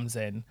Neil comes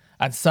in,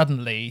 and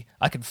suddenly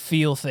I can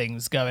feel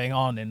things going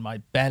on in my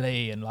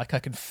belly, and like I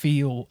can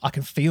feel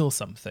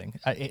something.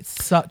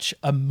 It's such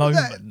a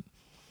moment.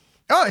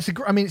 It's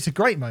a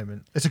great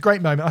moment. It's a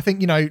greght moment. I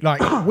think,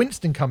 like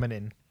Winston coming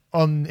in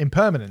on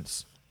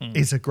Impermanence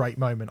is a great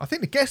moment. I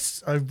think the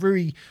guests are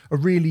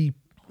really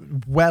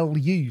well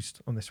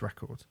used on this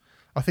record.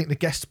 I think the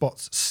guest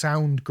spots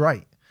sound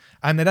great,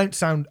 and to me,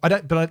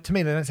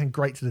 they don't sound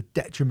great to the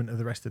detriment of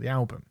the rest of the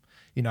album.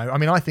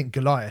 I think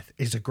Goliath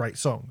is a great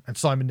song, and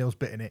Simon Neil's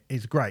bit in it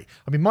is great.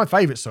 My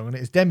favourite song on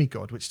it is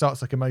Demigod, which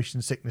starts like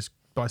Emotion Sickness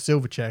by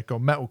Silverchair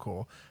on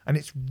metalcore, and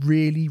it's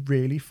really,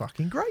 really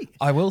fucking great.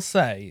 I will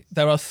say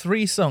there are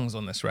 3 songs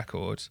on this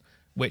record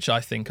which I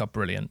think are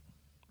brilliant,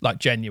 like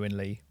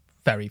genuinely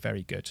very,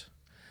 very good.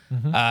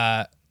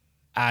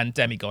 And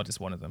Demigod is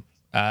one of them.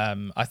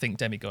 I think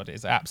Demigod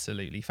is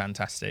absolutely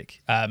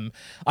fantastic.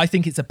 I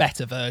think it's a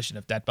better version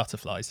of Dead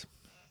Butterflies,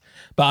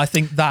 but I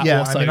think that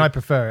I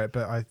prefer it,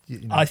 but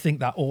I think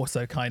that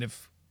also kind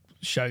of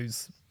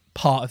shows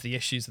part of the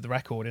issues of the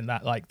record, in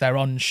that like they're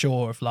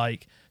unsure of,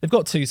 like, they've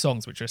got 2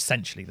 songs which are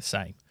essentially the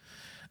same,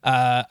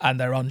 and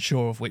they're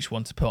unsure of which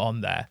one to put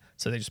on there,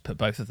 so they just put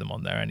both of them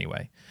on there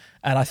anyway.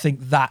 And I think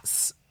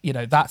that's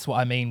what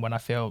I mean when I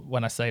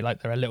say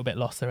like they're a little bit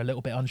lost, they're a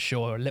little bit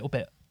unsure, a little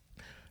bit.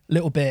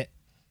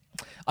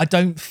 I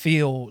don't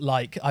feel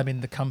like I'm in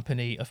the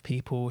company of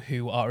people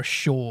who are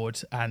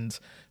assured and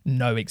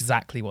know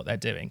exactly what they're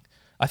doing.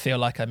 I feel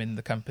like I'm in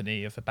the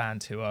company of a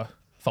band who are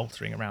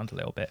faltering around a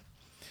little bit.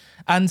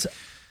 And,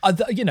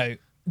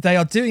 they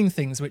are doing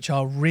things which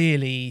are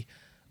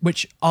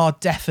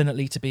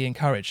definitely to be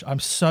encouraged. I'm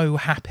so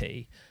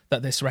happy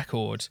that this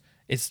record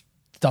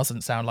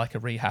doesn't sound like a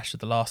rehash of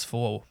the last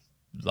 4,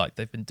 like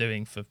they've been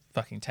doing for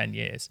fucking 10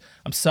 years.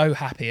 I'm so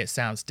happy it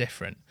sounds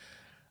different.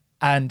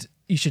 And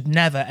you should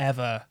never,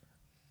 ever,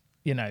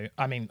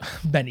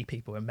 many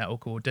people in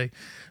metalcore do,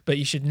 but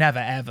you should never,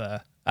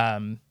 ever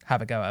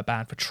have a go at a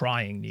band for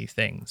trying new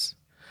things.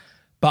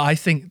 But I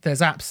think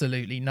there's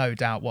absolutely no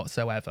doubt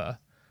whatsoever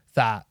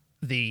that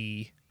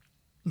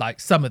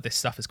some of this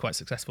stuff is quite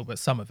successful, but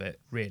some of it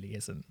really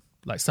isn't.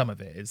 Like, some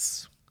of it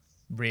is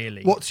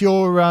really... What's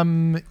your,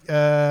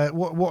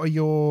 what are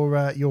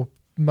your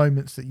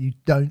moments that you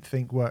don't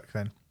think work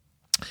then?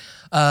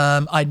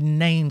 I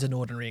named An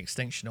Ordinary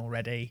Extinction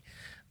already,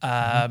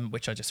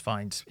 which I just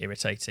find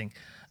irritating.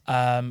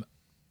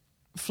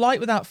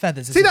 Flight Without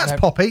Feathers is... See, that's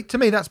poppy. To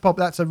me, that's pop.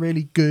 That's a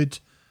really good...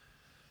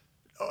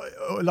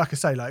 Like I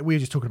say, like we were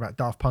just talking about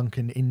Daft Punk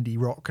and indie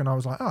rock, and I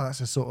was like, oh,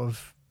 that's a sort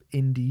of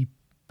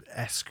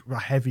indie-esque,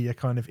 heavier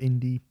kind of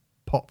indie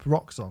pop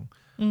rock song,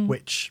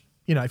 which,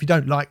 if you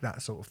don't like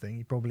that sort of thing,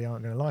 you probably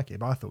aren't going to like it.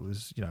 But I thought it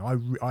was,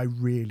 I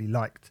really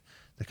liked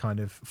the kind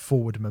of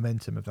forward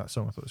momentum of that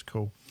song. I thought it was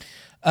cool.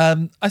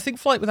 I think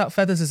Flight Without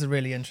Feathers is a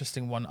really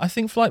interesting one. I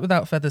think Flight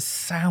Without Feathers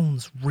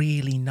sounds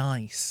really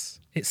nice.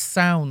 It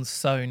sounds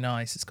so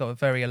nice. It's got a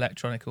very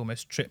electronic,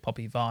 almost trip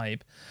poppy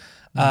vibe.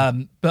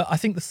 But I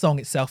think the song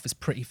itself is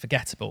pretty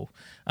forgettable.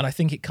 And I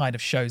think it kind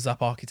of shows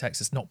up Architects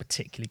as not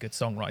particularly good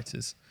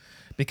songwriters,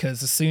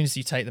 because as soon as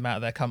you take them out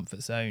of their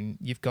comfort zone,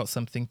 you've got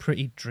something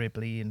pretty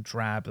dribbly and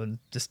drab and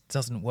just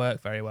doesn't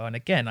work very well. And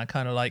again, I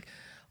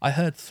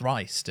heard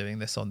Thrice doing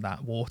this on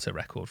that Water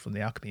record from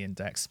the Alchemy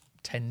Index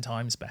 10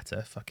 times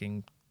better,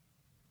 13,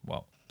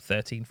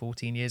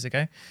 14 years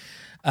ago.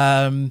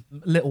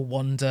 Little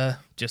Wonder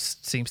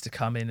just seems to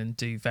come in and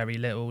do very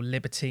little.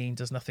 Libertine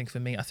does nothing for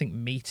me. I think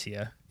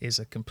Meteor is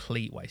a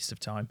complete waste of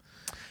time.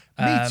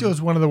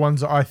 Meteor's one of the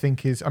ones that I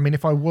think is...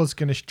 if I was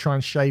going to try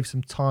and shave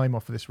some time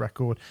off of this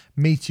record,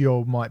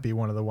 Meteor might be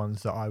one of the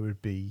ones that I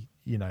would be...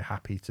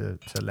 happy to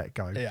let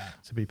go,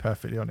 to be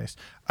perfectly honest.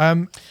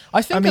 I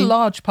think a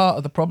large part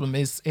of the problem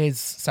is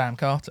Sam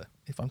Carter,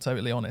 if I'm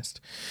totally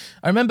honest.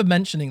 I remember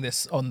mentioning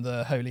this on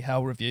the Holy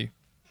Hell review.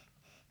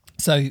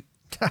 So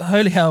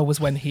Holy Hell was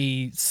when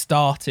he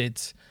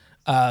started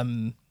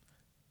doing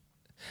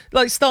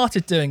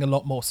a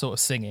lot more sort of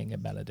singing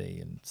and melody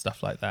and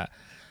stuff like that.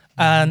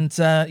 And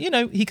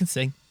he can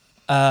sing.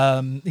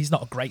 He's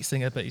not a great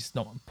singer, but he's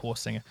not a poor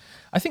singer.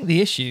 I think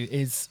the issue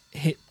is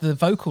the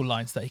vocal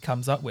lines that he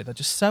comes up with are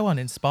just so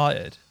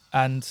uninspired,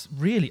 and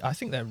really, I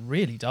think they're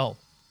really dull,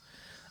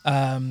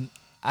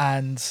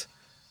 and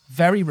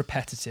very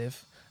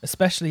repetitive,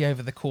 especially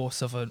over the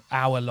course of an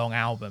hour-long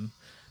album.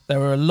 There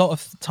were a lot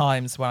of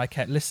times when I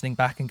kept listening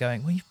back and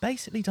going, well, you've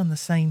basically done the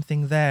same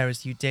thing there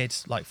as you did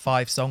like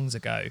 5 songs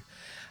ago.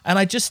 And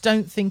I just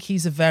don't think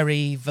he's a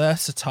very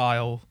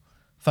versatile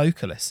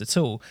vocalist at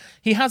all.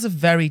 He has a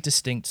very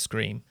distinct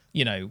scream.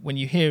 You know, when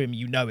you hear him,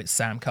 you know it's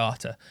Sam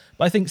Carter.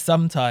 But I think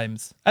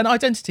sometimes, and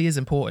identity is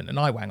important, and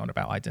I wang on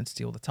about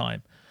identity all the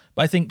time,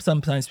 but I think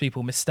sometimes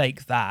people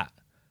mistake that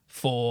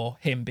for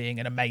him being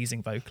an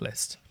amazing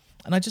vocalist.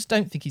 And I just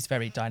don't think he's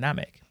very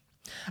dynamic.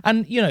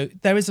 And, you know,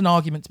 there is an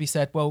argument to be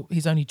said, well,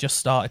 he's only just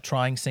started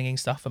trying singing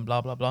stuff and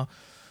blah, blah, blah.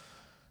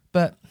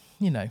 But,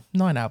 you know,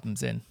 9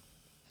 albums in.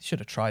 Should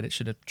have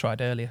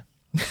tried earlier.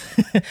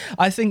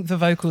 I think the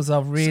vocals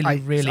are really,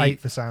 It's 8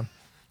 for Sam.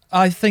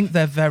 I think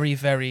they're very,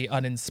 very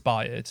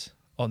uninspired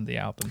on the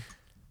album.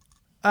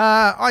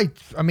 I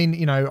mean,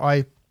 you know,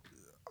 I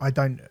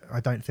don't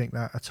think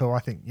that at all. I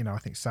think, you know, I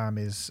think Sam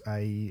is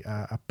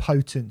a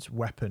potent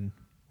weapon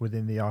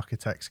within the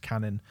Architects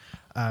canon.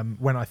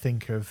 When I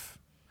think of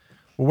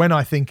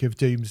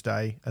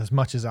Doomsday, as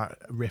much as that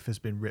riff has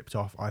been ripped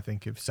off, I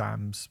think of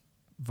Sam's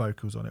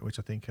vocals on it, which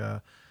I think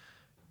are,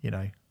 you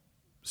know,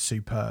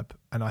 superb.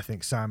 And I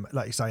think Sam,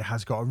 like you say,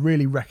 has got a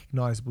really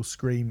recognizable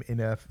scream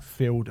in a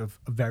field of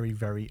very,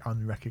 very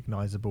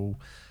unrecognizable,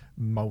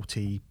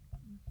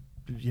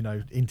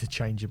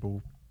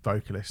 interchangeable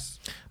vocalists.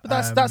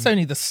 But that's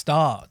only the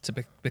start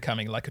to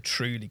becoming like a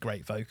truly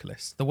great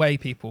vocalist. The way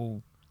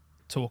people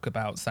talk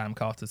about Sam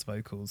Carter's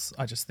vocals,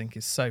 I just think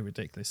is so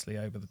ridiculously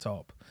over the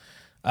top.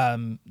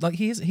 Like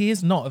he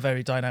is not a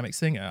very dynamic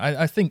singer.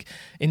 I think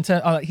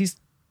he's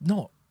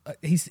not.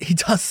 He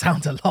does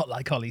sound a lot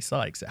like Ollie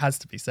Sykes, it has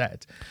to be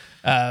said.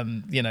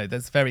 You know,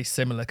 there's very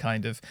similar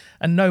kind of,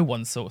 and no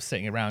one's sort of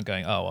sitting around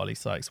going, oh, Ollie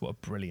Sykes, what a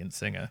brilliant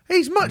singer.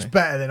 He's much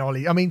better than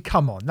Ollie. I mean,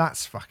 come on,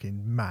 that's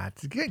fucking mad.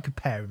 You can't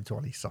compare him to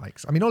Ollie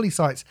Sykes. I mean, Ollie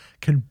Sykes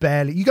can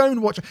barely, you go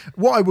and watch,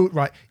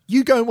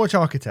 you go and watch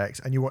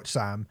Architects and you watch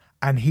Sam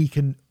and he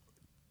can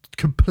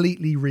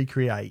completely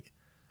recreate,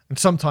 and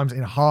sometimes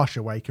in a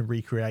harsher way can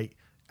recreate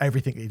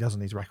everything that he does on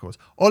these records.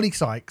 Ollie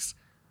Sykes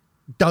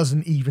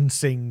doesn't even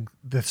sing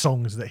the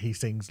songs that he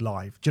sings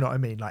live. Do you know what I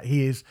mean? Like,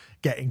 he is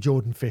getting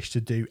Jordan Fish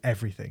to do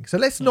everything. So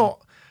let's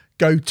not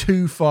go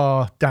too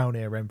far down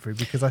here, Renfrew,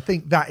 because I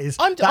think that is.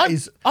 I'm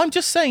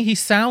just saying he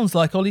sounds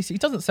like Ollie. He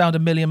doesn't sound a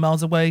million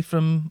miles away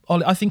from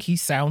Ollie. I think he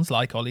sounds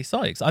like Ollie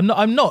Sykes. I'm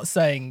not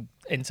saying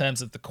in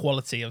terms of the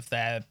quality of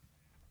their.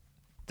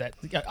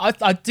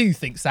 I do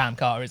think Sam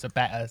Carter is a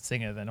better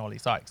singer than Ollie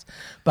Sykes,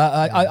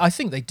 but I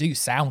think they do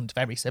sound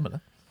very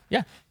similar.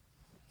 Yeah.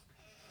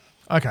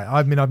 Okay,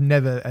 I mean, I've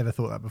never ever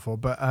thought that before,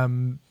 but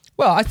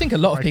well, I think a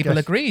lot of people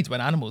agreed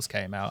when Animals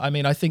came out. I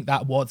mean, I think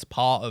that was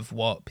part of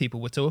what people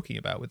were talking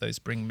about with those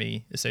Bring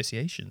Me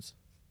associations.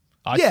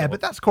 But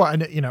that's quite,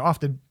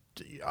 after.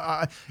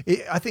 I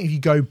think if you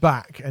go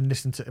back and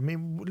listen to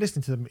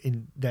them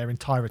in their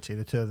entirety,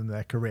 the two of them,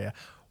 their career,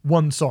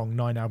 one song,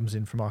 9 albums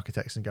in from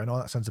Architects, and going, oh,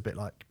 that sounds a bit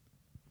like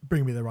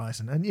Bring Me the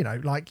Horizon. And,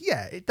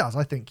 it does.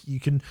 I think you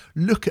can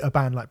look at a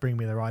band like Bring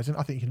Me the Horizon.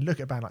 I think you can look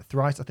at a band like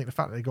Thrice. I think the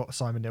fact that they got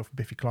Simon Neil from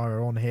Biffy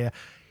Clyro on here,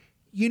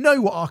 you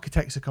know what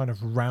Architects are kind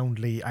of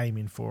roundly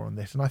aiming for on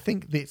this. And I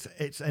think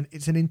it's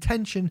an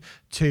intention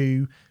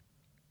to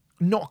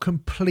not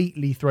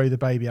completely throw the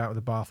baby out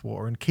with the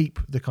bathwater and keep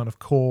the kind of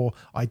core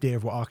idea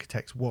of what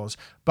Architects was,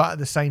 but at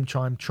the same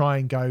time try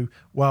and go,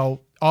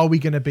 well, are we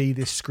going to be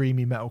this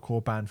screamy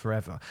metalcore band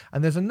forever?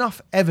 And there's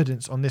enough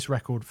evidence on this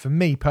record for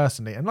me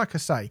personally. And like I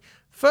say,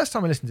 first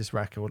time I listened to this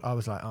record, I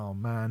was like, oh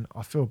man,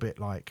 I feel a bit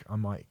like I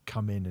might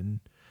come in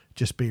and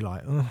just be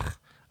like, ugh,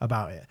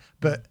 about it.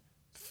 But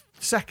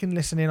second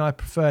listening, I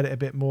preferred it a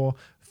bit more.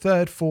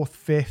 Third, fourth,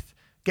 fifth,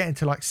 getting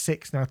to like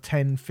 6, now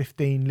 10,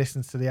 15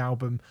 listens to the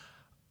album.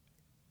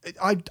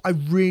 I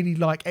really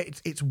like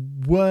it. It's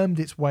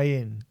wormed its way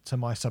in to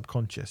my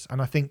subconscious,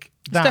 and I think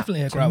that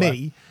definitely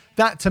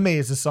to me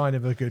is a sign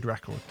of a good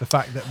record. The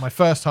fact that my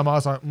first time I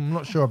was like, I'm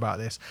not sure about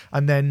this,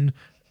 and then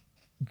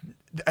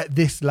at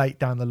this late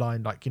down the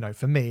line,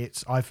 for me,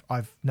 it's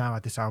I've now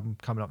had this album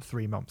coming up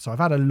 3 months, so I've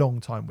had a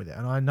long time with it,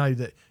 and I know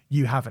that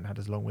you haven't had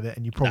as long with it,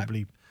 and you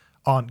probably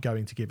aren't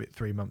going to give it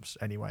 3 months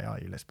anyway, are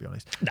you? Let's be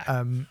honest.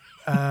 No.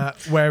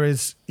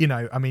 Whereas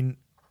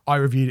I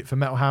reviewed it for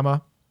Metal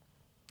Hammer.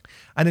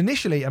 And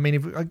initially, I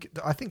mean,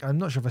 I'm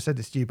not sure if I said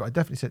this to you, but I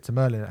definitely said to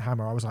Merlin at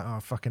Hammer, I was like, oh,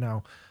 fucking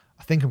hell,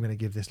 I think I'm going to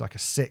give this like a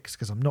 6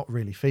 because I'm not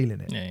really feeling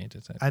it. Yeah, you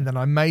did say and then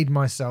I made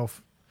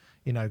myself,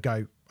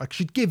 go, I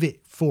should give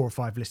it 4 or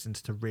 5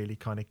 listens to really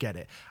kind of get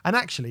it. And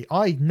actually,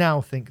 I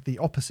now think the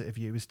opposite of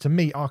you is, to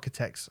me,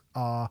 Architects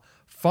are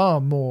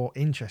far more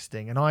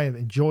interesting and I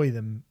enjoy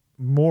them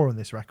more on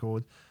this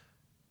record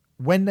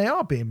when they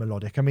are being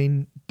melodic. I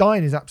mean,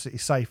 Dying Is Absolutely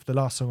Safe, the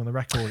last song on the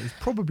record, is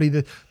probably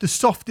the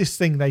softest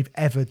thing they've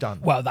ever done.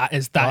 Well, that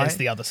is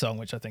the other song,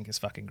 which I think is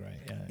fucking great.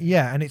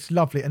 Yeah, and it's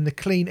lovely. And the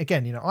clean,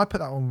 again, I put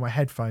that on my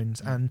headphones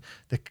and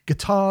the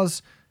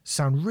guitars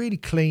sound really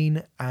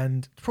clean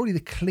and probably the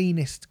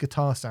cleanest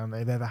guitar sound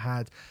they've ever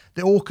had.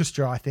 The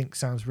orchestra, I think,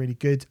 sounds really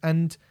good.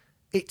 And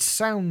it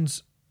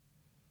sounds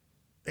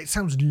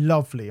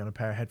lovely on a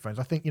pair of headphones.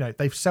 I think,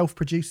 they've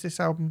self-produced this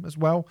album as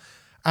well.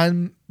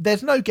 And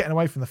there's no getting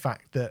away from the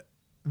fact that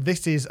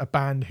this is a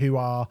band who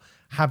are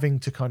having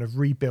to kind of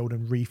rebuild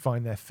and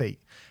refine their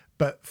feet.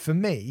 But for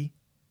me,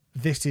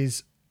 this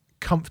is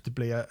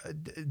comfortably,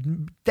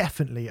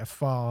 definitely a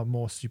far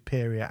more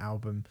superior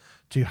album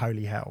to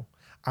Holy Hell.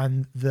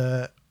 And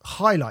the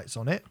highlights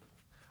on it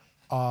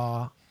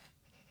are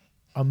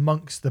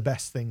amongst the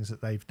best things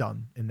that they've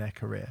done in their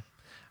career.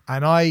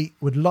 And I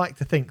would like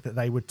to think that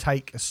they would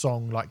take a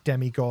song like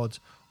Demigod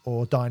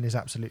or Dying Is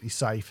Absolutely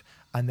Safe,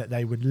 and that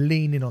they would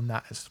lean in on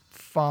that as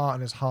far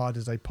and as hard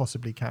as they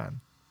possibly can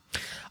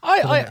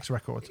for the next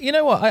record. You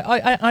know what?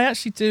 I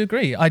actually do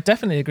agree. I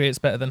definitely agree it's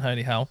better than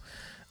Holy Hell.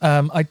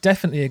 I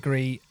definitely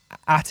agree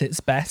at its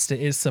best, it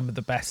is some of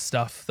the best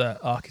stuff that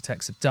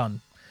Architects have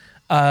done.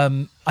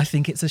 I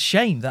think it's a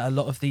shame that a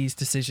lot of these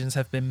decisions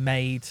have been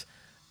made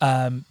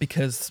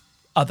because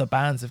other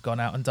bands have gone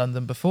out and done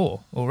them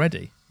before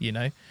already, you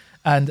know?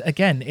 And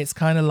again, it's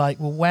kind of like,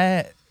 well,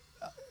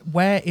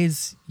 where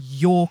is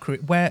your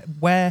career?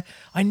 Where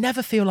I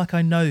never feel like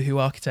I know who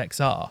Architects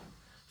are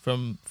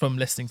from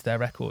listening to their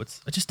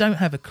records. I just don't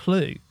have a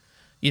clue,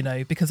 you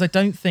know, because I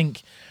don't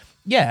think,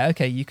 yeah,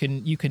 okay, you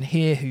can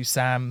hear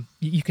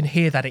you can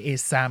hear that it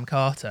is Sam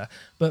Carter,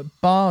 but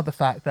bar the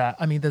fact that,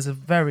 I mean, there's a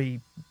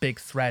very big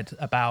thread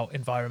about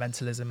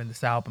environmentalism in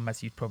this album,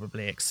 as you'd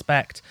probably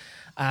expect.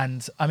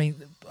 And I mean,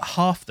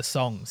 half the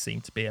songs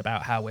seem to be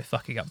about how we're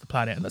fucking up the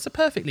planet, and that's a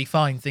perfectly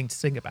fine thing to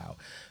sing about.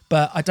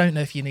 But I don't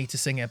know if you need to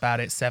sing about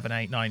it 7,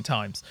 8, 9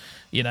 times,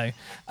 you know.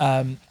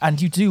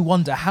 And you do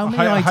wonder how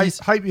many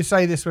ideas. I hope you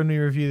say this when we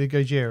review the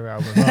Gojira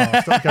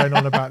album. Stop going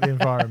on about the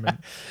environment.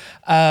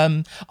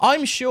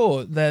 I'm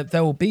sure that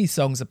there will be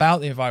songs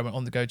about the environment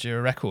on the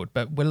Gojira record,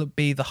 but will it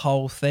be the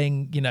whole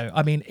thing? You know,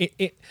 I mean,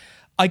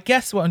 I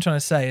guess what I'm trying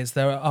to say is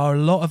there are a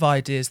lot of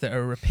ideas that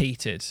are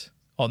repeated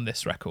on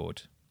this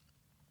record.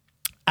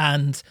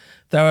 And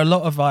there are a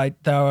lot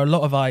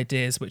of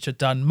ideas which are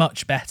done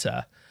much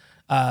better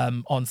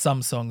on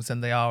some songs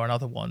than they are on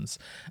other ones.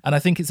 And I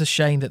think it's a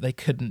shame that they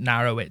couldn't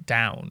narrow it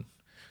down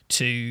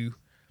to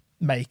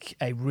make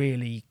a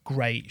really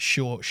great,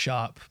 short,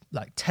 sharp,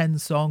 like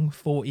 10-song,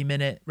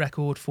 40-minute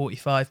record,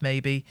 45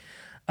 maybe.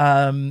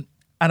 And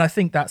I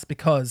think that's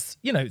because,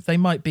 you know, they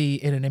might be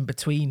in an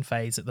in-between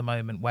phase at the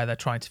moment where they're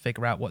trying to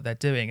figure out what they're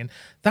doing. And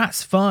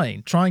that's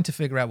fine. Trying to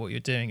figure out what you're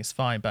doing is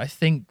fine. But I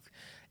think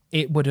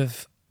it would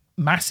have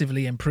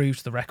massively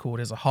improved the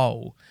record as a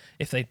whole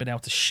if they'd been able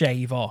to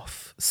shave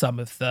off some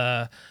of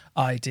the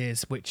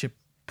ideas which are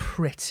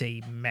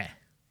pretty meh.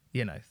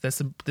 You know, there's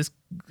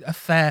a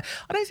fair,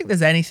 I don't think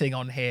there's anything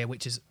on here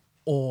which is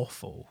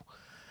awful.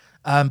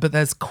 But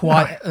there's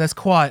quite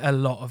a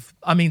lot of,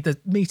 I mean, the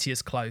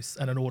Meteor's close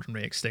and An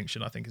Ordinary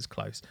Extinction I think is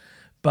close,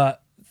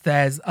 but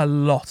there's a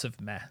lot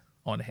of meh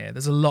on here.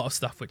 There's a lot of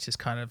stuff which is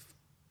kind of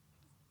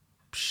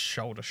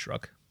shoulder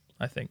shrug,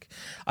 I think.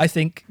 I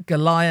think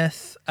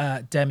Goliath,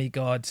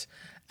 Demigod,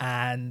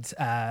 and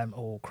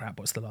oh crap,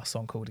 what's the last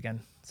song called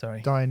again?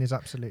 Sorry. Dying Is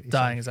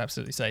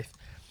Absolutely Safe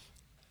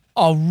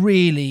are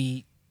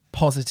really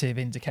positive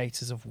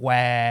indicators of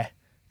where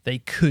they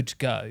could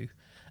go.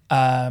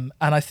 And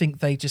I think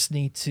they just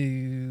need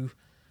to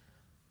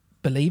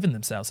believe in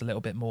themselves a little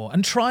bit more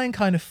and try and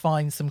kind of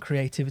find some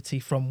creativity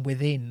from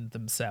within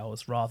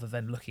themselves rather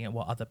than looking at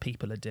what other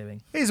people are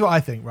doing. Here's what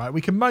I think, right?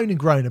 We can moan and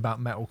groan about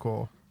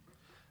metalcore,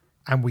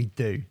 and we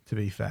do, to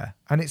be fair.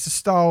 And it's a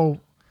style,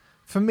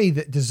 for me,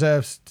 that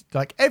deserves,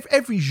 like,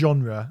 every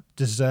genre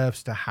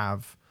deserves to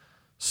have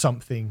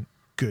something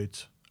good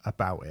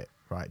about it,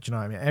 right? Do you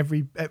know what I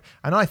mean?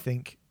 And I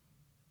think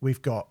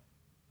we've got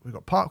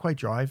Parkway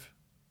Drive,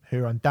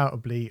 who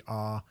undoubtedly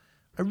are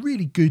a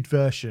really good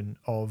version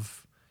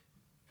of,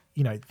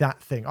 you know,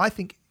 that thing. I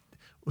think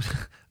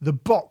the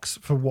box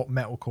for what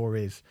metalcore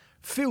is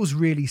feels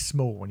really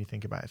small when you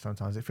think about it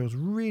sometimes. It feels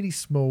really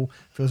small,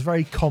 feels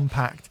very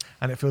compact,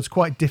 and it feels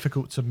quite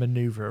difficult to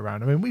maneuver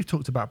around. I mean, we've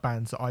talked about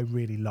bands that I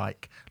really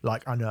like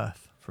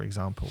Unearth, for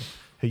example,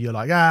 who you're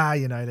like,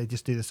 you know, they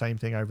just do the same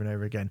thing over and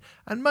over again.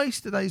 And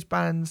most of those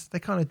bands, they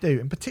kind of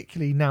do. And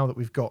particularly now that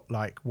we've got,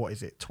 like,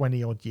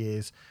 20 odd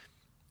years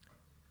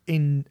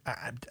in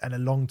and a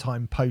long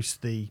time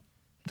post the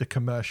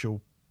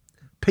commercial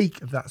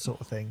peak of that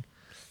sort of thing,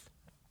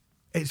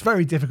 it's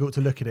very difficult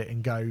to look at it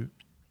and go,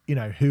 you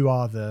know, who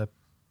are the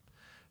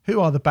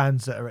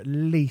bands that are at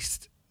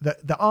least that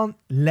aren't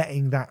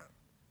letting that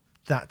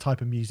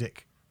type of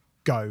music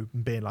go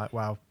and being like,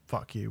 well,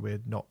 fuck you,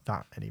 we're not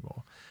that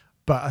anymore,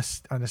 but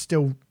are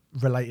still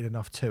related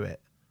enough to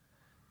it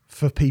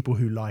for people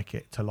who like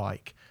it to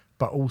like,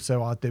 but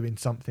also are doing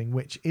something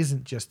which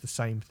isn't just the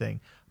same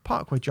thing.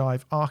 Parkway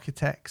Drive,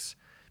 Architects,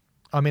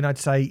 I mean, I'd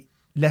say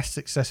less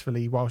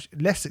successfully While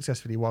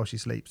She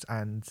Sleeps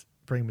and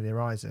Bring Me the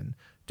Horizon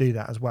do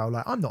that as well.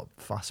 Like, I'm not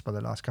fussed by the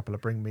last couple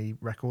of Bring Me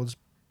records,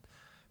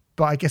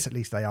 but I guess at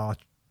least they are,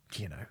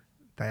 you know,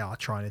 they are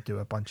trying to do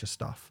a bunch of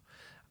stuff.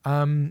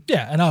 And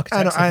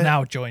Architects have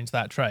now joined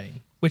that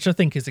train, which I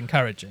think is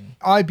encouraging.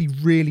 I'd be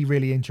really,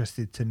 really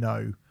interested to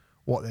know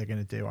what they're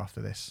going to do after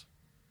this.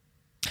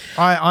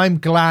 I'm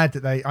glad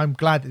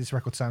that this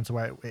record sounds the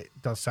way it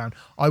does sound.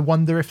 I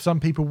wonder if some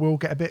people will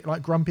get a bit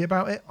like grumpy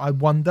about it. I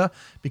wonder,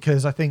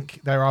 because I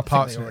think there are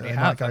parts of it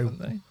that haven't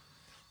they?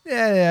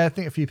 Yeah, I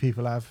think a few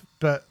people have,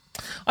 but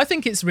I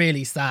think it's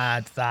really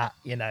sad that,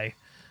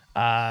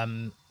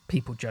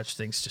 people judge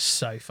things just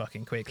so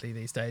fucking quickly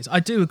these days. I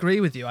do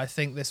agree with you. I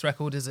think this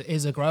record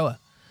is a grower,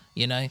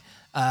 I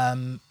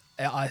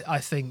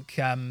think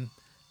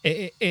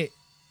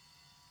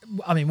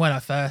I mean, when I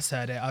first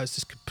heard it, I was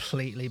just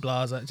completely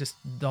blasé, just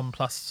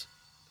nonplussed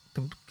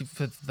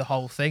for the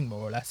whole thing,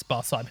 more or less,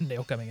 bar Simon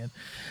Neil coming in.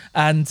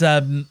 And,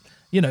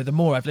 the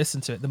more I've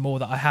listened to it, the more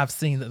that I have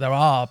seen that there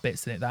are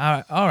bits in it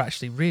that are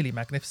actually really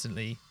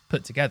magnificently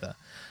put together.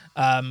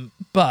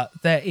 But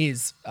there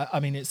is,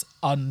 it's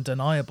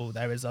undeniable.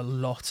 There is a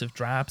lot of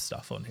drab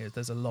stuff on here.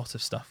 There's a lot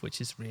of stuff which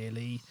is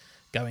really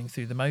going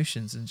through the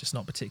motions and just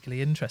not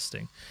particularly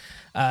interesting.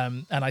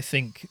 And I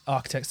think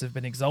Architects have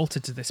been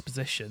exalted to this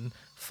position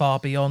far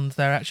beyond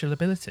their actual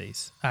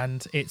abilities.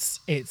 And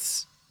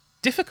it's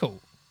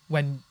difficult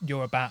when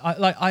you're about,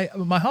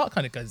 my heart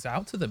kind of goes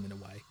out to them in a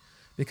way,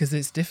 because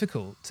it's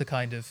difficult to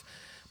kind of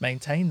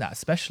maintain that,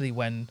 especially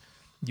when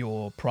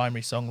your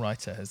primary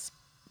songwriter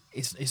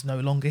is no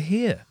longer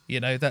here.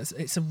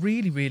 It's a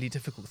really, really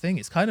difficult thing.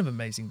 It's kind of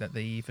amazing that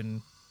they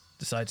even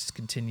decided to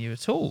continue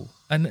at all,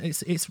 and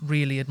it's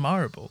really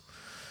admirable.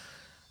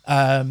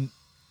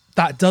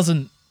 That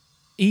doesn't,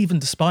 even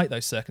despite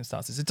those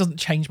circumstances, it doesn't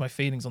change my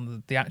feelings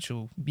on the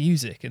actual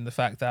music, and the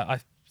fact that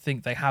I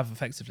think they have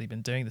effectively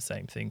been doing the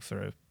same thing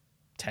for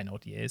 10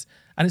 odd years,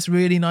 and it's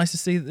really nice to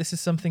see that this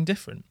is something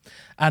different.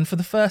 And for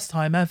the first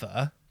time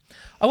ever,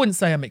 I wouldn't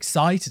say I'm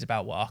excited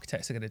about what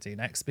Architects are going to do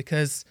next,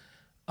 because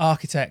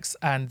Architects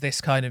and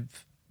this kind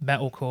of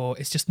metalcore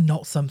is just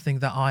not something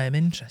that I am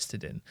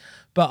interested in.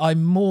 But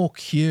I'm more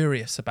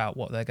curious about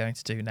what they're going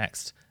to do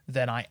next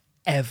than I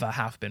ever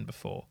have been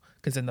before,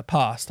 because in the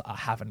past I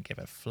haven't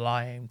given a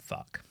flying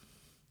fuck.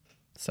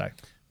 So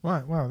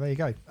right, well, there you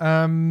go.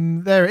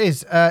 There it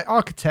is.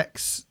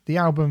 Architects, the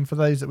album For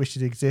Those That Wish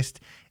It Exist,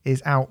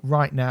 is out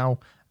right now.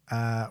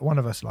 One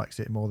of us likes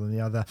it more than the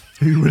other.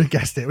 Who would have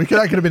guessed it? That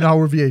could have been a whole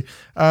review.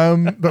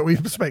 But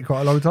we've spent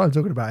quite a long time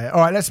talking about it.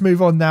 All right, let's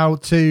move on now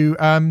to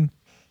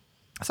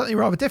something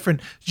rather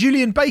different.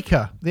 Julian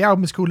Baker. The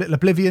album is called Little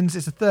Oblivions.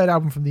 It's the third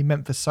album from the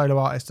Memphis solo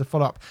artist to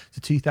follow up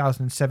to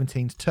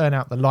 2017's Turn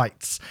Out the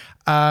Lights.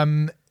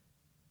 I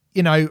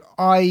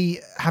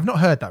have not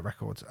heard that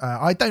record.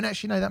 I don't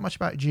actually know that much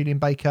about Julian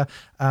Baker,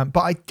 but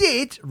I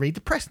did read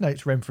the press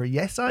notes, Renfrew.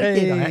 Yes, I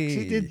did. I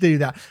actually did do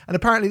that. And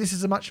apparently this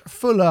is a much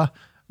fuller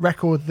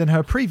record than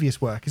her previous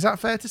work. Is that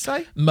fair to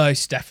say?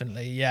 Most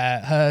definitely,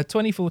 yeah. Her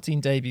 2014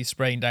 debut,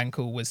 Sprained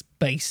Ankle, was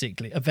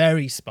basically a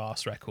very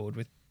sparse record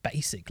with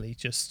basically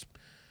just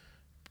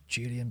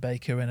Julian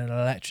Baker and an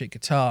electric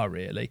guitar,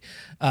 really.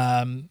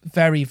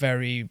 Very,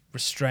 very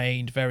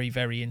restrained, very,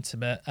 very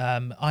intimate.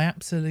 I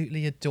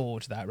absolutely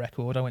adored that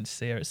record. I went to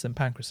see her at St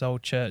Pancras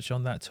Old Church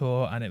on that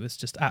tour, and it was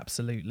just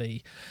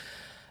absolutely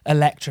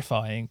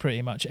electrifying.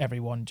 Pretty much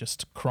everyone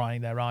just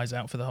crying their eyes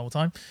out for the whole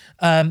time.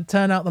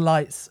 Turn Out the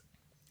Lights.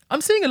 I'm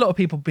seeing a lot of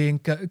people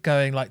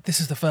going like, this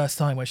is the first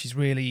time where she's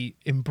really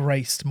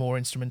embraced more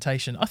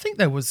instrumentation. I think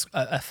there was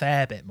a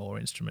fair bit more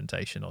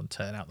instrumentation on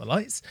Turn Out the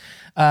Lights.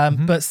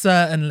 But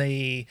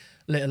certainly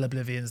Little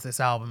Oblivions, this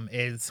album,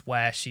 is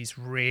where she's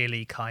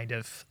really kind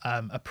of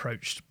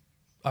approached.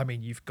 I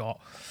mean, you've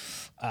got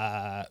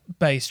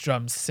bass,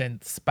 drums,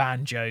 synths,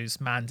 banjos,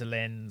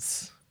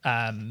 mandolins,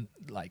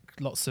 like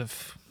lots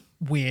of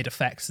weird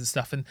effects and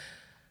stuff. And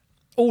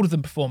all of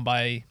them performed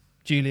by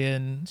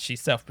Julian. She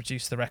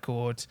self-produced the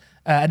record,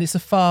 and it's a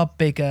far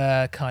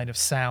bigger kind of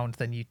sound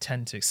than you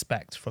tend to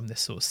expect from this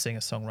sort of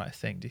singer-songwriter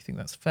thing. Do you think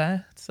that's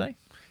fair to say?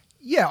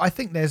 Yeah, I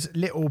think there's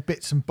little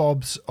bits and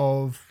bobs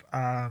of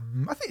I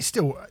think it's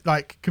still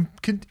like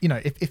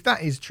if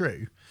that is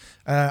true,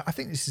 I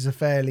think this is a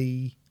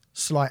fairly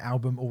slight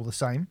album all the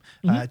same,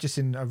 just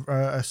in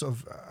a sort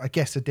of, I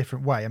guess, a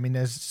different way. I mean,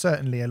 there's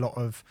certainly a lot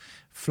of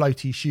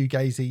floaty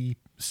shoegazy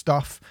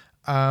stuff.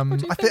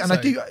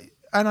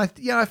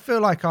 I feel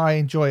like I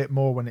enjoy it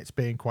more when it's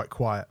being quite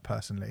quiet,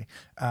 personally.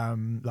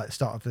 Like the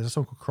start of, there's a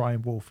song called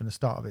Crying Wolf, and the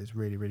start of it is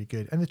really, really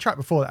good. And the track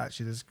before that,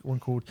 actually, there's one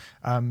called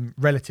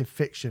Relative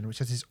Fiction, which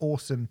has this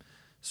awesome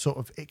sort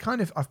of, it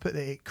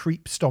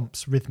creep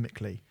stomps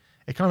rhythmically.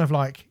 It kind of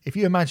like, if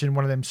you imagine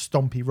one of them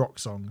stompy rock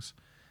songs,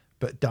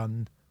 but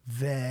done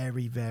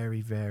very, very,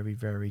 very,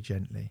 very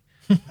gently.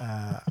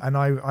 And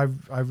I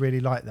really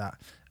like that.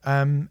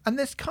 And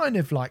there's kind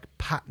of like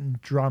patterned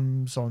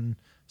drums on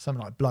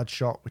something like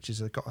Bloodshot, which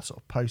has got a sort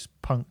of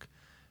post-punk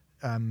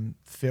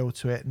feel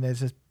to it, and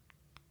there's a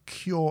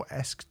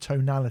Cure-esque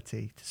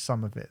tonality to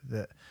some of it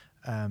that,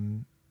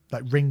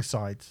 like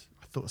Ringside,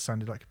 I thought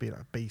sounded like it'd be like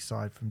a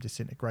B-side from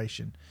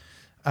Disintegration.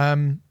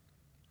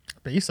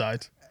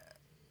 B-side?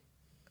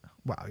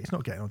 Well, it's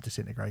not getting on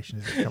Disintegration,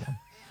 is it? Come on.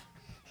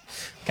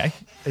 Okay.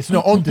 It's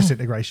not on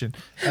Disintegration.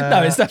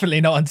 No, it's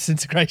definitely not on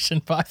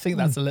Disintegration, but I think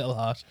that's a little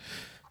harsh.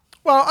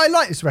 Well, I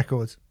like this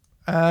record.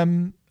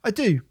 I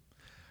do.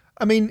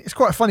 I mean, it's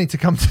quite funny to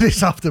come to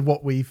this after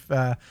what we've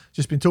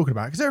just been talking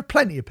about, because there are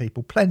plenty of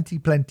people, plenty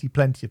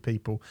of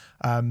people.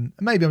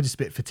 Maybe I'm just a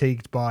bit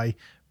fatigued by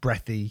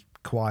breathy,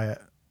 quiet,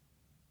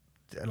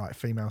 like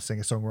female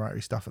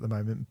singer-songwriter stuff at the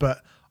moment.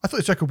 But I thought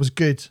this record was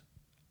good,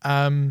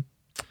 You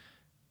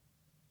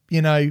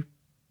know,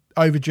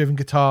 overdriven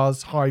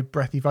guitars, high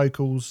breathy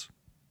vocals,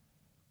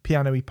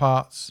 piano-y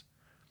parts.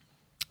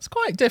 It's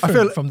quite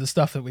different from the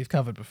stuff that we've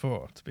covered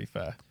before, to be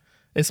fair.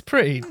 It's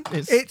pretty...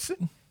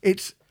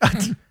 It's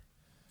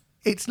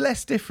it's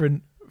less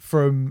different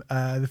from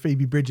the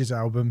Phoebe Bridgers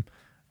album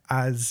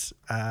as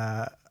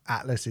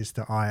Atlas is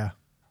to Aya,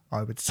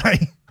 I would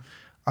say.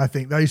 I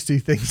think those two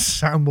things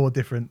sound more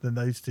different than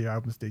those two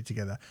albums do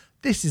together.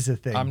 This is a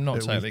thing. I'm not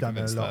that totally we've done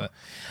convinced a lot.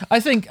 that. I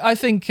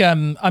think.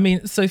 I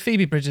mean, so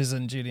Phoebe Bridgers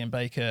and Julian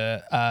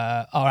Baker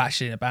are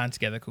actually in a band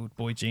together called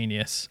Boy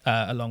Genius,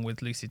 along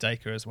with Lucy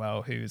Dacre as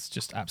well, who's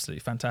just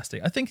absolutely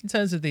fantastic. I think in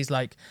terms of these,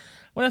 like,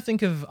 when I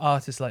think of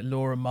artists like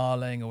Laura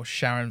Marling or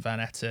Sharon Van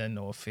Etten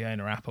or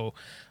Fiona Apple,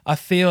 I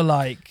feel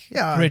like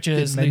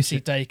Bridgers, Lucy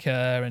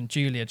Dacre and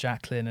Julia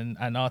Jacklin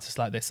and artists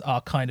like this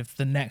are kind of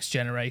the next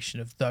generation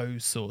of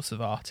those sorts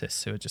of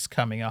artists who are just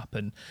coming up.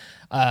 And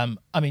I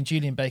mean,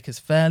 Julian Baker's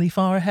fairly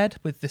far ahead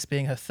with this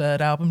being her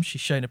third album.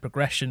 She's shown a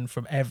progression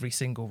from every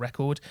single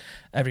record.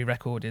 Every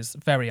record is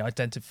very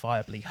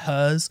identifiably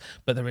hers,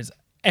 but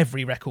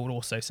every record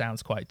also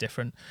sounds quite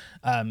different.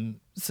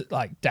 So,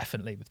 like,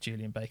 definitely with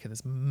Julian Baker,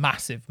 there's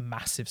massive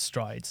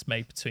strides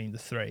made between the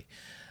three.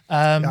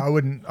 I've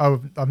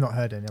not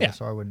heard any of it,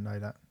 so I wouldn't know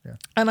that. Yeah.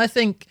 And I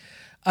think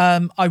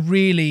I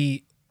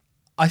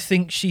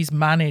think she's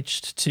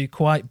managed to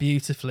quite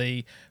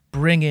beautifully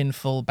bring in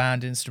full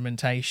band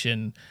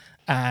instrumentation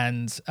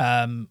and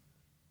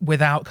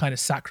without kind of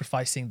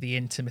sacrificing the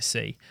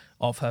intimacy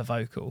of her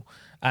vocal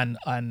and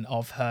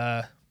of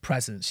her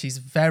presence. She's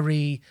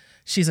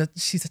a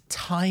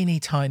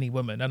tiny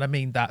woman, and I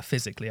mean that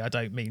physically. I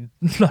don't mean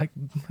I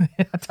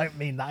don't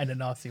mean that in a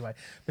nasty way,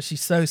 but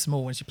she's so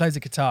small. When she plays a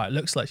guitar, it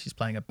looks like she's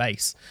playing a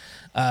bass.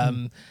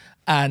 And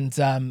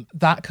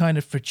that kind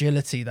of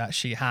fragility that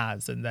she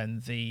has, and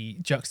then the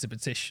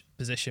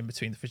juxtaposition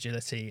between the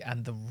fragility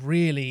and the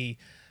really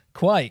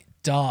quite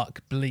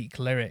dark, bleak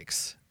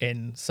lyrics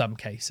in some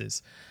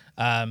cases.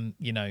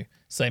 You know,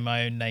 say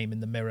my own name in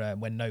the mirror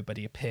when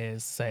nobody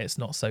appears, say it's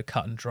not so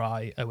cut and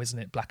dry, oh, isn't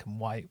it black and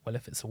white? Well,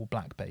 if it's all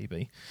black,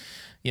 baby.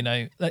 You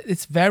know,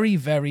 it's very,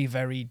 very,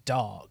 very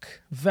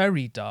dark,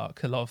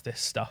 a lot of this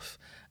stuff.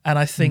 And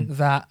I think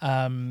that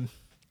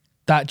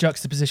that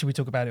juxtaposition, we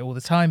talk about it all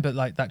the time, but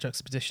like that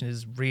juxtaposition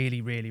is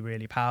really, really,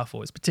 really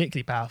powerful. It's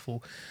particularly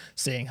powerful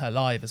seeing her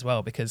live as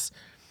well, because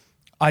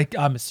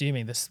I'm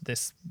assuming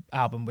this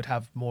album would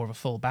have more of a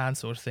full band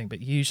sort of thing,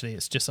 but usually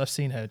it's just, I've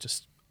seen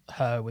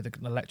her with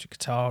an electric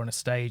guitar on a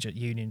stage at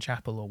Union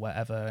Chapel or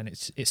whatever, and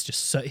it's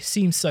just so, it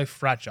seems so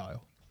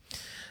fragile.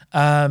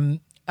 And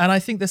I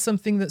think there's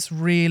something that's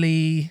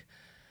really,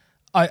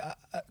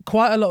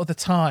 quite a lot of the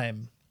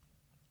time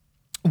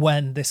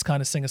when this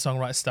kind of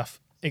singer-songwriter stuff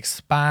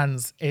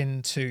expands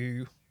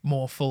into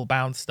more full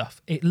bound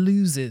stuff, it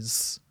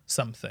loses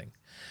something.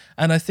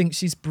 And I think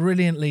she's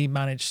brilliantly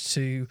managed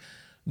to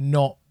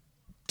not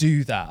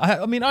do that.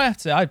 I mean, I have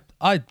to say,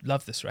 I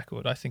love this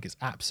record. I think it's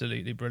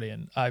absolutely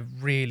brilliant. I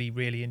really,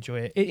 really enjoy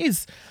it. It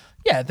is,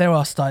 yeah, there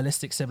are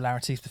stylistic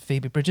similarities with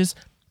Phoebe Bridgers.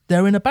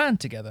 They're in a band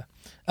together.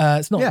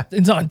 It's not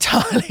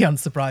entirely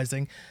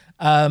unsurprising.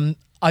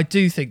 I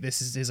do think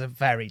this is a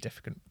very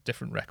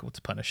different record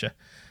to Punisher.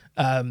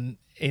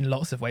 In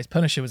lots of ways,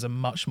 Punisher was a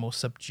much more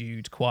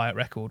subdued, quiet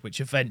record, which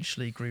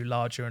eventually grew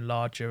larger and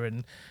larger,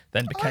 and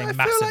then became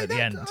massive at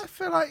the end. I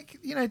feel like,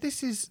 you know,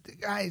 this is,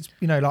 it's,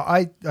 you know,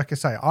 like I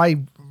say, I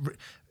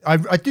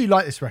do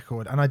like this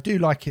record, and I do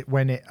like it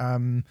when it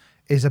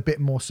is a bit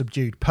more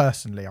subdued.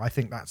 Personally, I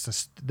think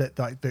that's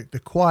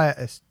the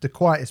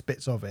quietest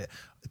bits of it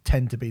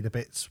tend to be the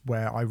bits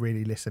where I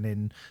really listen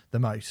in the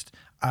most.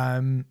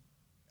 And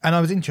I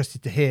was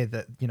interested to hear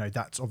that, you know,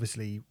 that's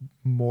obviously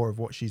more of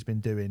what she's been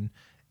doing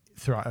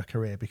throughout her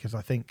career, because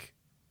I think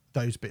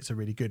those bits are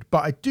really good.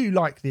 But I do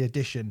like the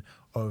addition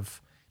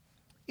of,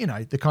 you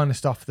know, the kind of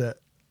stuff that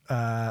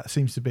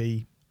seems to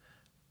be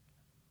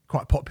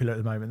quite popular at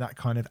the moment, that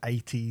kind of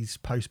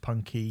 80s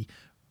post-punky,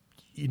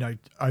 you know,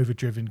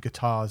 overdriven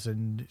guitars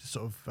and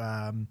sort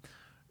of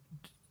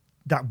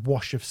that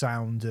wash of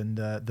sound and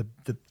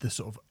the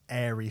sort of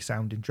airy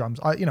sounding drums.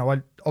 I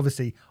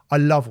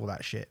love all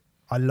that shit.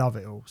 I love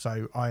it all.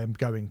 So I am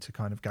going to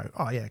kind of go,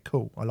 oh yeah,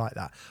 cool, I like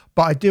that.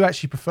 But I do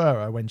actually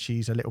prefer her when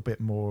she's a little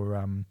bit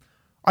more,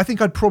 I think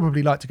I'd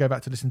probably like to go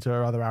back to listen to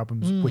her other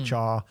albums, which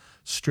are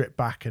stripped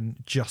back and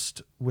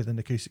just with an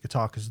acoustic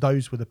guitar, because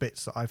those were the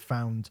bits that I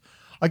found,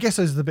 I guess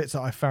those are the bits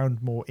that I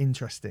found more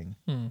interesting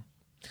from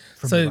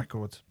the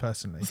record,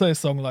 personally. So a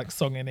song like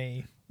Song in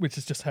E, which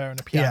is just her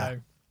and a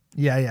piano.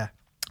 Yeah.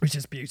 Which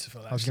is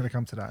beautiful, actually. I was going to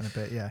come to that in a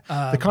bit, yeah.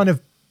 The kind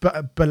of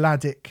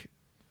balladic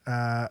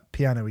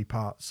piano-y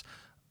parts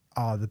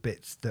are the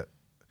bits that,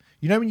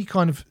 you know, when you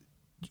kind of,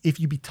 if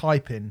you be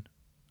typing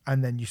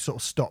and then you sort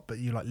of stop but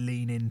you like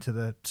lean into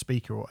the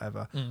speaker or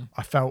whatever,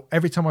 I felt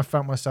every time I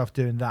felt myself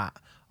doing that,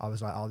 I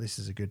was like, oh, this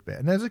is a good bit.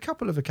 And there's a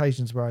couple of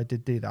occasions where I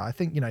did do that. I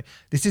think, you know,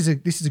 this is a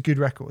good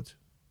record.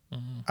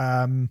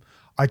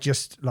 I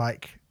just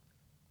like,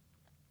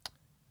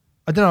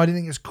 I don't know, I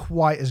didn't think it's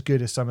quite as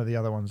good as some of the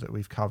other ones that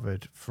we've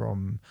covered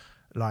from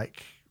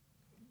like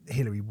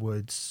Hilary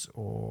Woods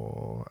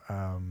or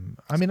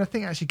I mean, I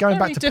think actually going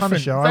Very back to different,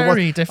 Punisher,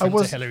 very different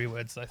to Hilary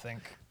Woods, I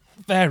think.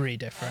 Very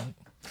different.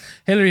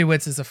 Hilary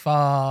Woods is a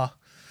far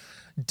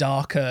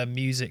darker,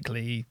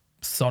 musically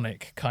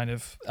sonic kind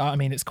of. I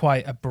mean, it's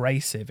quite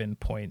abrasive in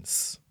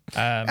points.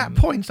 At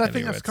points, I think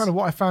Hilary that's Woods. kind of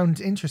what I found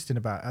interesting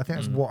about it. I think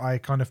that's what I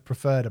kind of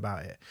preferred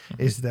about it,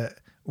 is that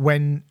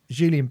when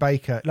Julian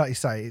Baker, like you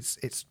say,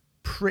 it's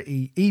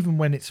pretty, even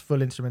when it's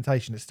full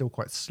instrumentation, it's still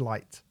quite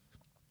slight.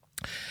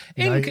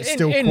 It's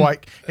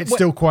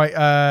still quite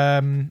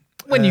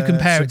when you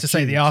compare it to say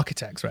subdued. the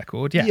Architects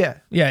record, yeah.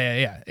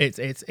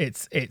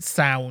 It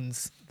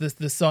sounds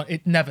the son.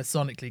 It never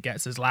sonically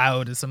gets as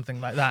loud as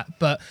something like that,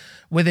 but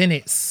within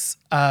its,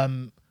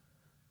 I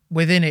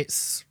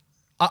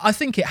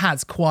think it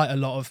has quite a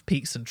lot of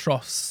peaks and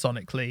troughs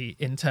sonically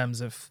in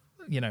terms of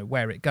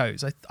where it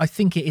goes. I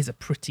think it is a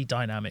pretty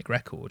dynamic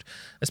record,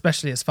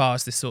 especially as far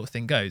as this sort of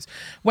thing goes.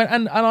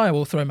 And I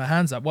will throw my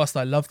hands up. Whilst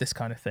I love this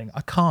kind of thing,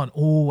 I can't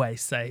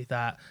always say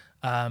that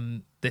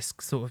this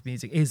sort of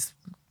music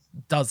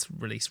does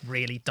release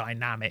really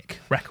dynamic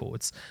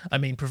records. I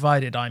mean,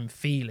 provided I'm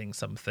feeling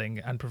something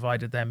and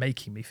provided they're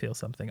making me feel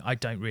something, I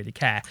don't really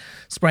care.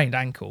 Sprained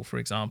Ankle, for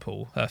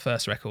example, her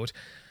first record,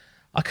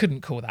 I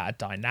couldn't call that a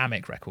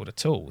dynamic record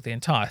at all. The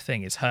entire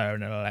thing is her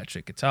and an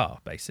electric guitar,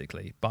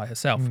 basically, by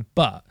herself.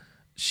 But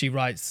she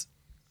writes,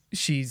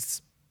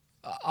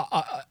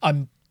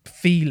 I'm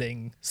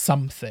feeling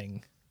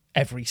something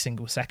every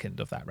single second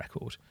of that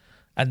record.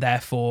 And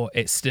therefore,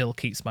 it still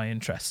keeps my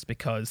interest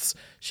because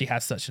she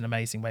has such an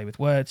amazing way with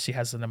words. She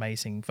has an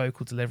amazing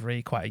vocal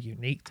delivery, quite a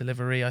unique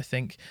delivery, I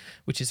think,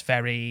 which is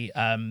very...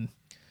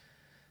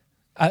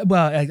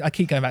 I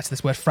keep going back to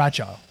this word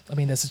fragile. I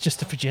mean, there's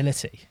just a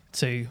fragility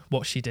to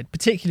what she did,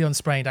 particularly on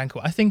Sprained Ankle.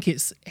 I think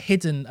it's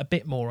hidden a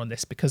bit more on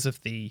this because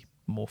of the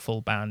more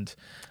full band.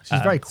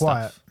 She's very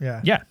quiet.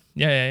 Stuff.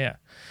 Yeah.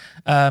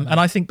 And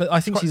I think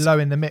she's low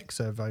in the mix,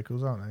 her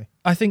vocals, aren't they?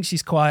 I think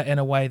she's quiet in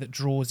a way that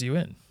draws you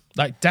in,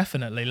 like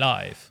definitely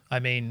live. I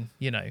mean,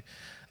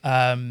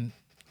 and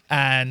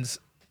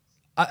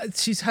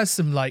she has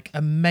some like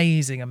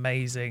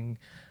amazing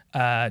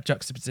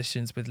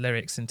juxtapositions with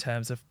lyrics in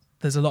terms of.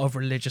 There's a lot of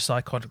religious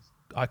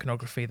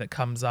iconography that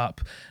comes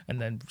up,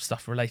 and then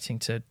stuff relating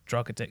to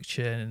drug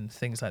addiction and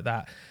things like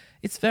that.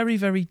 It's very,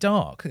 very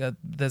dark.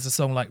 There's a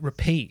song like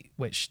Repeat,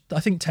 which I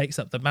think takes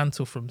up the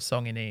mantle from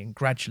Song in E and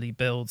gradually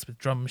builds with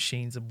drum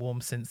machines and warm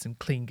synths and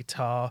clean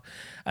guitar.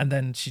 And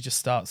then she just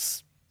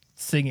starts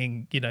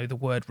singing, the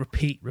word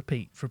repeats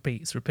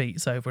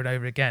over and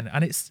over again.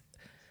 And it's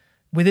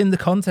within the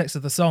context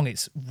of the song,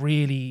 it's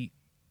really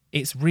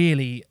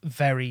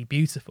very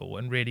beautiful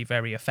and really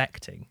very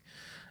affecting.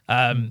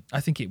 I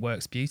think it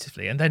works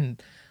beautifully. And then,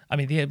 I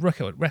mean, the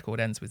record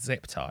ends with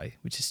Zip Tie,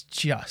 which is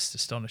just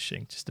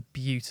astonishing. Just a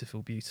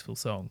beautiful, beautiful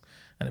song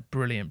and a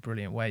brilliant,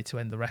 brilliant way to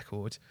end the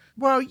record.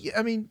 Well,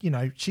 I mean,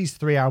 she's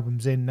 3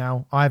 albums in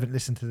now. I haven't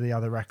listened to the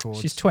other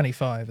records. She's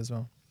 25 as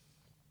well.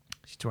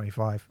 She's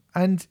 25.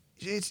 And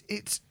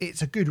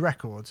it's a good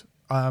record.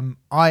 I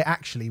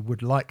actually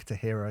would like to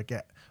hear her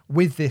get,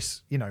 with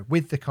this,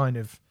 with the kind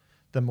of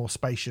the more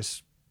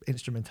spacious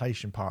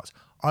instrumentation parts,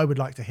 I would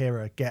like to hear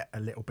her get a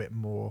little bit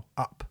more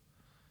up.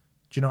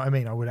 Do you know what I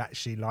mean? I would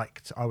actually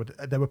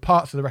there were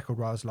parts of the record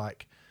where I was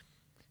like,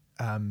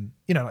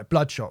 like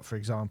Bloodshot, for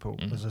example,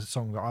 was a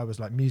song that I was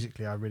like,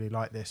 musically, I really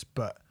like this,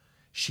 but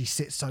she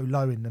sits so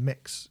low in the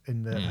mix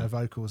in her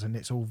vocals, and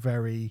it's all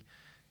very,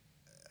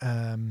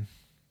 I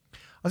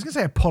was going to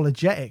say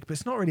apologetic, but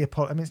it's not really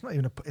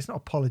it's not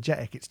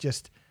apologetic. It's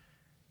just,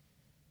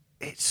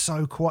 it's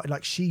so quiet.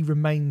 Like, she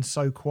remains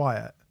so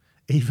quiet,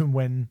 even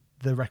when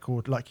the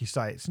record, like you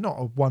say, it's not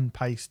a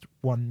one-paced,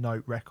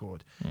 one-note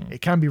record.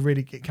 It can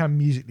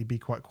musically be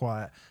quite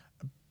quiet,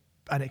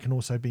 and it can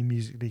also be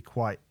musically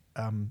quite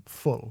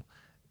full.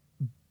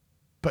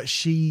 But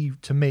she,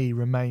 to me,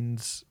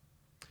 remains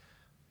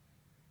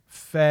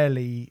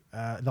fairly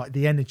like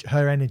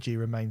her energy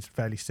remains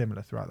fairly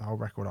similar throughout the whole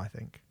record, I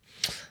think.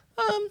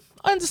 I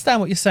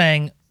understand what you're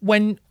saying.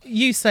 When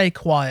you say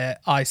quiet,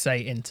 I say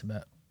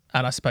intimate.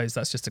 And I suppose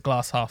that's just a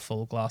glass half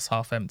full, glass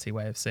half empty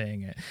way of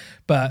seeing it.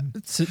 But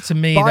to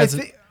me, I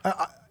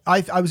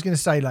was going to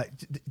say, like,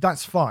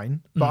 that's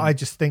fine, but I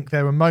just think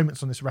there are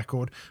moments on this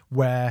record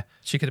where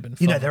she could have been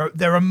fun.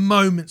 There are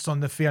moments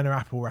on the Fiona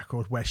Apple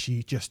record where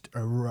she just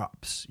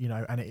erupts,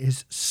 and it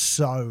is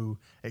so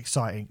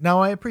exciting. Now,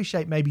 I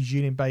appreciate maybe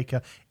Julian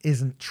Baker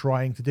isn't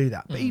trying to do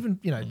that, but even,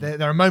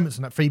 there are moments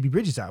on that Phoebe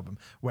Bridgers album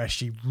where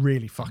she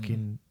really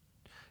fucking...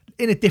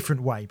 in a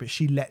different way, but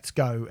she lets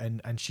go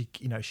and she,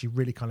 she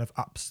really kind of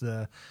ups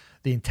the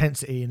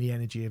intensity and the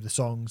energy of the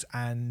songs.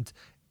 And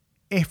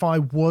if I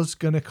was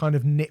going to kind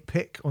of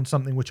nitpick on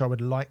something which I would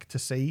like to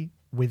see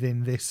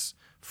within this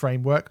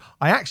framework,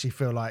 I actually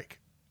feel like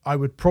I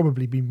would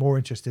probably be more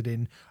interested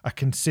in a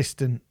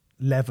consistent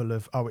level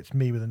of, it's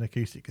me with an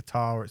acoustic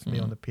guitar, or it's me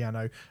on the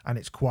piano and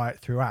it's quiet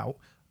throughout,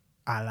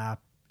 a la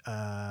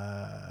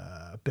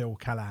Bill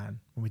Callahan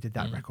when we did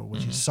that record,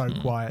 which is so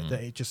quiet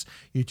that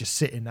you just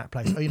sit in that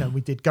place.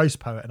 We did Ghost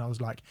Poet, and I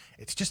was like,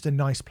 it's just a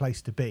nice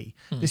place to be.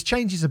 This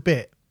changes a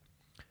bit,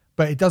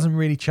 but it doesn't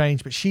really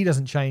change. But she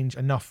doesn't change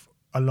enough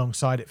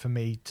alongside it for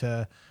me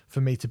to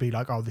be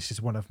like, oh, this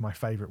is one of my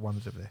favourite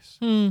ones of this.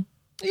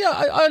 Yeah,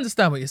 I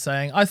understand what you're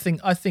saying. I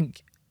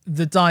think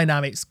the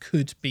dynamics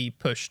could be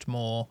pushed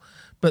more,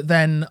 but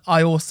then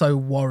I also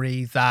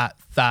worry that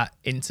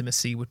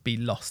intimacy would be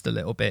lost a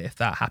little bit if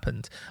that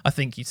happened. I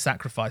think you'd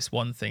sacrifice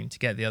one thing to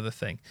get the other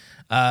thing.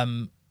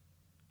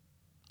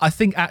 I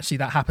think actually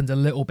that happened a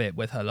little bit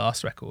with her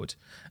last record.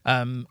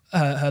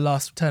 Her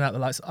last Turn Out the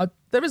Lights.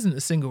 There isn't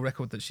a single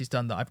record that she's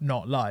done that I've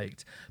not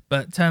liked,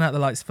 but Turn Out the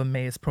Lights for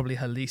me is probably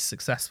her least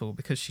successful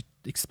because she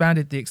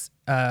expanded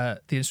the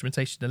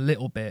instrumentation a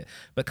little bit,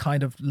 but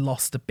kind of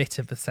lost a bit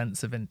of the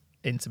sense of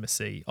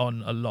intimacy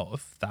on a lot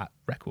of that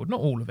record. Not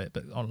all of it,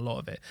 but on a lot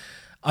of it.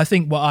 I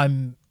think what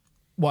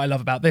I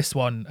love about this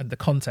one and the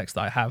context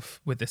that I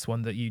have with this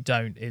one that you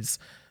don't is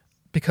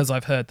because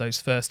I've heard those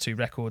first two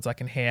records, I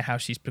can hear how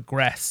she's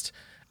progressed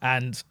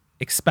and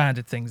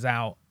expanded things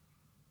out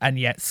and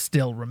yet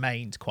still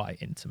remained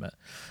quite intimate.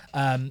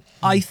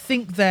 I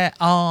think there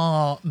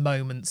are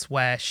moments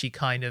where she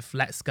kind of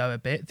lets go a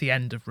bit, the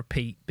end of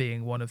Repeat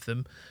being one of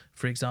them,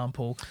 for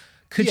example.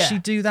 Could she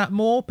do that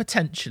more?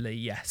 Potentially,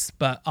 yes.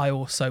 But I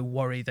also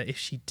worry that if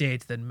she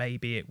did, then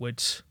maybe it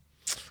would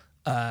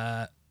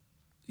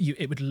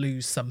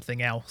lose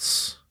something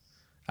else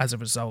as a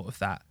result of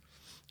that.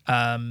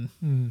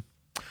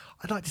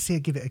 I'd like to see her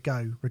give it a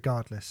go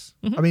regardless.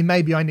 I mean,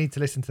 maybe I need to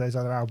listen to those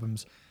other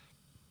albums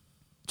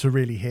to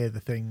really hear the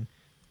thing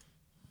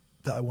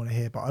that I want to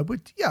hear, but I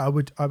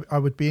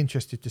would be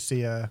interested to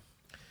see her.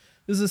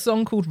 There's a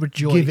song called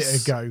Rejoice. Give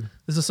it a go.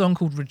 There's a song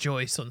called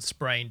Rejoice on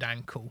Sprained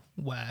Ankle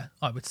where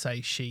I would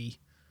say she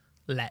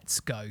lets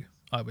go,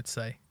 I would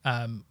say,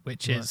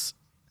 which is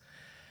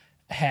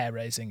hair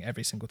raising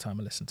every single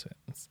time I listen to it.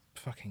 It's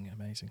fucking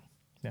amazing.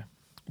 Yeah.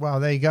 Well,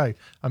 there you go.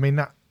 I mean,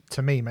 that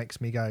to me makes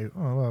me go,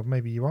 oh, well,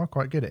 maybe you are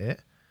quite good at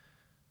it.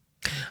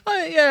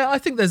 I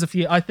think there's a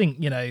few. I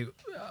think,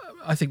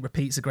 I think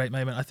Repeat's a great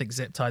moment. I think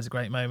Zip Tie's a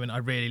great moment. I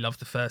really love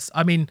the first.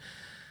 I mean,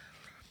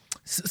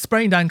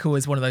 Sprained Ankle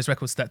is one of those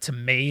records that to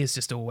me is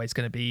just always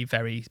going to be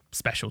very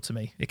special to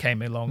me. It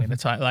came along in a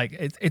time, like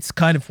it's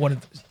kind of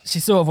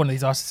she's sort of one of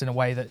these artists in a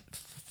way that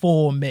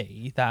for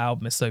me, that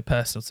album is so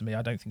personal to me.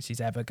 I don't think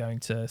she's ever going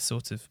to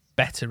sort of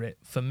better it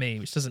for me,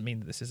 which doesn't mean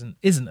that this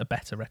isn't a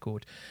better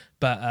record.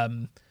 But,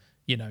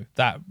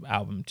 that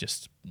album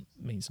just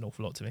means an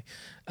awful lot to me.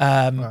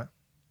 Right.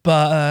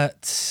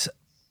 But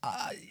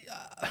I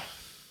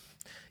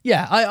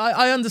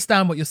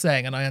understand what you're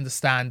saying, and I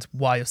understand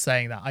why you're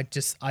saying that.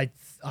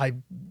 I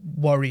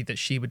worry that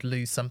she would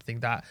lose something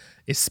that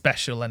is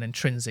special and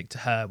intrinsic to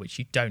her, which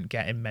you don't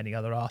get in many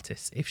other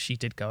artists if she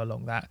did go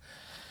along that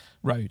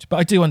road. But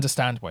I do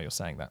understand why you're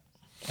saying that.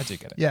 I do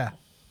get it. Yeah.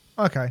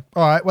 Okay.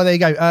 All right. Well, there you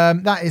go.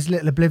 That is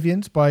Little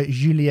Oblivions by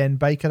Julien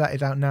Baker. That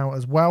is out now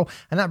as well.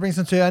 And that brings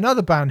us to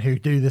another band who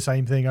do the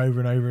same thing over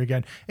and over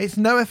again. It's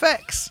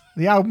NoFX.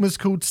 The album is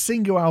called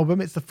Single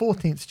Album. It's the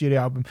 14th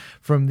studio album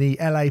from the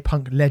LA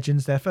punk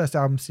legends. Their first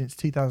album since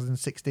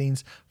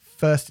 2016's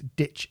first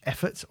ditch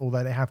effort,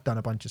 although they have done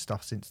a bunch of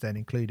stuff since then,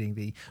 including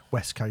the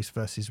West Coast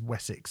versus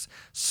Wessex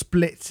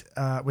split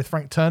with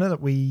Frank Turner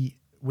that we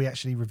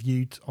actually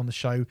reviewed on the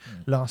show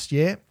last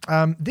year.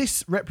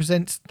 This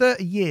represents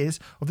 30 years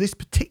of this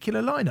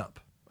particular lineup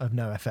of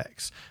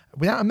NoFX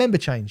without a member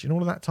change in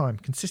all of that time,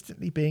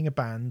 consistently being a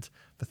band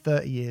for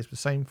 30 years with the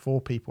same four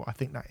people. I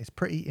think that is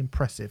pretty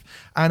impressive.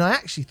 And I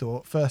actually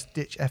thought First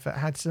Ditch Effort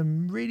had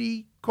some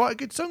really quite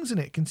good songs in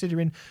it,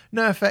 considering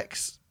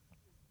NoFX,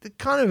 the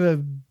kind of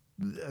a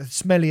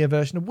smellier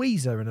version of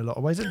Weezer in a lot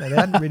of ways, isn't they? They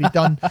hadn't really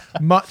done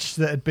much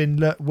that had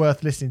been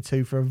worth listening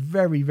to for a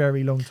very,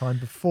 very long time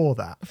before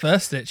that.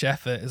 First Ditch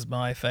Effort is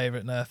my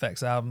favourite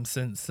NoFX album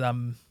since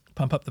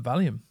Pump Up the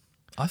Volume.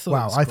 I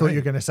thought you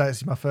were going to say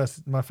it's my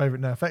favourite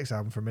NoFX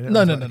album for a minute.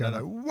 No.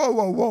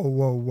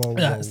 Whoa.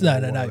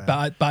 No.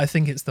 But I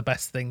think it's the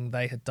best thing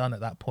they had done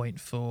at that point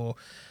for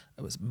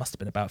must have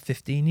been about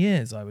 15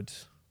 years, I would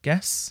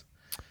guess.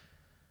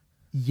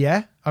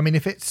 Yeah,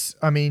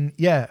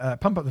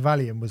 Pump Up the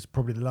Volume was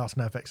probably the last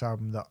NoFX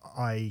album that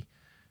I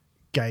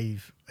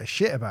gave a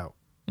shit about,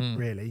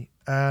 really.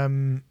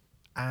 And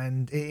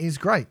it is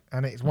great,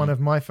 and it's one of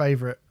my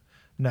favourite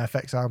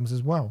NoFX albums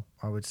as well,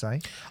 I would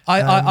say.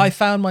 I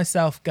found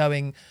myself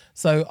going.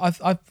 So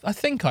I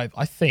think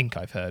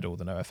I've heard all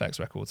the NoFX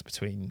records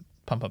between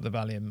Pump Up the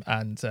Volume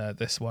and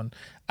this one,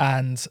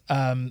 and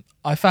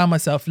I found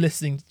myself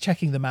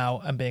checking them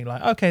out and being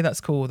like, okay, that's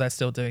cool, they're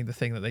still doing the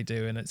thing that they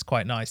do and it's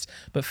quite nice.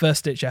 But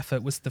First Ditch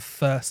Effort was the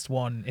first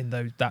one in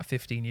that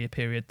 15-year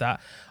period that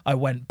I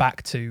went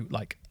back to,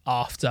 like,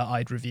 after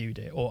I'd reviewed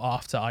it or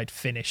after I'd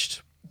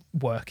finished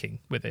working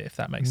with it, if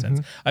that makes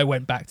sense. I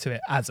went back to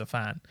it as a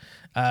fan,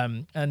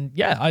 and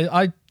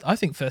yeah, I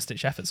think First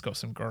Ditch Effort's got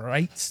some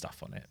great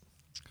stuff on it.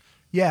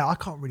 Yeah, I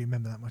can't really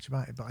remember that much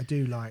about it, but I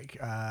do like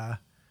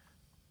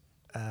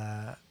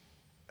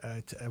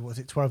was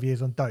it 12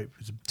 Years on Dope? It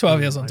was a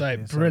 12 Years on brilliant Dope,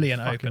 opening song.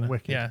 brilliant Fucking opener.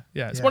 wicked. Yeah.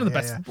 It's Yeah, one of the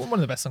yeah, best. yeah. One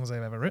of the best songs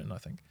they've ever written, I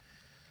think.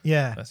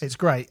 Yeah, That's- it's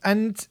great.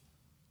 And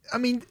I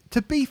mean,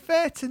 to be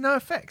fair to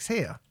NoFX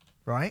here,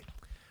 right?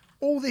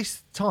 All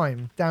this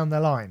time down the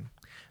line,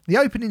 the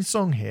opening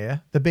song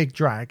here, The Big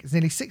Drag, is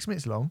nearly 6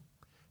 minutes long.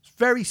 It's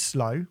very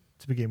slow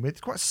to begin with.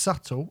 It's quite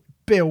subtle.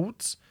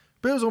 Builds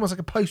almost like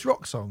a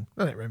post-rock song,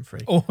 doesn't it,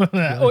 Renfrey?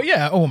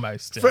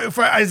 Almost. Yeah.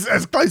 For as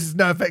close as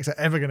NoFX are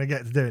ever going to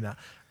get to doing that.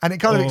 And it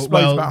kind of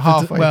explodes about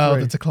halfway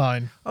through. the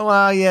decline. Oh,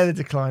 well, yeah, the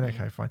decline.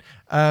 Okay, fine.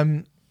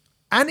 And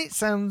it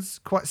sounds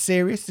quite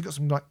serious. It's got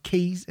some like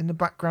keys in the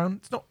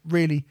background. It's not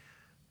really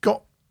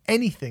got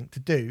anything to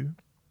do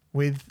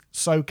with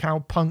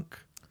SoCal punk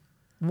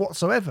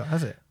whatsoever,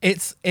 has it?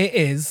 It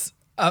is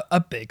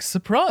a big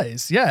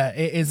surprise. Yeah,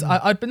 it is.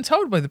 I'd been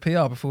told by the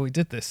PR before we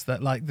did this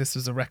that like this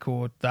was a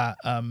record that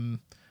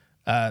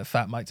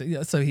Fat Mike.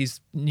 So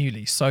he's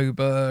newly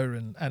sober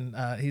and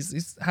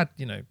he's had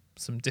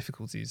some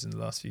difficulties in the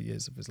last few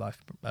years of his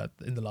life.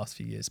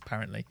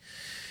 Apparently.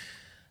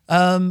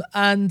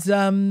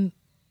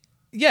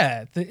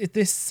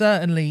 This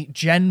certainly,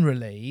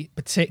 generally,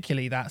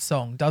 particularly that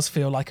song, does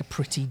feel like a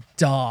pretty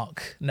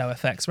dark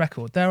NoFX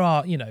record. There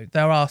are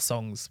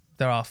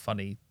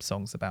funny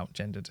songs about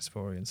gender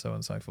dysphoria and so on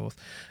and so forth.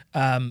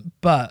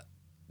 But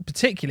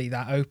particularly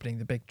that opening,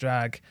 The Big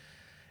Drag,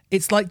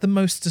 it's like the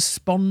most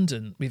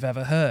despondent we've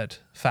ever heard,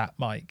 Fat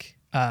Mike.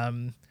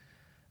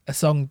 A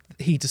song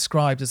he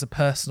described as a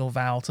personal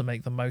vow to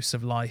make the most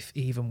of life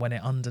even when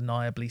it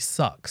undeniably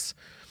sucks.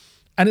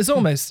 And it's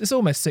almost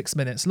 6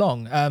 minutes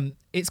long.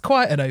 It's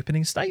quite an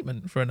opening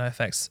statement for a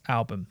NoFX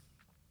album.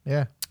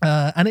 Yeah.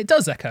 And it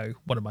does echo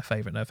one of my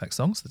favourite NoFX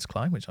songs, The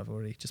Decline, which I've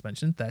already just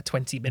mentioned, their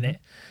 20-minute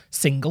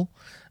single,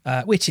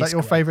 which is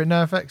your favourite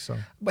NoFX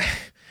song?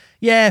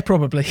 Yeah,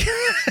 probably.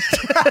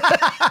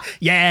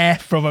 Yeah,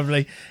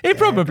 probably. It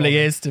probably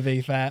is, to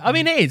be fair. I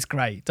mean, it is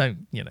great,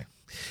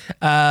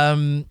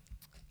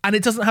 and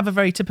it doesn't have a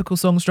very typical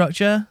song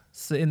structure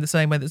in the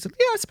same way that,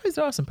 I suppose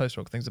there are some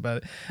post-rock things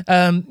about it.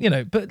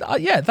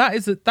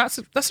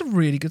 That's a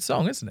really good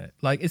song, isn't it?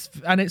 Like it's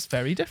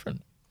very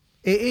different.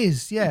 It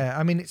is, yeah.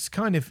 I mean, it's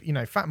kind of,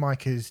 Fat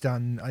Mike has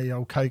done a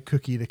old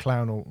Cookie the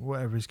Clown or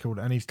whatever he's called,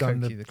 and he's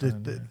done Cookie the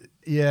Clown,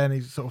 and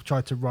he's sort of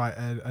tried to write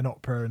an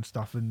opera and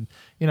stuff, and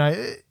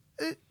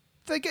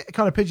they get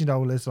kind of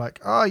pigeonholed as like,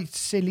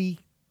 silly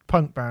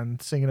punk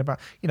band singing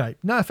about,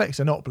 NoFX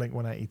are not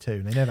Blink-182,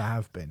 and they never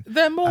have been.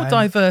 They're more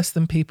diverse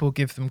than people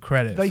give them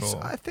credit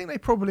for. I think they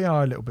probably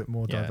are a little bit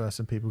more diverse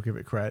than people give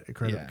it credit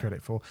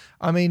for.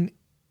 I mean,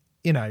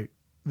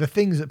 the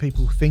things that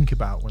people think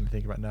about when they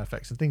think about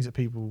NoFX and things that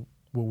people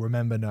will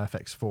remember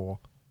NoFX for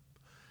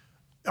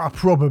they're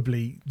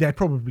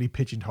probably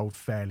pigeonholed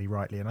fairly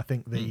rightly. And I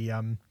think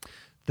the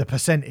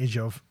percentage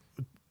of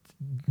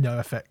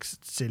NoFX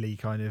silly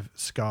kind of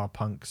ska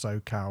punk,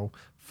 SoCal,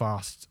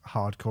 fast,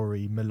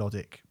 hardcore-y,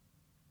 melodic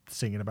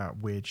singing about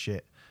weird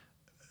shit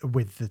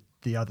with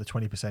the other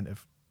 20%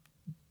 of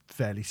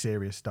fairly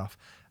serious stuff,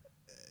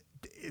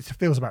 it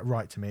feels about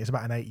right to me. It's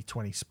about an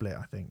 80-20 split,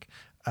 I think.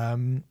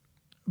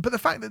 But the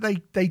fact that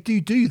they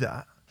do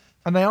that,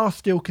 and they are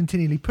still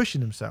continually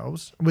pushing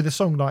themselves with a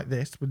song like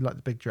this, with like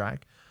The Big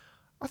Drag,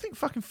 I think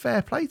fucking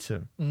fair play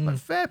to them. Like,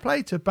 fair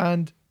play to a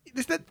band.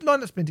 This line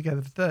that's been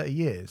together for 30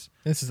 years.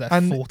 This is their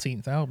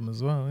 14th album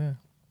as well, yeah.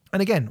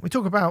 And again, we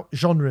talk about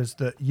genres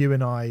that you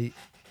and I,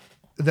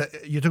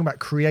 that you're talking about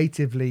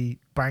creatively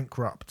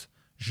bankrupt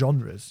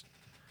genres.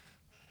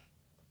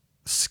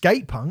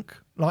 Skate punk,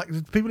 like,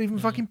 do people even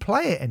fucking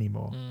play it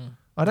anymore?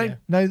 I don't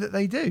know that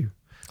they do.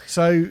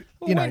 So,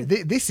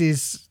 this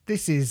is, you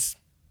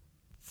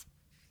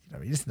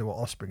listen to what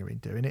Offspring have been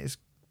doing.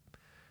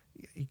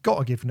 You've got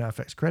to give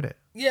NoFX credit.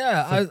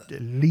 Yeah, at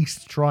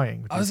least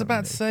trying. I was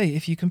about to say,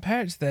 if you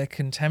compare it to their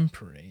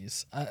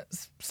contemporaries, I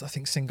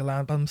think single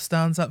album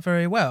stands up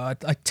very well.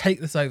 I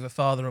take this over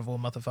Father of All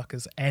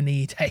Motherfuckers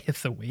any day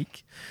of the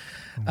week.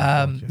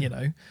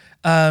 The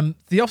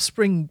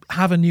Offspring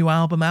have a new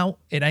album out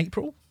in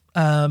April.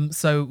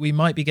 So we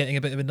might be getting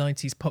a bit of a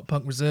 90s pop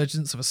punk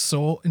resurgence of a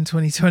sort in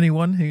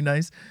 2021. Who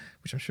knows?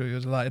 Which I'm sure you're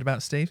delighted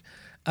about, Steve.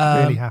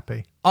 Really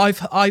happy.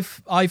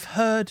 I've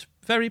heard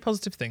very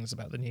positive things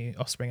about the new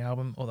Offspring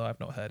album, although I've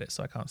not heard it,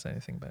 so I can't say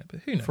anything about it. But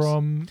who knows?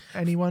 From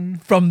anyone?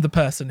 From the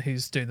person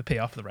who's doing the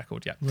PR for the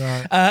record, yeah.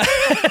 Right.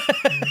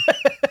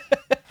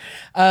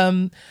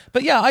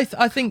 But yeah,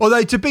 I think.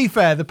 Although to be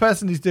fair, the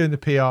person who's doing the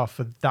PR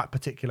for that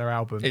particular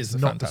album is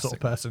not the sort of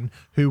person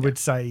who would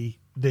say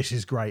this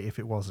is great if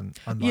it wasn't.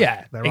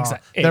 Unlike,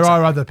 there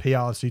are other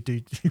PRs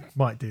who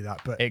might do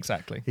that, but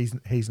exactly,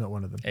 he's not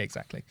one of them.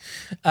 Exactly.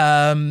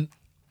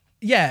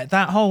 Yeah,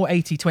 that whole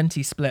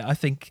 80-20 split, I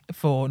think,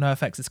 for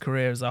NoFX's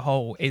career as a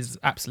whole is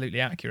absolutely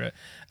accurate.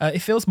 It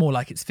feels more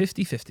like it's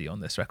 50-50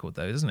 on this record,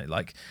 though, doesn't it?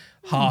 Like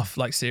half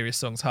like serious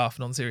songs, half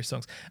non-serious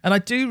songs. And I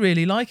do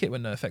really like it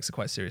when NoFX are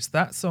quite serious.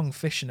 That song,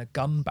 Fish in a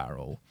Gun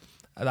Barrel,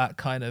 that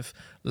kind of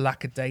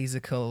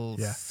lackadaisical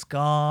Yeah.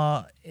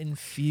 ska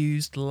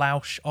infused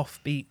Lausch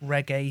offbeat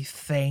reggae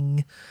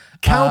thing.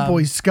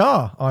 Cowboy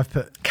ska, I've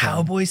put.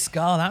 Cowboy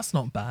ska, that's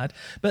not bad.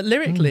 But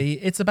lyrically,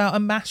 it's about a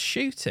mass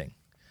shooting.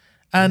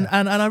 And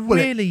I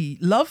really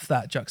love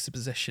that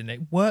juxtaposition.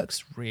 It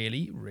works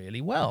really,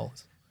 really well.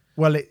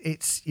 Well,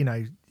 it's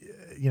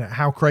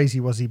how crazy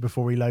was he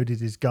before he loaded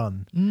his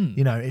gun?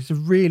 It's a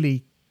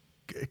really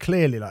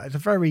clearly it's a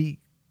very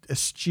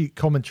astute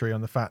commentary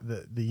on the fact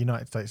that the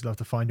United States love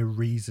to find a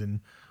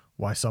reason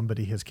why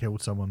somebody has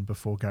killed someone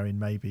before going,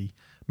 maybe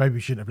we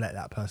shouldn't have let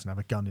that person have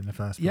a gun in the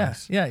first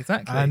place. Yeah,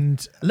 exactly.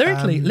 And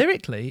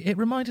lyrically, it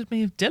reminded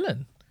me of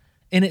Dylan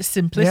in its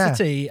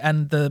simplicity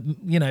and the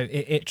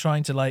it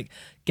trying to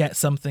get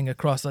something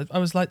across. I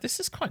was like, this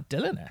is quite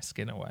Dylan-esque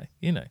in a way.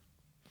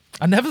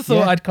 I never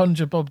thought I'd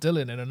conjure Bob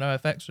Dylan in a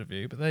NoFX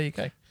review, but there you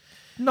go.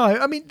 No,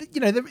 I mean,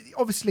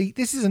 obviously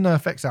this is a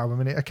NoFX album,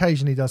 and it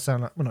occasionally does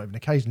sound like, well, not even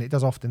occasionally, it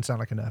does often sound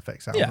like a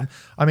NoFX album. Yeah.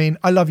 I mean,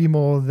 I Love You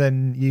More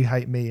Than You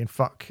Hate Me and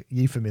Fuck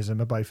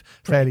Euphemism are both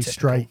fairly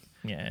straight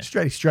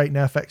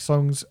NoFX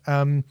songs.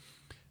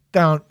 They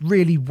aren't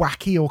really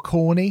wacky or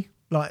corny,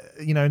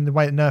 in the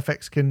way that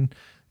NoFX can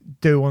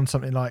do on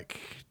something like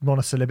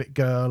Monosyllabic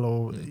Girl,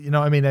 or, what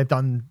I mean? They've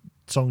done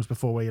songs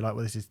before where you're like,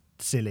 well, this is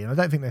silly, and I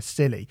don't think they're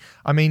silly.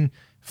 I mean,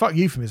 Fuck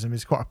Euphemism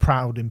is quite a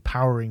proud,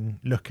 empowering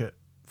look at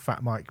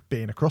Fat Mike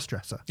being a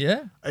crossdresser.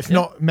 Yeah. It's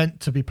not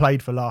meant to be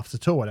played for laughs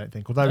at all, I don't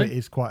think, although it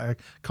is quite a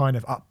kind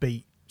of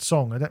upbeat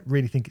song. I don't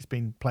really think it's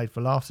been played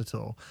for laughs at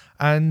all.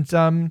 And,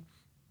 I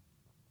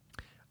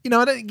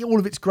don't think all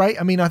of it's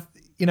great. I mean,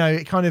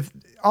 it kind of,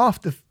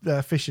 after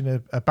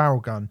fishing a barrel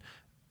gun,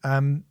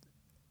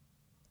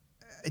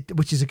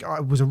 which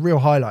was a real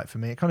highlight for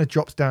me, it kind of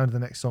drops down to the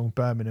next song,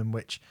 Birmingham,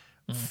 which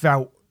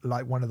felt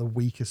like one of the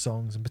weaker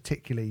songs, and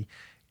particularly,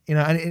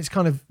 and it's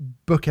kind of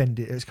bookended.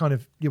 It's kind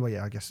of,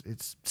 I guess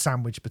it's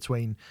sandwiched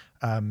between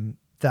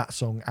that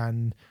song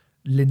and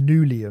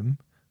Linoleum,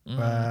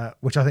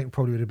 which I think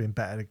probably would have been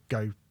better to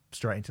go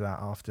straight into that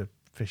after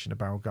Fishing a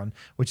Barrel Gun,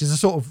 which is a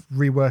sort of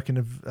reworking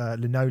of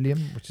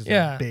Linoleum, which is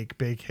a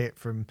big hit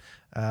from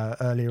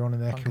earlier on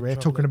in their career,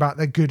 talking about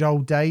their good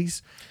old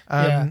days.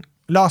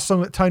 Last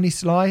song that Tony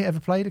Sly ever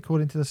played,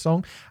 according to the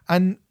song.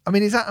 And I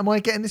mean, am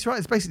I getting this right?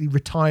 It's basically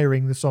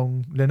retiring the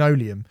song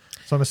Linoleum.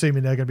 So I'm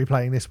assuming they're going to be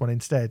playing this one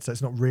instead. So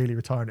it's not really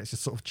retiring it. It's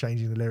just sort of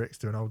changing the lyrics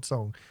to an old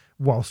song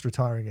whilst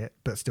retiring it,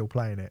 but still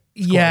playing it.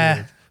 It's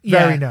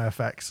very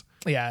NoFX.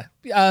 Yeah.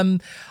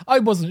 I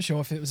wasn't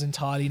sure if it was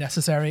entirely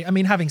necessary. I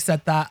mean, having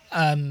said that,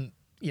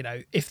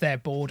 if they're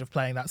bored of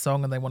playing that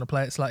song and they want to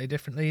play it slightly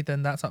differently,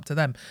 then that's up to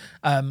them.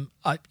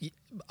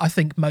 I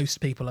think most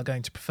people are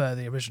going to prefer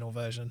the original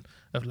version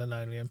of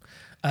Linoleum.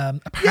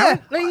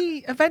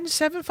 Apparently, Avenged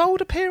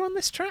Sevenfold appear on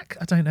this track.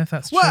 I don't know if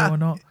that's true or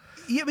not.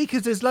 Yeah,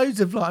 because there's loads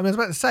of I was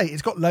about to say,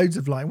 it's got loads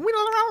of I'm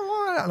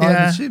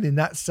assuming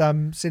that's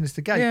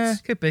Sinister Gates. Yeah,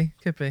 could be.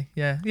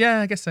 Yeah,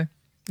 I guess so.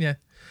 Yeah.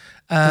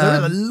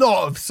 There's a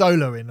lot of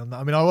soloing on that.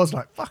 I mean, I was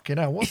like, fucking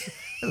hell, there's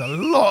a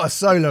lot of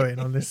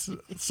soloing on this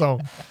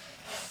song.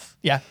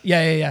 Yeah,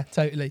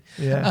 totally.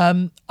 Yeah.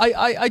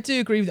 I do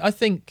agree with, I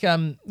think,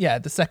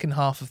 the second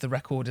half of the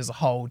record as a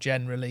whole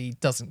generally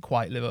doesn't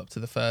quite live up to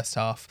the first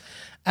half.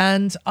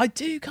 And I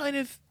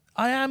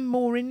am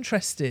more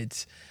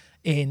interested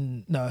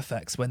in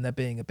NoFX when they're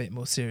being a bit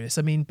more serious.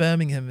 I mean,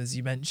 Birmingham, as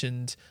you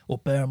mentioned, or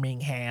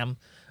Birmingham,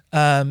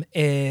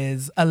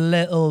 is a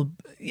little,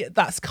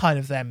 that's kind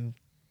of them.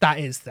 That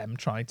is them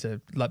trying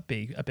to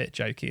be a bit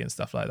jokey and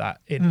stuff like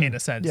that in a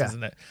sense,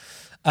 isn't it?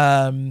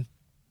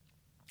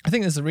 I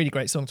think there's a really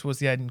great song towards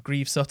the end,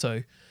 Grieve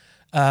Soto,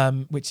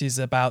 which is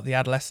about the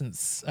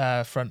Adolescents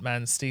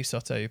frontman Steve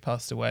Soto, who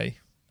passed away.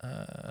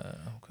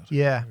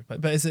 Yeah.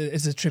 But it's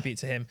a tribute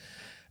to him.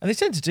 And they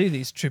tend to do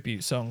these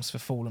tribute songs for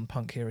fallen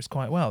punk heroes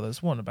quite well.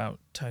 There's one about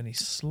Tony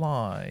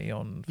Sly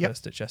on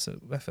First Ditch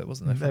Effort,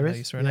 wasn't there? There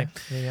is.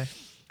 Yeah.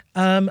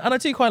 And I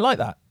do quite like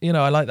that.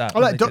 I like that.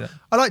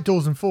 I like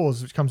Doors and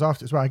Fours, which comes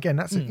after as well. Again,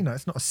 that's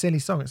it's not a silly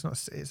song. It's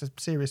a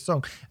serious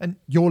song. And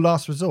Your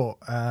Last Resort,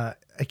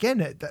 again,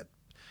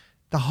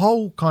 the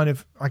whole kind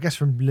of, I guess,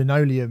 from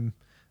Linoleum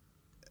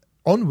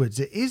onwards,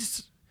 it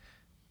is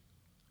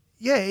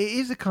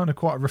a kind of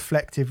quite a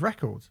reflective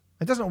record.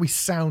 It doesn't always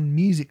sound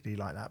musically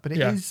like that, but it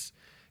is,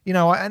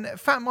 and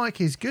Fat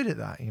Mike is good at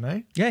that,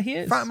 Yeah, he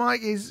is. Fat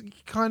Mike is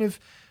kind of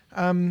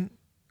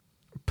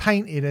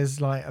painted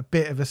as like a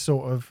bit of a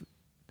sort of,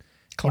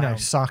 Clown.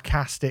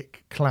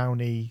 Sarcastic,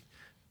 clowny,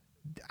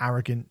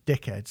 arrogant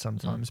dickhead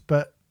sometimes.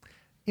 But,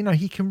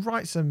 he can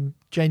write some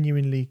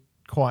genuinely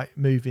quite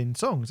moving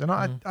songs. And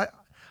I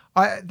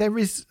there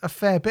is a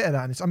fair bit of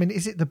that in this. I mean,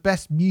 is it the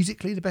best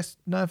musically, the best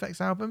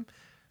NoFX album?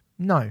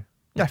 No,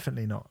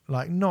 definitely not.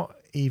 Not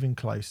even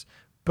close.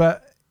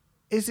 But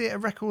is it a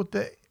record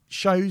that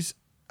shows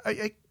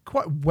a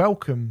quite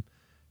welcome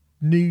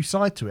new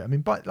side to it? I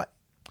mean,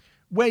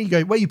 where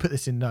you put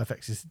this in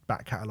NoFX's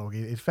back catalogue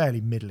is fairly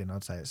middling,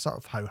 I'd say. It's sort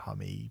of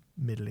ho-hummy,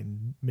 middle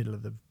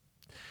of the.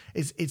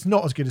 It's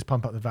not as good as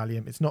Pump Up the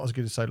Valium. It's not as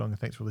good as So Long and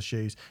Thanks for All the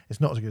Shoes. It's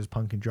not as good as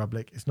Punk and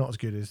Drublic. It's not as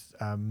good as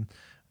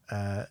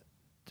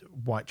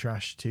White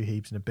Trash, Two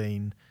Heaps and a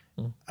Bean.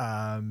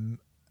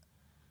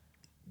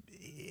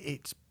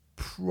 It's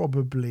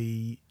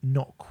probably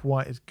not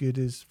quite as good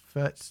as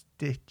First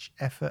Ditch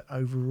Effort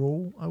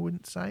overall, I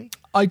wouldn't say.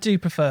 I do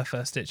prefer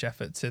First Ditch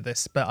Effort to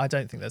this, but I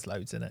don't think there's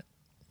loads in it.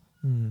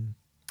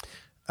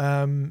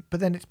 But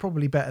then it's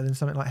probably better than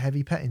something like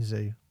Heavy Petting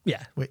Zoo.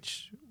 Yeah.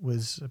 Which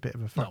was a bit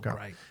of a fuck up.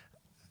 Great.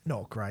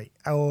 Not great.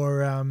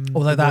 Or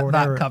although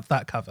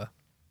that cover,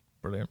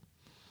 brilliant.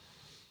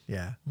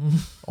 Yeah,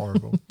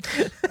 horrible.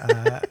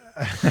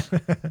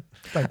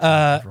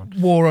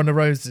 War on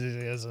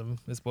Eroism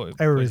is what.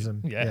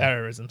 Errorism. Yeah,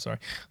 errorism. Sorry,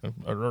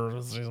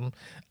 errorism.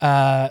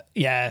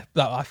 Yeah,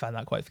 I found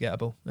that quite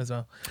forgettable as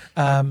well.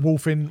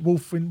 Wolf in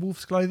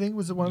Wolf's Clothing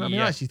was the one. I mean,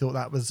 I actually thought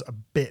that was a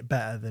bit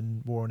better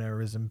than War on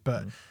Errorism,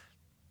 but.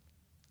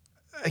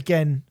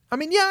 Again, I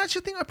mean, I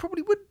actually think I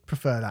probably would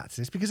prefer that to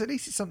this because at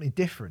least it's something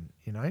different,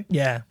 you know?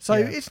 Yeah. So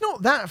it's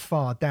not that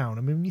far down.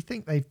 I mean, when you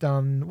think they've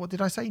done, what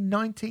did I say,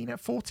 14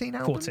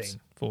 albums?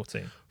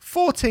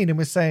 14, and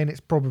we're saying it's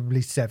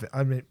probably 7.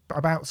 I mean,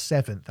 about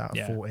 7th out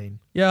of 14.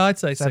 Yeah, I'd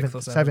say 6th or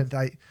 7th,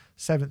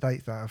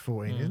 8th out of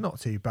 14. It's not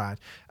too bad.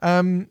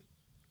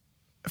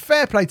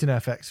 Fair play to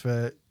NoFX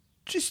for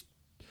just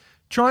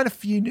trying a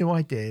few new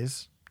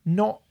ideas,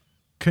 not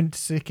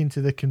sticking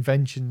to the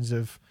conventions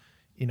of,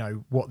 you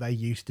know, what they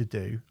used to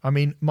do. I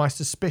mean, my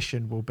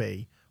suspicion will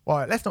be,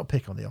 well, let's not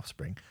pick on the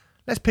Offspring.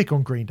 Let's pick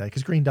on Green Day,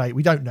 because Green Day,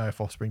 we don't know if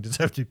Offspring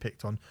deserve to be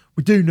picked on.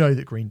 We do know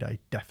that Green Day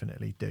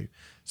definitely do.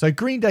 So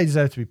Green Day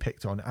deserve to be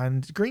picked on,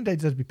 and Green Day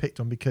deserve to be picked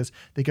on because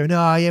they go,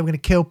 no, yeah, we're going to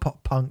kill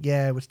pop punk.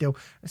 Yeah, we're still...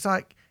 It's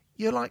like,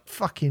 you're like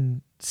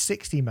fucking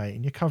 60, mate,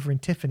 and you're covering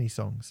Tiffany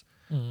songs.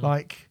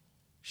 Like,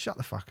 shut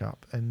the fuck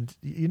up. And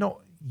you're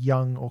not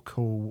young or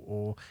cool,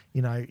 or,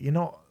 you know, you're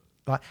not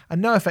like...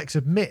 And NoFX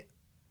admit,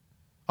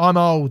 I'm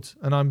old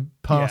and I'm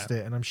past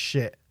it and I'm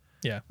shit.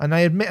 Yeah. And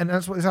they admit, and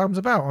that's what this album's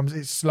about.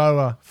 It's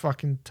slower,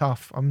 fucking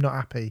tough. I'm not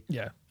happy.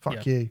 Yeah.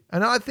 Fuck you.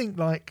 And I think,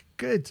 like,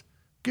 good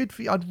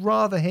for you. I'd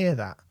rather hear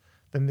that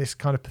than this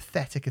kind of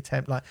pathetic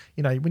attempt. Like,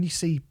 you know, when you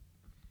see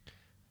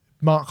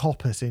Mark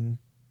Hoppus in,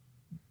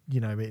 you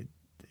know,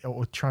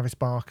 or Travis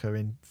Barker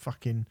in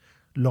fucking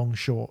long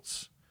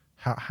shorts.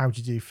 How'd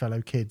you do,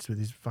 fellow kids, with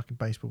his fucking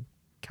baseball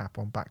cap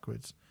on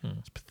backwards?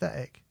 It's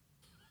pathetic.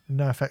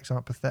 NoFX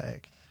aren't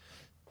pathetic.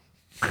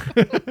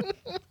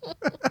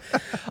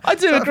 I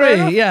do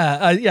agree. Yeah,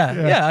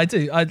 I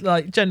do.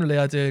 Generally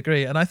I do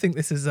agree, and I think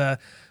this is a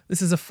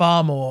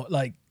far more,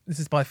 like, this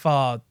is by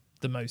far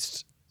the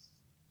most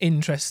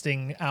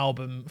interesting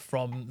album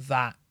from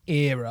that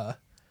era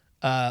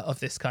of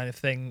this kind of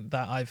thing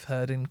that I've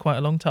heard in quite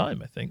a long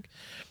time, I think.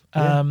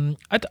 I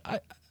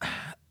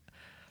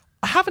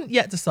haven't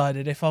yet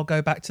decided if I'll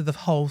go back to the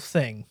whole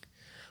thing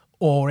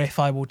or if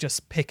I will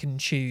just pick and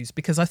choose,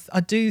 because I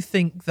do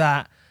think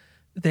that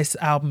this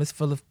album is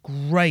full of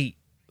great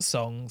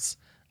songs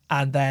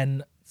and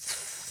then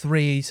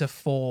 3 to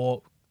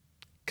 4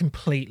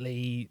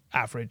 completely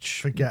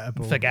average,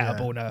 forgettable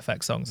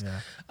NoFX songs.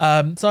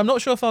 So I'm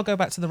not sure if I'll go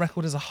back to the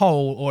record as a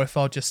whole or if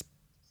I'll just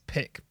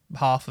pick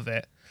half of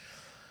it.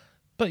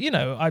 But, you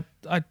know,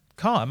 I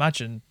can't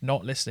imagine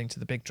not listening to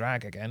The Big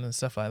Drag again and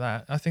stuff like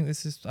that. I think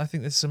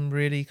there's some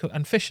really cool,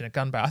 and Fish in a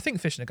Gun Barrel. I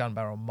think Fish in a Gun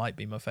Barrel might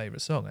be my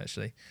favourite song,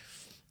 actually,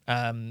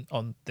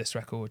 on this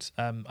record.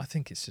 I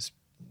think it's just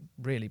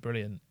really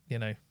brilliant, you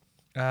know.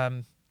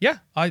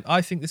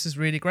 I think this is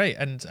really great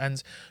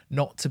and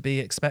not to be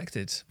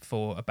expected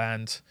for a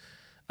band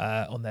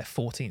on their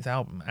 14th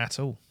album at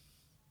all.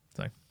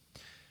 So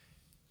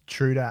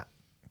true that.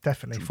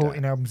 Definitely.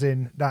 14 albums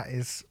in, that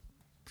is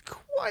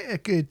quite a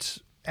good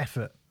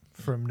effort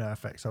from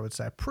NoFX, I would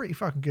say. A pretty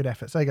fucking good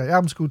effort. So there you go. The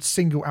album's called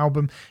Single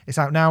Album. It's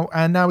out now.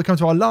 And now we come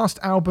to our last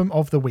album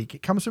of the week.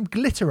 It comes from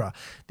Glitterer.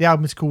 The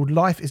album is called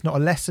Life Is Not a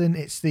Lesson.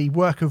 It's the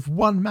work of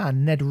one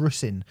man, Ned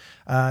Russin.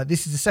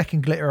 This is the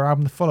second Glitterer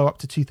album, the follow-up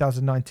to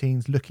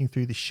 2019's Looking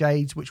Through the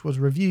Shades, which was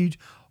reviewed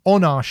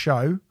on our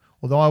show.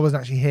 Although I wasn't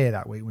actually here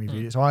that week when we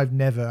reviewed it, so I've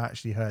never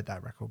actually heard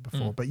that record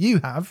before. But you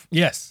have.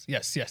 Yes.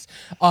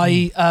 So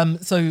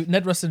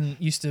Ned Russin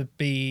used to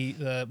be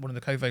one of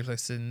the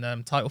co-vocalists in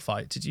Title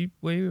Fight.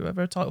 Were you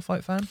ever a Title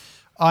Fight fan?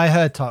 I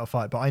heard Title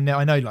Fight, but I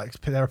know like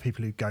there are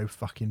people who go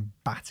fucking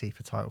batty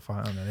for Title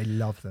Fight, aren't they? They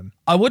love them.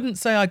 I wouldn't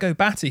say I go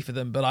batty for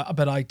them,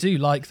 but I do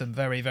like them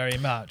very, very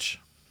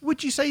much.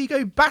 Would you say you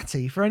go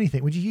batty for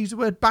anything? Would you use the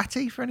word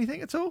batty for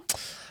anything at all?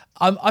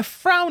 I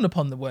frown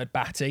upon the word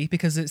batty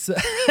because it's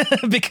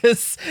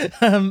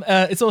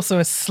it's also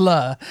a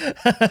slur.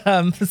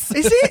 Is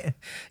it?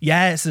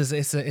 Yeah, it's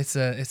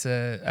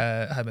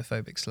a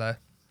homophobic slur.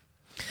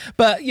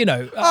 But you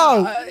know, in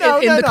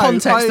the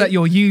context that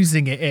you're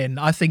using it in,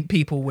 I think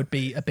people would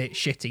be a bit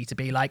shitty to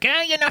be like,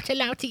 "Oh, you're not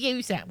allowed to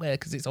use that word,"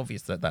 because it's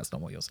obvious that that's not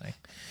what you're saying.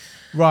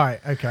 Right.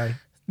 Okay.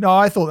 No,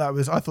 I thought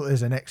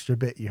there's an extra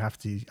bit you have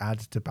to add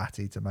to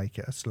batty to make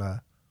it a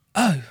slur.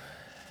 Oh.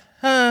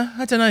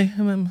 I don't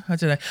know. I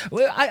don't know.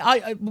 Well,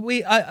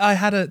 I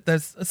had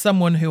there's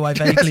someone who I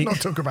vaguely.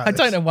 Let's not talk about I this.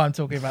 don't know why I'm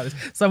talking about this.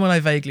 Someone I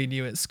vaguely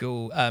knew at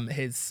school.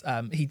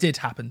 He did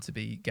happen to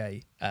be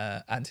gay,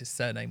 and his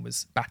surname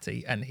was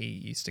Batty, and he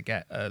used to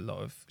get a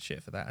lot of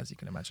shit for that, as you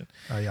can imagine.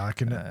 Oh yeah, I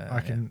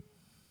can.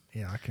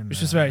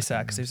 Which was very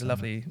sad because he was a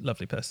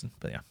lovely person.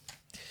 But yeah.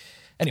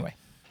 Anyway.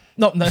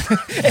 No.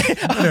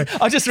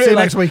 I just really See you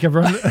next week,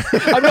 everyone.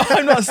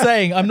 I'm not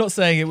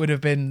saying it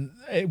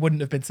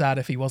wouldn't have been sad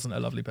if he wasn't a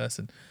lovely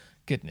person.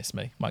 Goodness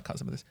me, might cut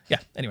some of this. Yeah.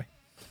 Anyway.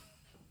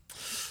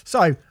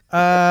 So,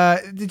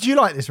 did you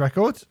like this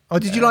record, or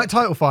did you like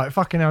Title Fight?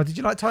 Fucking hell, did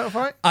you like Title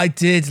Fight? I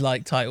did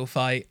like Title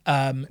Fight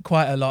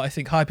quite a lot. I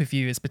think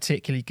Hyperview is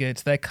particularly good.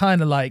 They're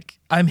kind of like,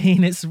 I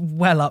mean, it's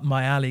well up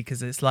my alley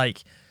because it's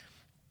like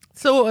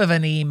sort of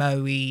an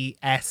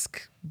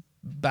emo-y-esque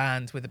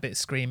band with a bit of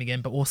screaming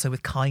in, but also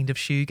with kind of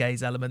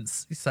shoegaze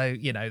elements. So,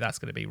 you know, that's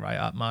going to be right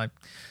up my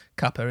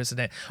cuppa, isn't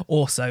it?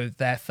 Also,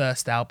 their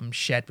first album,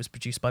 Shed, was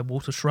produced by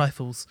Walter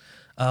Schreifels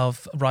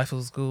of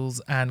Rifles,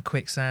 Ghouls and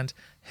Quicksand,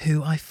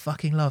 who I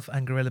fucking love,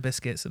 and Gorilla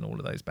Biscuits and all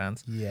of those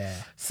bands. Yeah.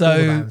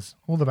 So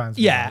all the bands.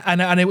 Yeah,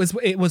 and it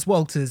was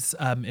Walter's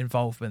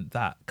involvement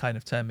that kind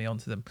of turned me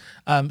onto them.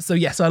 So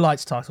yes, I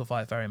liked Title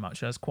Fight very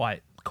much. I was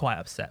quite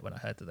upset when I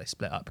heard that they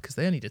split up because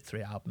they only did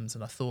 3 albums,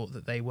 and I thought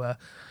that they were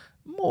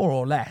more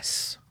or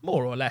less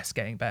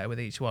getting better with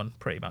each one,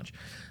 pretty much.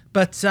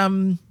 But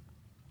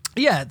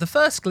yeah, the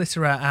first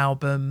Glitterer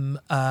album,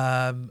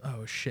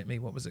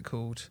 what was it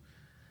called?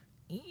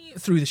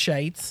 Through the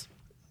Shades.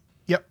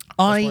 Yep. That's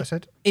what I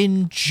said.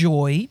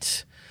 Enjoyed.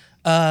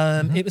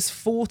 It was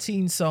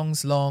 14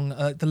 songs long.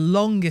 The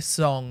longest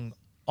song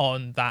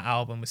on that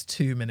album was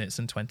 2 minutes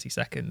and 20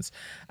 seconds.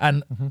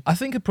 And I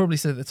think I probably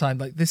said at the time,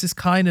 like, this is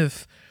kind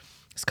of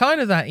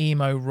that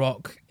emo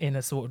rock in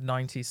a sort of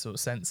 90s sort of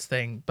sense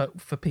thing, but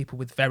for people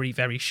with very,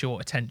 very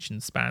short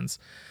attention spans.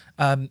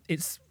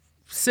 It's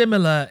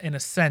similar in a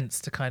sense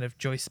to kind of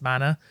Joyce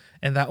Manor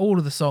in that all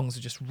of the songs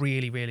are just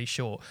really, really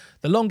short.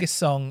 The longest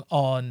song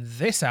on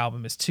this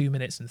album is 2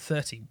 minutes and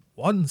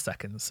 31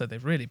 seconds, so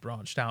they've really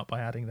branched out by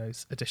adding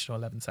those additional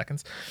 11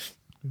 seconds.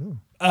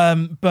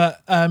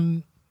 But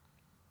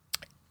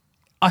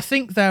I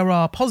think there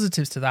are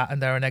positives to that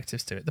and there are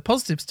negatives to it. The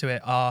positives to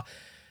it are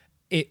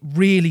it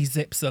really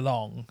zips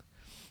along,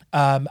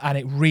 and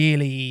it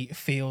really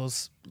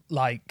feels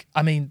like,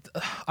 I mean,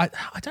 I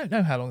don't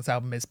know how long this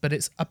album is, but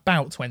it's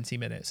about 20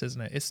 minutes, isn't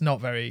it? It's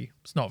not very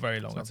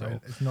long at all.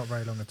 It's not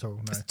very long at all,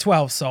 no. It's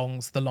 12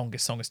 songs. The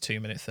longest song is 2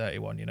 minutes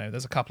 31, you know.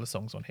 There's a couple of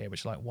songs on here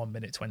which are like 1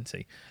 minute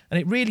 20. And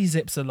it really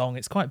zips along.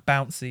 It's quite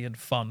bouncy and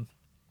fun.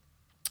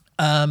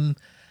 And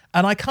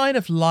I kind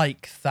of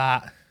like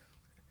that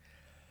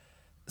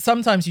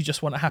sometimes you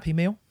just want a happy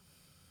meal.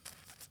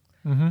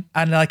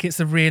 And like it's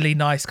a really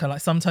nice kind of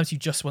like, sometimes you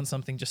just want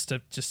something just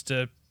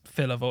to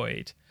fill a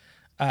void.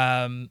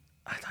 I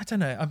don't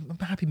know.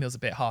 Happy Meal's a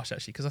bit harsh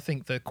actually, because I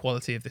think the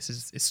quality of this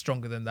is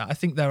stronger than that. I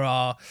think there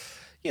are,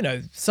 you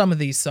know, some of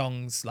these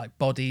songs like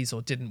Bodies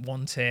or Didn't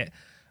Want It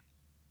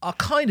are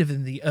kind of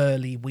in the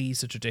early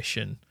Weezer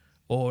tradition,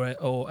 or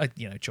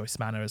you know, Joyce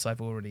Manor, as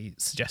I've already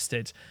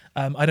suggested.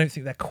 I don't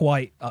think they're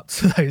quite up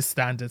to those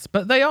standards,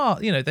 but they are,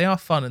 you know, they are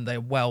fun and they're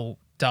well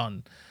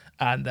done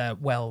and they're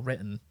well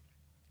written.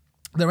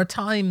 There are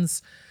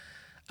times,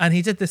 and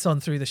he did this on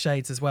Through the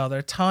Shades as well, there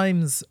are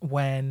times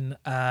when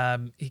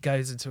he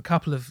goes into a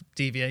couple of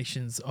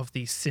deviations of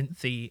these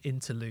synthy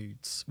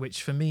interludes,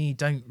 which for me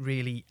don't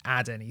really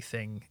add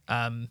anything.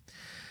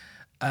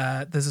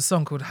 There's a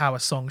song called How a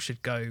Song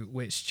Should Go,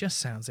 which just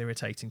sounds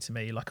irritating to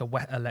me, like a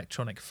wet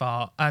electronic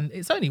fart, and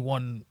it's only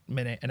 1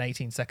 minute and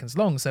 18 seconds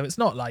long, so it's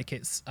not like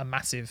it's a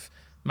massive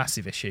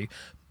issue.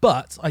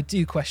 But I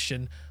do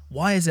question,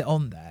 why is it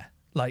on there?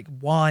 Like,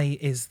 why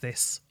is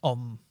this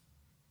on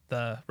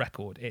the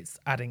record? It's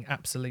adding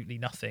absolutely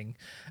nothing,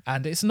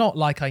 and it's not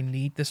like I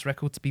need this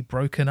record to be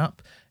broken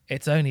up.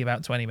 It's only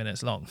about 20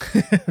 minutes long.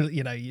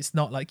 You know, it's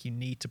not like you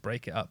need to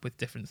break it up with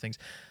different things.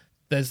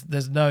 There's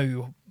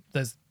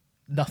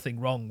nothing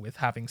wrong with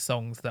having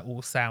songs that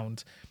all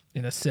sound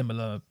in a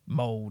similar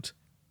mold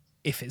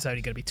if it's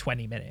only going to be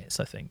 20 minutes.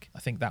 I think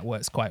that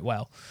works quite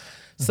well.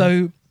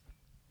 So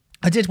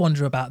I did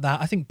wonder about that.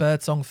 I think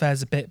Birdsong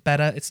fares a bit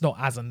better. It's not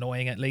as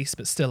annoying, at least,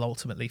 but still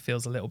ultimately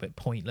feels a little bit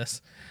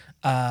pointless.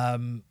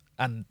 And,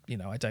 you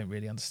know, I don't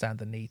really understand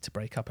the need to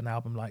break up an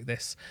album like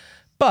this.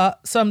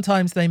 But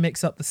sometimes they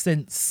mix up the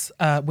synths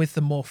with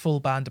the more full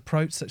band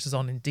approach, such as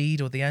on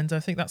Indeed or The End. I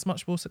think that's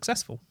much more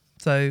successful.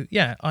 So,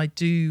 yeah, I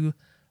do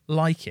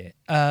like it.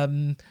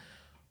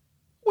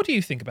 What do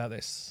you think about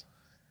this?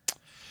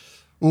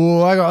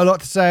 Oh, I got a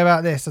lot to say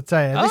about this, I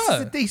tell you. This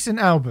is a decent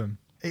album.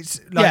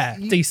 It's like,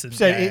 decent.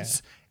 So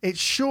it's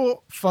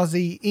short,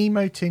 fuzzy,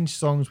 emo tinged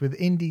songs with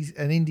an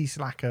indie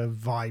slacker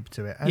vibe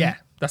to it. And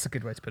that's a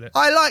good way to put it.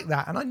 I like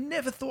that, and I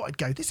never thought I'd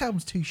go, this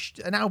album's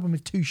an album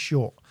is too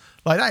short.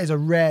 Like, that is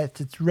rare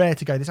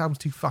to go, this album's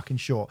too fucking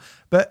short.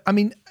 But I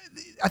mean,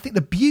 I think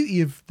the beauty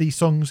of these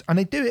songs, and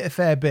they do it a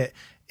fair bit,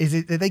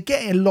 is that they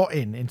get a lot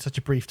in such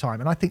a brief time,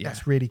 and I think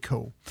that's really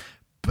cool.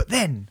 But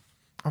then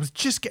I was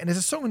just getting, there's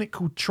a song on it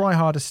called Try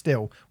Harder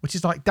Still, which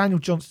is like Daniel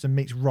Johnston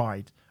meets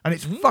Ride, and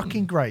it's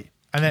fucking great.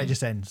 And then it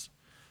just ends.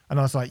 And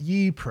I was like,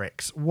 you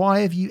pricks, why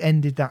have you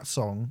ended that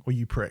song? Or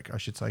you prick, I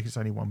should say, 'cause it's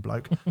only one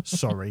bloke.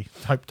 Sorry.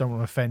 Don't want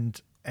to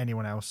offend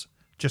anyone else.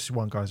 Just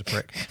one guy's a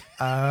prick.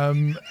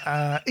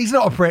 He's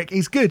not a prick.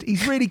 He's good.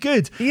 He's really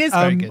good. He is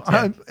very good.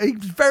 Yeah. He's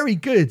very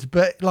good.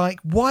 But like,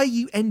 why are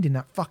you ending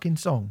that fucking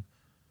song?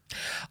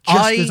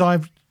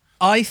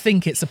 I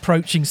think it's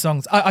approaching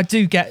songs. I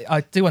do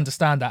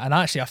understand that, and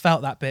actually, I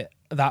felt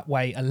that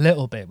way a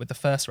little bit with the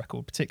first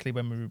record,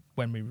 particularly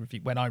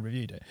when I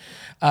reviewed it.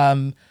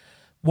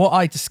 What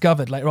I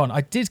discovered later on,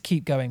 I did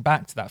keep going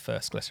back to that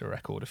first Glitter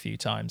record a few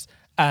times,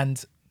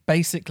 and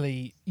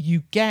basically,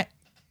 you get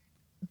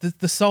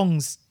the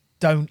songs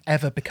don't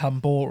ever become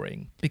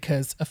boring,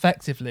 because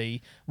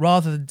effectively,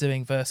 rather than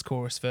doing verse,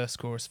 chorus,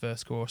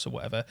 or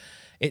whatever,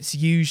 it's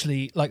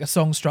usually like a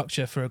song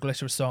structure for a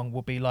Glitter song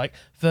will be like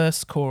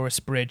verse, chorus,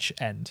 bridge,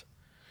 end.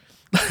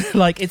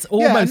 Like it's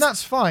almost... Yeah, and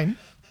that's fine.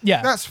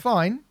 Yeah. That's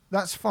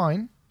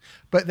fine.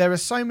 But there are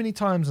so many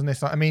times on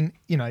this, like, I mean,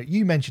 you know,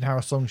 you mentioned how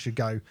a song should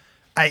go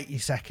 80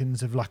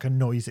 seconds of like a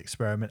noise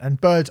experiment,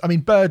 and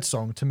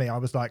Birdsong to me, I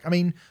was like, I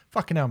mean,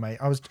 fucking hell, mate.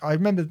 I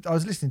remember I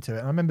was listening to it,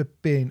 and I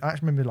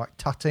actually remember like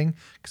tutting,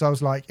 because I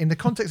was like, in the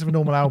context of a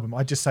normal album,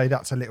 I'd just say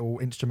that's a little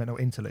instrumental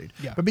interlude.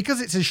 Yeah. But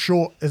because it's as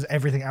short as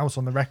everything else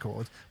on the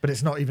record, but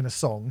it's not even a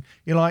song,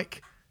 you're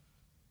like,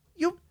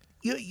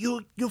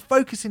 you're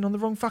focusing on the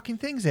wrong fucking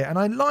things here. And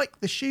I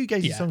like the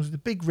shoegazy songs with the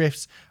big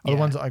riffs are the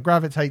ones that I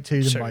gravitate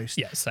to the most.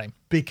 Yeah, same.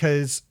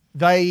 Because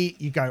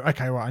you go,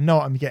 okay, right, I know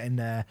what I'm getting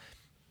there.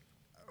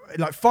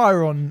 Like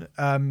Fire On,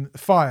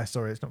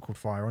 sorry, it's not called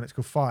Fire On, it's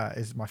called Fire,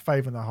 is my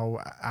favourite in the whole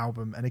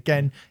album. And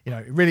again, you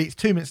know, it's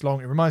 2 minutes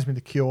long. It reminds me of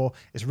The Cure.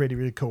 It's really,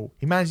 really cool.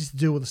 He manages to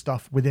do all the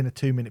stuff within a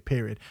 2 minute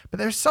period. But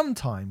there are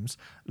sometimes,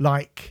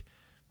 like,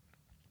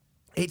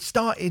 it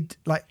started,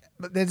 like,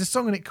 there's a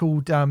song in it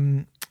called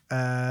And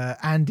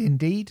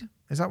Indeed.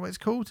 Is that what it's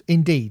called?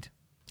 Indeed.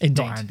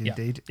 Not And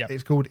Indeed. Yep.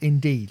 It's called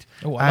Indeed.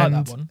 Oh, I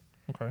like that one.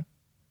 Okay.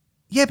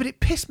 Yeah, but it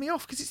pissed me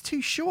off because it's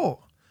too short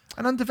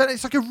and undeveloped.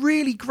 It's like a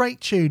really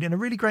great tune and a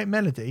really great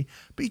melody,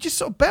 but you just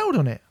sort of bailed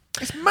on it.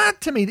 It's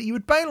mad to me that you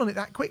would bail on it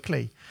that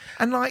quickly.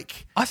 And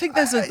like, I think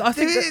there's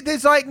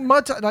there's like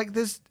mud, like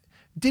there's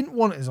Didn't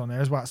Want It is on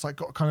there as well. It's like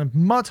got kind of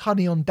Mud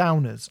Honey on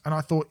Downers, and I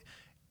thought,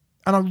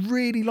 and I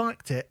really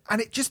liked it.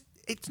 And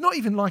it's not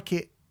even like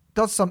it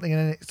does something and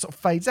then it sort of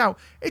fades out.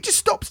 It just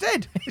stops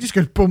dead. It just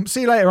goes boom.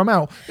 See you later. I'm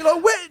out. You're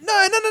like, wait,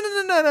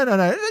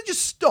 no.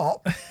 Just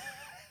stop.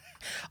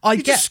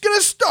 Just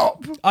gonna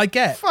stop. I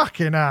get.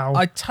 Fucking hell.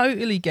 I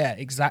totally get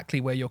exactly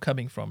where you're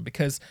coming from,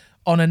 because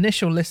on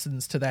initial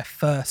listens to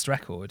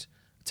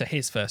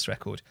his first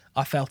record,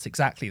 I felt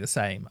exactly the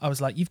same. I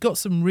was like, you've got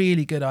some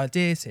really good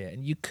ideas here,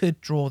 and you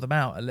could draw them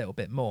out a little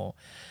bit more.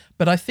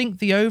 But I think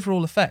the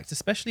overall effect,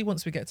 especially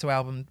once we get to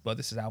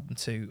this is album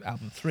 2,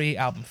 album 3,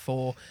 album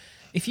 4.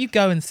 If you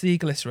go and see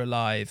Glitter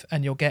live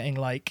and you're getting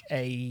like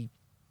a,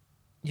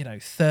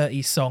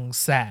 30 song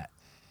set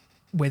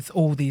with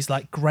all these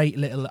like great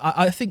little,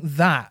 I think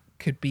that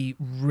could be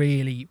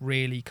really,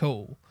 really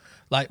cool.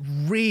 Like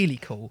really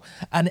cool.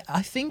 And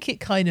I think it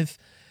kind of,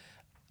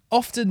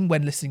 often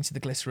when listening to the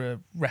Glitter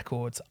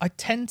records, I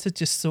tend to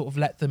just sort of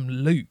let them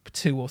loop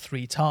 2 or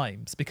 3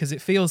 times, because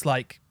it feels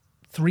like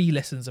 3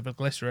 listens of a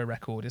Glitter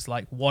record is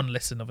like 1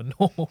 listen of a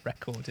normal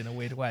record in a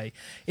weird way.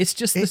 It's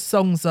just the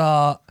songs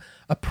are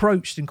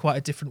approached in quite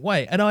a different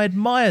way, and I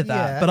admire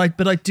that. Yeah.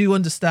 But I do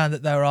understand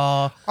that there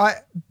are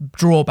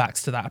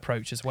drawbacks to that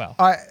approach as well.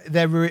 I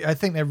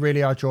think there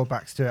really are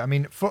drawbacks to it. I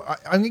mean, I'm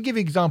going to give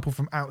you an example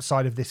from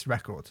outside of this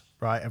record,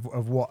 right,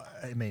 of what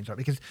it means, right?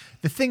 Because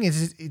the thing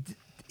is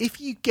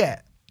if you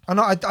get, and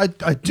I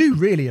do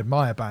really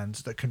admire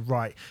bands that can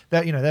write.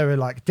 There are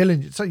like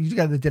Dillinger. So you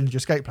get the Dillinger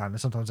Escape Plan, and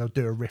sometimes they'll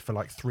do a riff for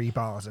like 3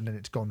 bars, and then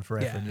it's gone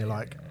forever, and you're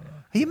like,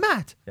 "Are you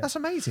mad? Yeah. That's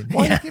amazing.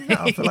 Why are you giving that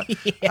up?" For like,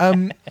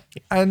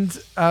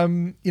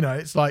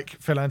 it's like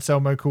Phil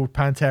Anselmo called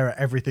Pantera.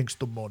 Everything's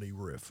the money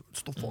riff.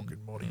 It's the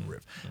fucking money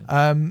riff.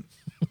 And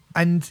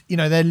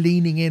they're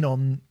leaning in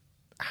on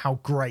how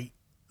great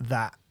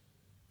that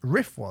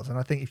riff was, and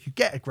I think if you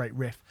get a great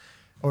riff,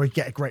 or you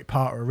get a great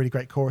part, or a really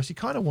great chorus, you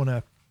kind of want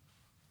to.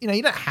 You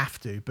don't have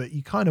to, but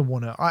you kind of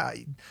want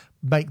to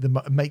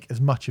make as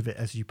much of it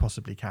as you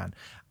possibly can.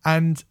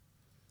 And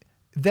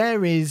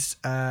there is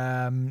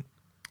My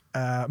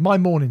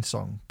Morning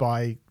Song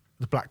by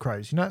the Black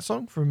Crowes. You know that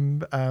song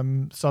from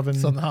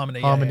Southern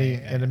Harmony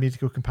and A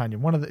Musical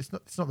Companion. It's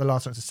not the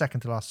last song; it's the second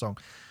to last song.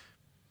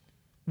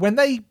 When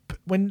they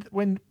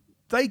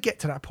get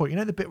to that point,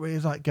 the bit where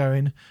he's like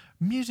going,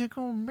 music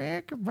will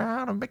make it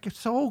round and make your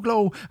soul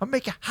glow and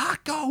make your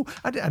heart go,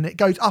 and it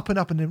goes up and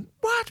up, and then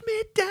watch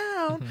me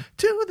down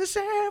to the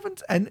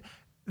sevens, and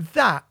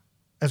that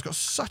has got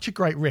such a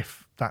great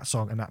riff, that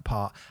song and that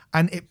part,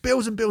 and it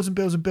builds and builds and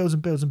builds and builds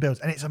and builds and builds,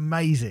 and it's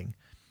amazing.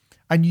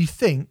 And you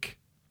think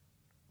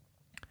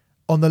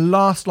on the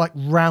last like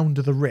round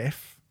of the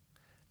riff,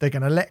 they're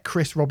going to let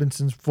Chris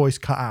Robinson's voice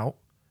cut out,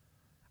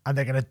 and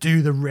they're going to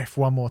do the riff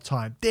one more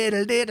time. And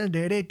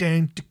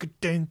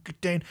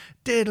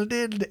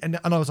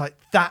I was like,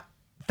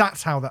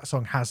 that's how that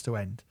song has to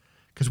end.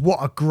 Because what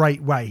a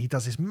great way. He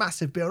does this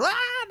massive build.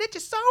 Let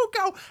your soul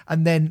go.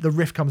 And then the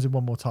riff comes in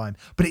one more time.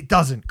 But it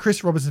doesn't.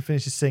 Chris Robinson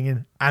finishes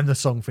singing and the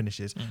song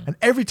finishes. And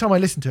every time I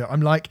listen to it,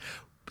 I'm like,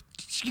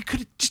 you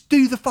could just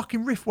do the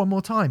fucking riff one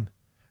more time.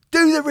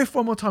 Do the riff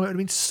one more time. It would have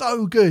been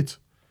so good.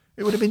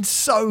 It would have been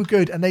so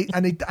good.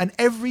 And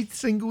every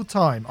single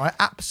time, I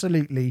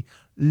absolutely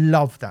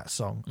love that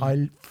song.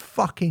 I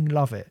fucking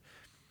love it.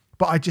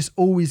 But I just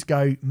always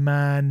go,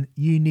 man,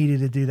 you needed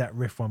to do that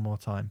riff one more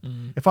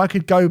time. If I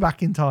could go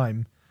back in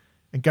time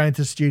and go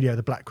into the studio,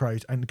 the Black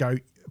Crowes, and go,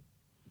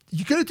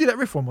 you got to do that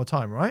riff one more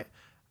time, right?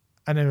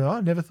 And then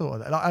I never thought of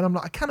that. And I'm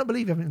like, I cannot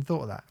believe you haven't even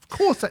thought of that. Of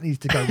course that needs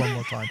to go one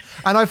more time.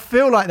 And I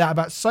feel like that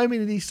about so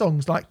many of these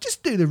songs, like,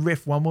 just do the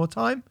riff one more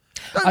time.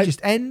 Don't just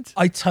end.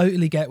 I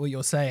totally get what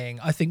you're saying.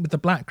 I think with the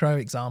Black Crow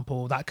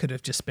example, that could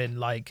have just been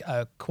like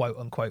a quote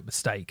unquote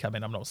mistake. I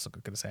mean, I'm not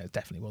going to say it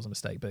definitely was a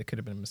mistake, but it could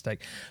have been a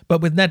mistake.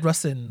 But with Ned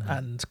Russin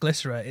and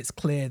Glycera, it's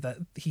clear that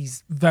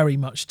he's very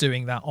much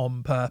doing that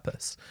on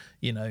purpose.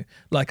 You know,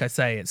 like I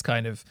say, it's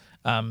kind of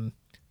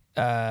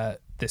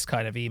this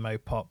kind of emo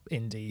pop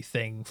indie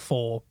thing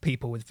for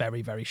people with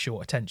very, very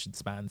short attention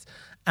spans.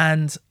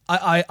 And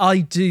I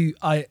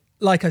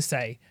like I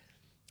say,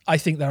 I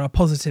think there are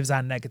positives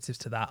and negatives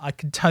to that. I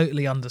can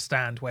totally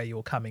understand where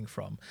you're coming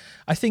from.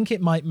 I think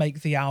it might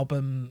make the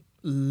album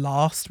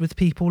last with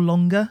people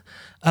longer,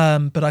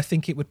 but I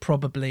think it would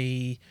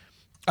probably...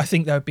 I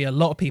think there would be a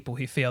lot of people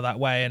who feel that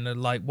way and are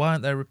like, why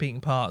aren't there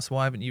repeating parts?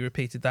 Why haven't you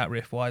repeated that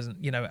riff? Why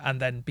isn't, you know,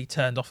 and then be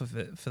turned off of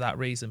it for that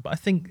reason. But I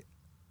think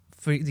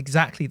for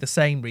exactly the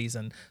same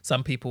reason,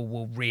 some people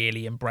will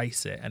really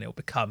embrace it and it'll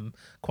become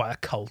quite a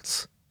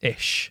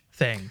cult-ish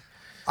thing.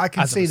 I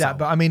can see that,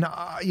 but I mean,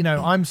 you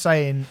know, I'm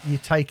saying you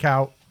take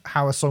out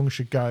How a Song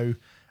Should Go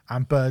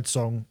and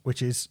Birdsong,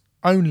 which is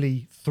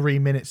only 3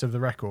 minutes of the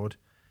record,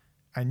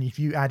 and if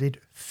you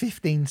added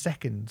 15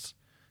 seconds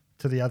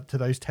to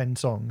those 10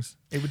 songs,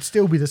 it would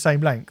still be the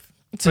same length,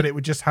 but it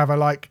would just have a,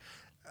 like,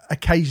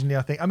 occasionally,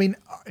 I think. I mean,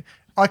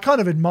 I kind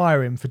of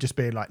admire him for just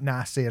being like,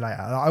 nah, see you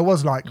later. I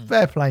was like,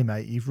 fair play,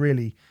 mate.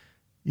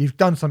 You've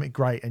done something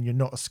great and you're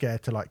not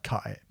scared to, like,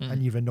 cut it,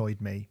 and you've annoyed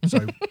me.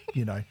 So,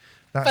 you know.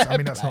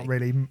 That's not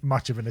really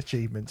much of an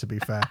achievement, to be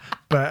fair,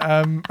 but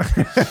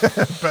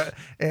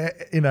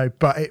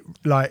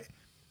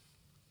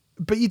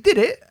but you did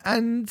it,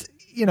 and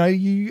you know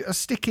you are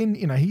sticking.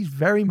 You know, he's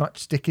very much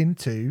sticking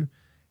to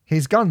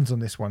his guns on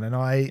this one, and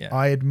I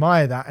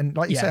admire that. And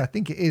like you say, I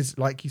think it is,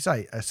 like you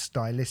say, a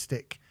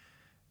stylistic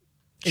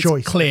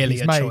choice. It's clearly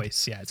a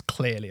choice. Yeah, it's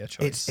clearly a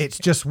choice. It's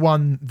just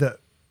one that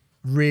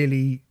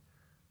really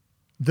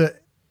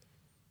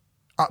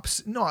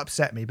not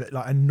upset me, but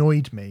like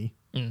annoyed me.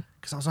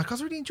 Because I was like, I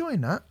was really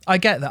enjoying that. I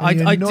get that. I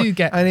do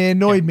get that. And it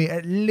annoyed me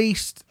at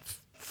least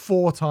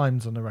 4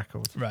 times on the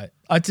record. Right.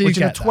 I do Which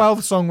get in a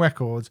 12-song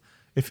record,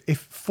 if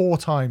 4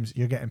 times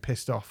you're getting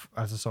pissed off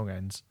as the song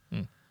ends,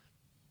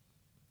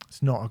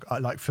 it's not,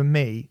 like, for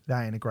me,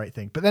 that ain't a great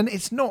thing. But then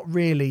it's not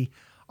really,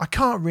 I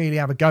can't really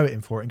have a go at him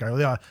for it and go,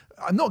 yeah,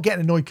 I'm not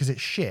getting annoyed because it's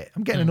shit.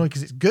 I'm getting annoyed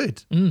because it's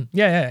good.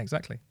 Yeah,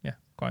 exactly. Yeah,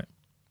 quite.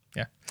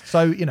 Yeah.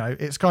 So, you know,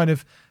 it's kind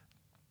of,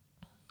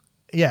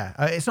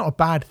 it's not a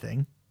bad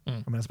thing.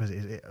 I mean, I suppose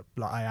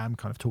like I am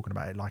kind of talking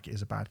about it like it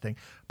is a bad thing.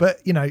 But,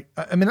 you know,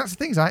 I mean, that's the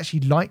thing is I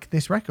actually like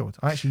this record.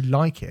 I actually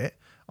like it.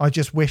 I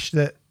just wish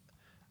that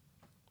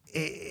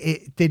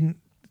it didn't,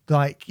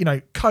 like, you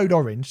know, Code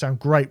Orange sound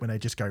great when they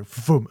just go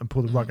vroom and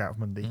pull the rug out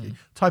from underneath you.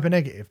 Type of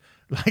Negative,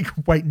 like,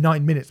 wait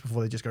 9 minutes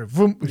before they just go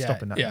vroom, we're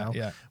stopping that now.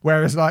 Yeah.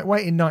 Whereas, like,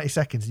 waiting 90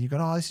 seconds and you go,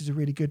 oh, this is a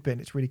really good bit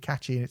and it's really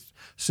catchy and it's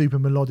super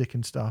melodic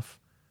and stuff.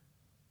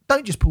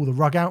 Don't just pull the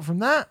rug out from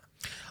that.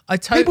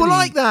 People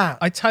like that.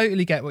 I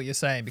totally get what you're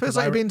saying. Because feels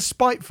like you're being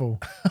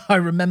spiteful. I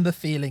remember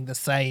feeling the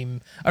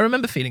same.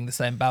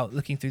 About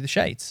Looking Through the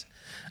Shades.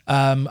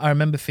 I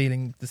remember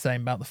feeling the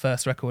same about the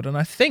first record. And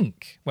I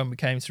think when we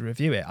came to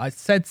review it, I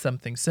said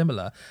something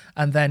similar.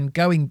 And then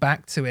going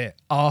back to it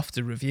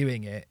after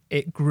reviewing it,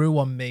 it grew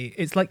on me.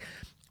 It's like,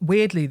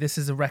 weirdly, this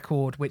is a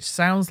record which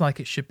sounds like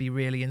it should be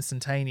really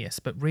instantaneous,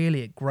 but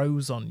really it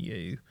grows on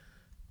you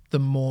the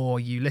more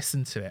you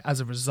listen to it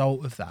as a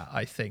result of that,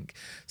 I think.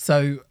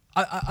 So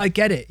I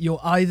get it.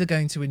 You're either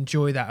going to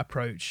enjoy that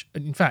approach,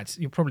 and in fact,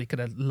 you're probably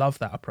going to love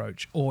that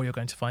approach, or you're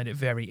going to find it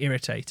very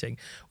irritating,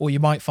 or you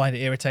might find it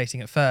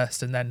irritating at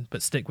first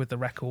but stick with the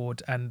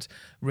record and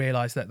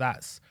realize that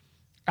that's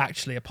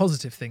actually a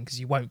positive thing because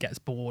you won't get as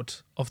bored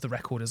of the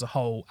record as a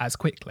whole as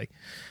quickly.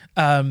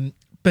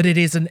 But it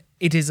is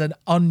an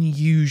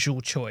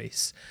unusual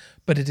choice,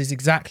 but it is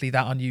exactly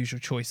that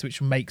unusual choice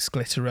which makes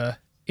Glycera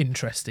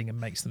interesting and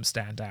makes them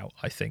stand out,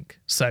 I think.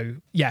 So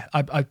yeah,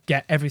 I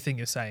get everything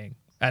you're saying.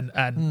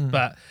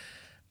 But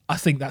I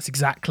think that's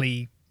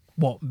exactly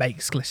what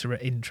makes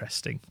Glycera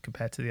interesting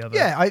compared to the other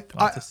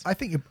artists. I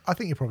think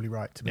you're probably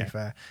right, to be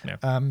fair. Yeah.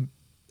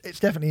 It's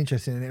definitely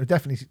interesting and it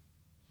definitely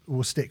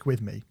will stick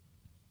with me.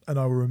 and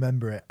I will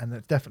remember it. And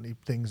there's definitely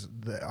things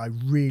that I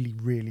really,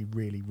 really,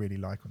 really, really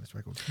like on this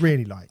record.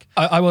 Really like.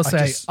 I will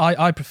say,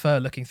 I prefer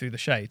Looking Through the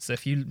Shades. So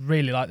if you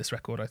really like this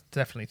record, I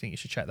definitely think you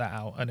should check that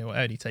out. And it will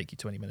only take you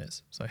 20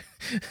 minutes. So,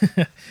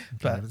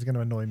 but it's going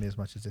to annoy me as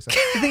much as this. The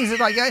thing is,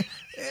 like,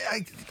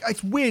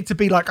 it's weird to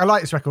be like, I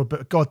like this record,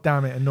 but god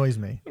damn it annoys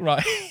me.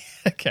 Right.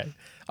 Okay.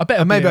 I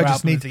bet maybe I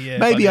just need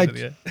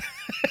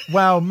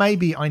well,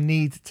 maybe I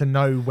need to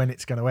know when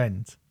it's going to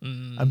end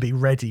and be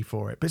ready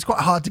for it. But it's quite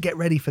hard to get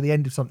ready for the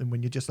end of something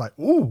when you're just like,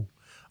 oh,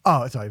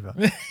 it's over.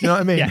 You know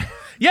what I mean?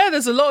 Yeah.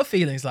 There's a lot of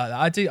feelings like that.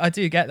 I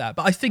do get that,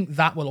 but I think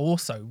that will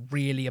also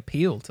really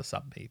appeal to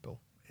some people.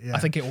 Yeah. I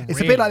think it will.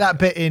 It's a bit like that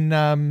bit in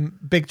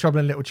Big Trouble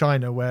in Little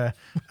China where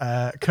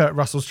Kurt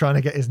Russell's trying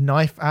to get his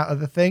knife out of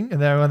the thing,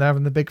 and they're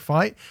having the big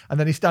fight, and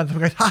then he stands up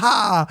and goes, "Ha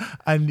ha!"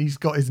 and he's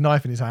got his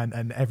knife in his hand,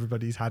 and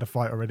everybody's had a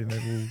fight already, and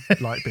they've all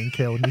like been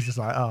killed, and he's just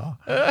like, "Oh."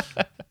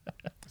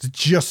 It's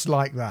just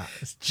like that.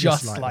 It's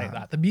just like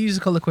that. The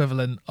musical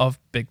equivalent of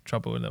Big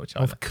Trouble in Little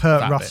China. Of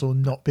Kurt Russell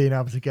not being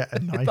able to get a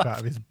knife out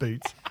of his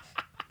boot.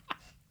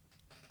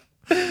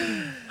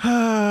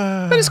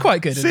 But it's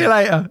quite good. See you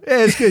later.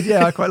 Yeah, it's good.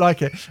 Yeah, I quite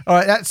like it. All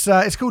right, that's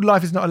it's called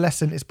Life Is Not a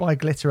Lesson. It's by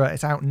Glitterer.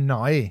 It's out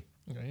now. Okay.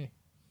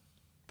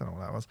 Don't know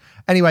what that was.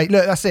 Anyway,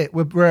 look, that's it.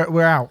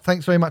 We're out.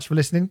 Thanks very much for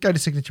listening. Go to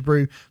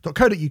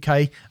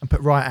signaturebrew.co.uk and put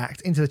Riot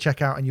Act into the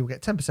checkout, and you'll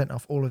get 10%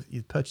 off all of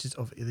your purchases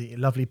of the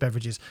lovely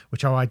beverages,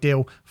 which are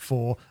ideal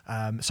for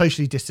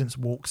socially distanced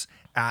walks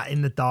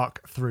in the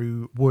dark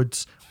through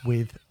woods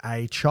with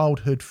a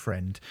childhood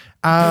friend,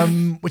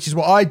 which is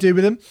what I do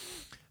with them.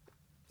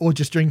 Or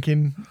just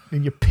drinking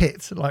in your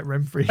pit like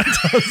Renfrey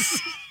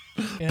does.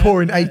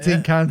 Pouring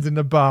 18 cans in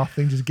the bath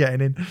and just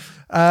getting in.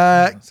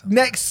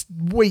 Next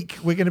week,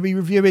 we're going to be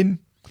reviewing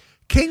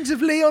Kings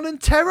of Leon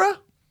and Terror.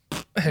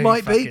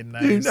 Might be.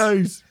 Knows? Who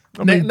knows?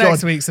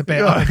 Next week's a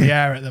bit up in the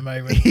air at the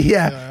moment.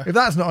 Yeah. If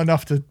that's not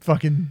enough to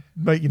fucking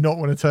make you not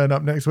want to turn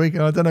up next week,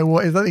 and I don't know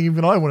what is. I don't think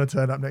even I want to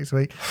turn up next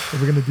week if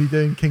we're going to be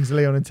doing Kings of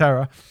Leon and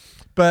Terror.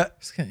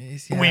 But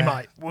we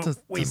might.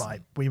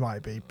 We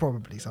might be.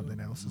 Probably something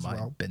else as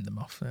well. Bin them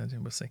off.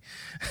 We'll see.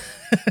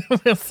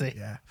 We'll see.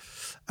 Yeah.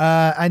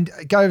 And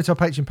go over to our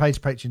Patreon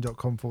page,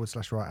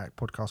 patreon.com/Riot Act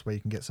podcast, where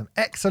you can get some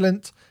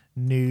excellent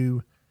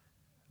new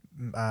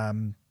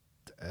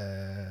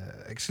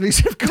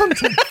exclusive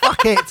content.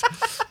 Fuck it.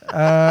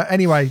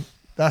 Anyway,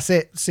 that's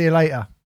it. See you later.